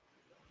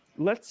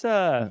 Let's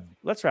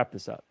wrap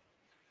this up.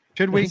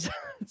 Should we?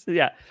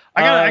 Yeah.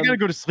 I gotta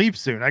go to sleep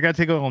soon. I gotta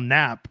take a little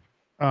nap.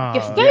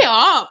 Stay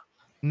up.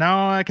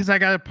 No, because I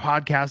got a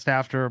podcast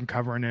after. I'm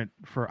covering it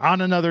on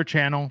another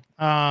channel.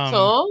 Stay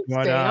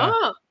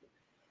up.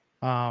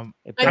 Like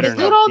the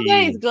good old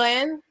days,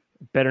 Glenn.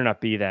 Better not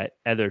be that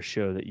other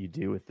show that you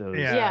do with those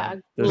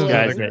those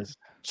guys that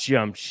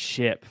jumped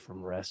ship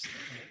from wrestling.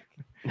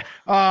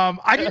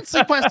 I didn't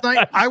sleep last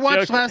night. I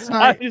watched last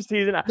night. I'm just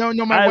teasing. No,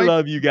 my wife,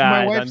 love you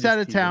guys. My wife's out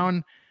of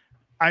town.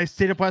 I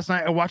stayed up last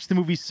night. I watched the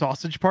movie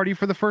Sausage Party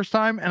for the first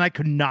time, and I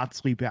could not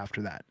sleep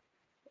after that.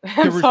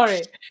 I'm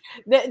sorry.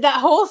 That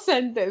whole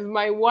sentence,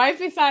 my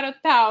wife is out of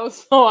town,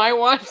 so I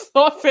watch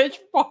Sausage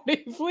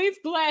Party. Please,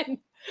 Glenn,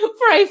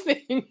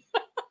 phrasing.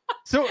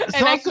 So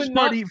Sausage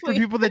Party, for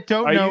people that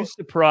don't know. Are you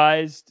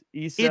surprised,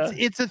 Issa?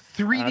 It's a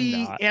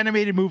 3D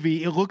animated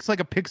movie. It looks like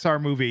a Pixar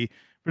movie,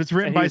 but it's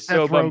written by Seth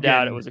so Rogen. Bummed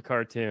out it was a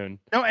cartoon.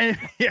 No, and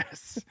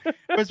yes.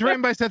 But it's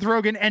written by Seth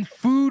Rogen, and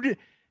food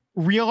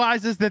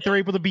realizes that they're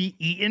able to be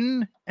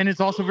eaten, and it's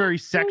also very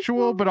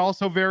sexual, but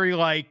also very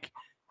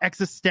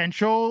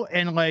existential,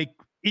 and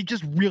it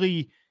just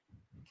really,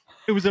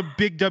 it was a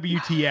big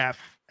WTF,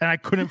 and I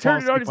couldn't fall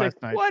asleep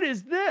last night. What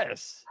is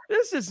this?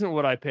 This isn't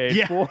what I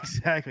paid for.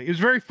 Exactly. It was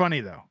very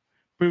funny though,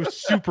 but it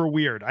was super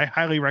weird. I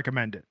highly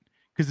recommend it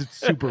because it's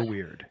super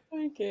weird.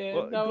 I can't.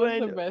 Well, That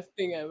Glenn, was the best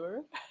thing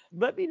ever.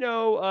 let me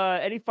know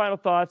any final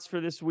thoughts for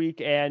this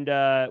week, and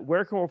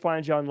where can we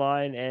find you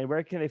online, and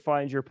where can they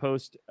find your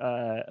post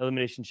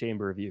Elimination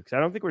Chamber review? Because I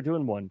don't think we're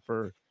doing one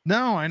for.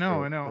 No, I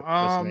know.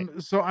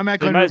 So I'm at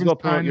So you Glenn might as well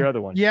promote Rubenstein. your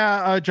other one.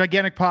 Yeah,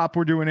 Gigantic Pop.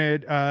 We're doing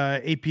it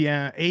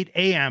 8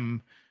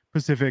 a.m.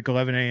 Pacific,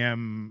 11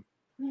 a.m.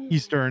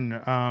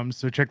 Eastern.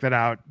 So check that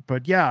out.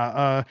 But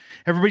yeah,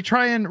 everybody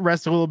try and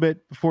rest a little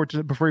bit before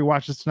you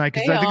watch this tonight,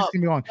 because I think it's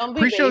gonna be long.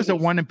 Pre-show's at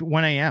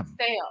 1 a.m.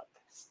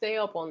 Stay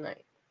up all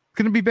night. It's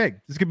gonna be big.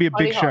 It's gonna be a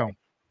big show.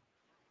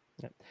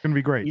 Yeah. It's gonna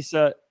be great.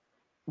 Issa,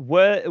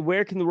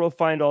 where can the world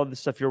find all the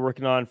stuff you're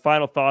working on?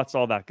 Final thoughts,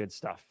 all that good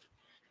stuff.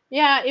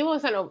 Yeah, it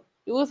was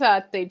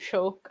a tape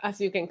show,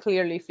 as you can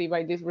clearly see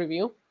by this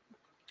review.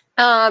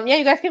 Yeah,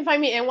 you guys can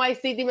find me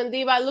NYC Demon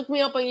Diva. Look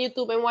me up on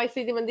YouTube,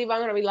 NYC Demon Diva. I'm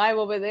gonna be live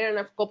over there in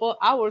a couple of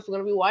hours. We're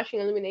gonna be watching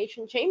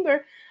Elimination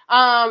Chamber.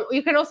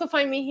 You can also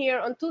find me here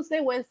on Tuesday,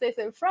 Wednesdays,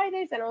 and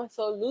Fridays, and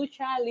also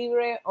Lucha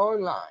Libre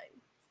Online.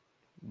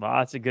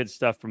 Lots of good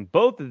stuff from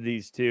both of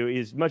these two.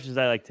 As much as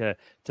I like to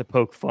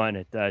poke fun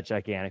at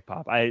Gigantic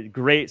Pop,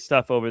 great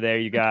stuff over there,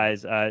 you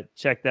guys.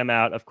 Check them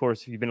out. Of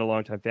course, if you've been a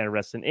longtime fan of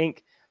Wrestling Inc.,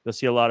 you'll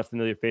see a lot of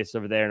familiar faces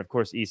over there. And of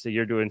course, Issa,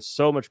 you're doing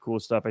so much cool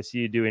stuff. I see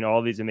you doing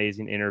all these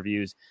amazing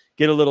interviews.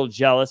 Get a little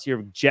jealous.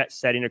 You're jet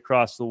setting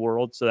across the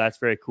world, so that's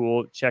very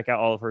cool. Check out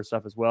all of her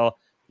stuff as well.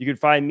 You can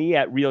find me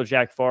at Real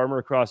Jack Farmer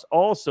across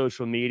all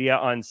social media.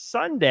 On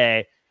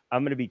Sunday,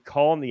 I'm going to be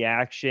calling the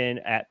action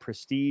at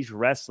Prestige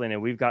Wrestling,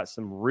 and we've got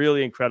some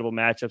really incredible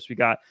matchups. We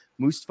got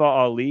Mustafa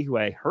Ali, who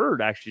I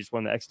heard actually just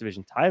won the X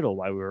Division title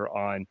while we were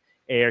on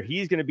air.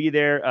 He's going to be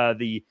there.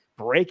 The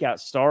breakout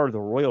star of the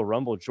Royal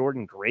Rumble,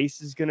 Jordan Grace,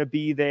 is going to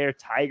be there.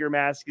 Tiger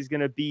Mask is going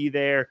to be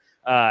there.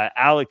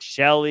 Alex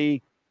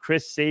Shelley,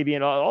 Chris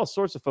Sabian, all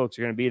sorts of folks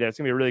are going to be there. It's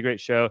going to be a really great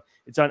show.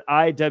 It's on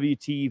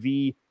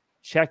IWTV.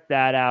 Check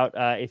that out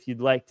if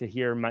you'd like to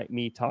hear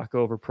me talk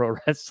over pro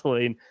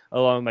wrestling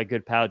along with my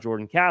good pal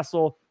Jordan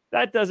Castle.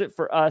 That does it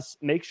for us.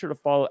 Make sure to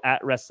follow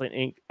at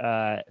Wrestling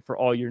Inc. For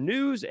all your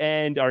news.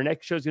 And our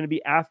next show is going to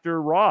be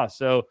after Raw.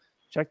 So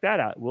check that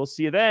out. We'll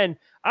see you then.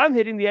 I'm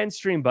hitting the end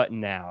stream button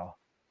now.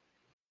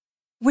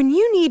 When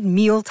you need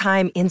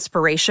mealtime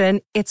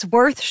inspiration, it's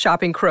worth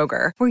shopping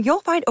Kroger, where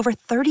you'll find over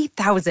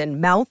 30,000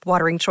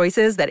 mouth-watering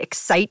choices that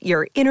excite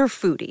your inner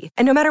foodie.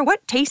 And no matter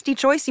what tasty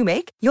choice you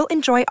make, you'll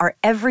enjoy our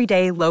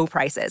everyday low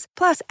prices,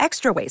 plus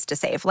extra ways to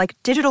save, like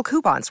digital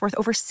coupons worth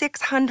over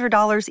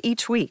 $600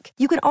 each week.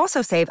 You can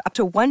also save up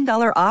to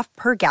 $1 off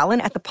per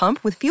gallon at the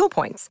pump with fuel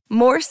points.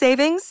 More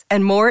savings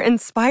and more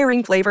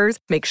inspiring flavors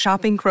make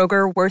shopping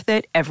Kroger worth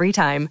it every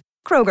time.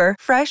 Kroger,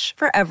 fresh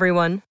for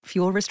everyone.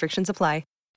 Fuel restrictions apply.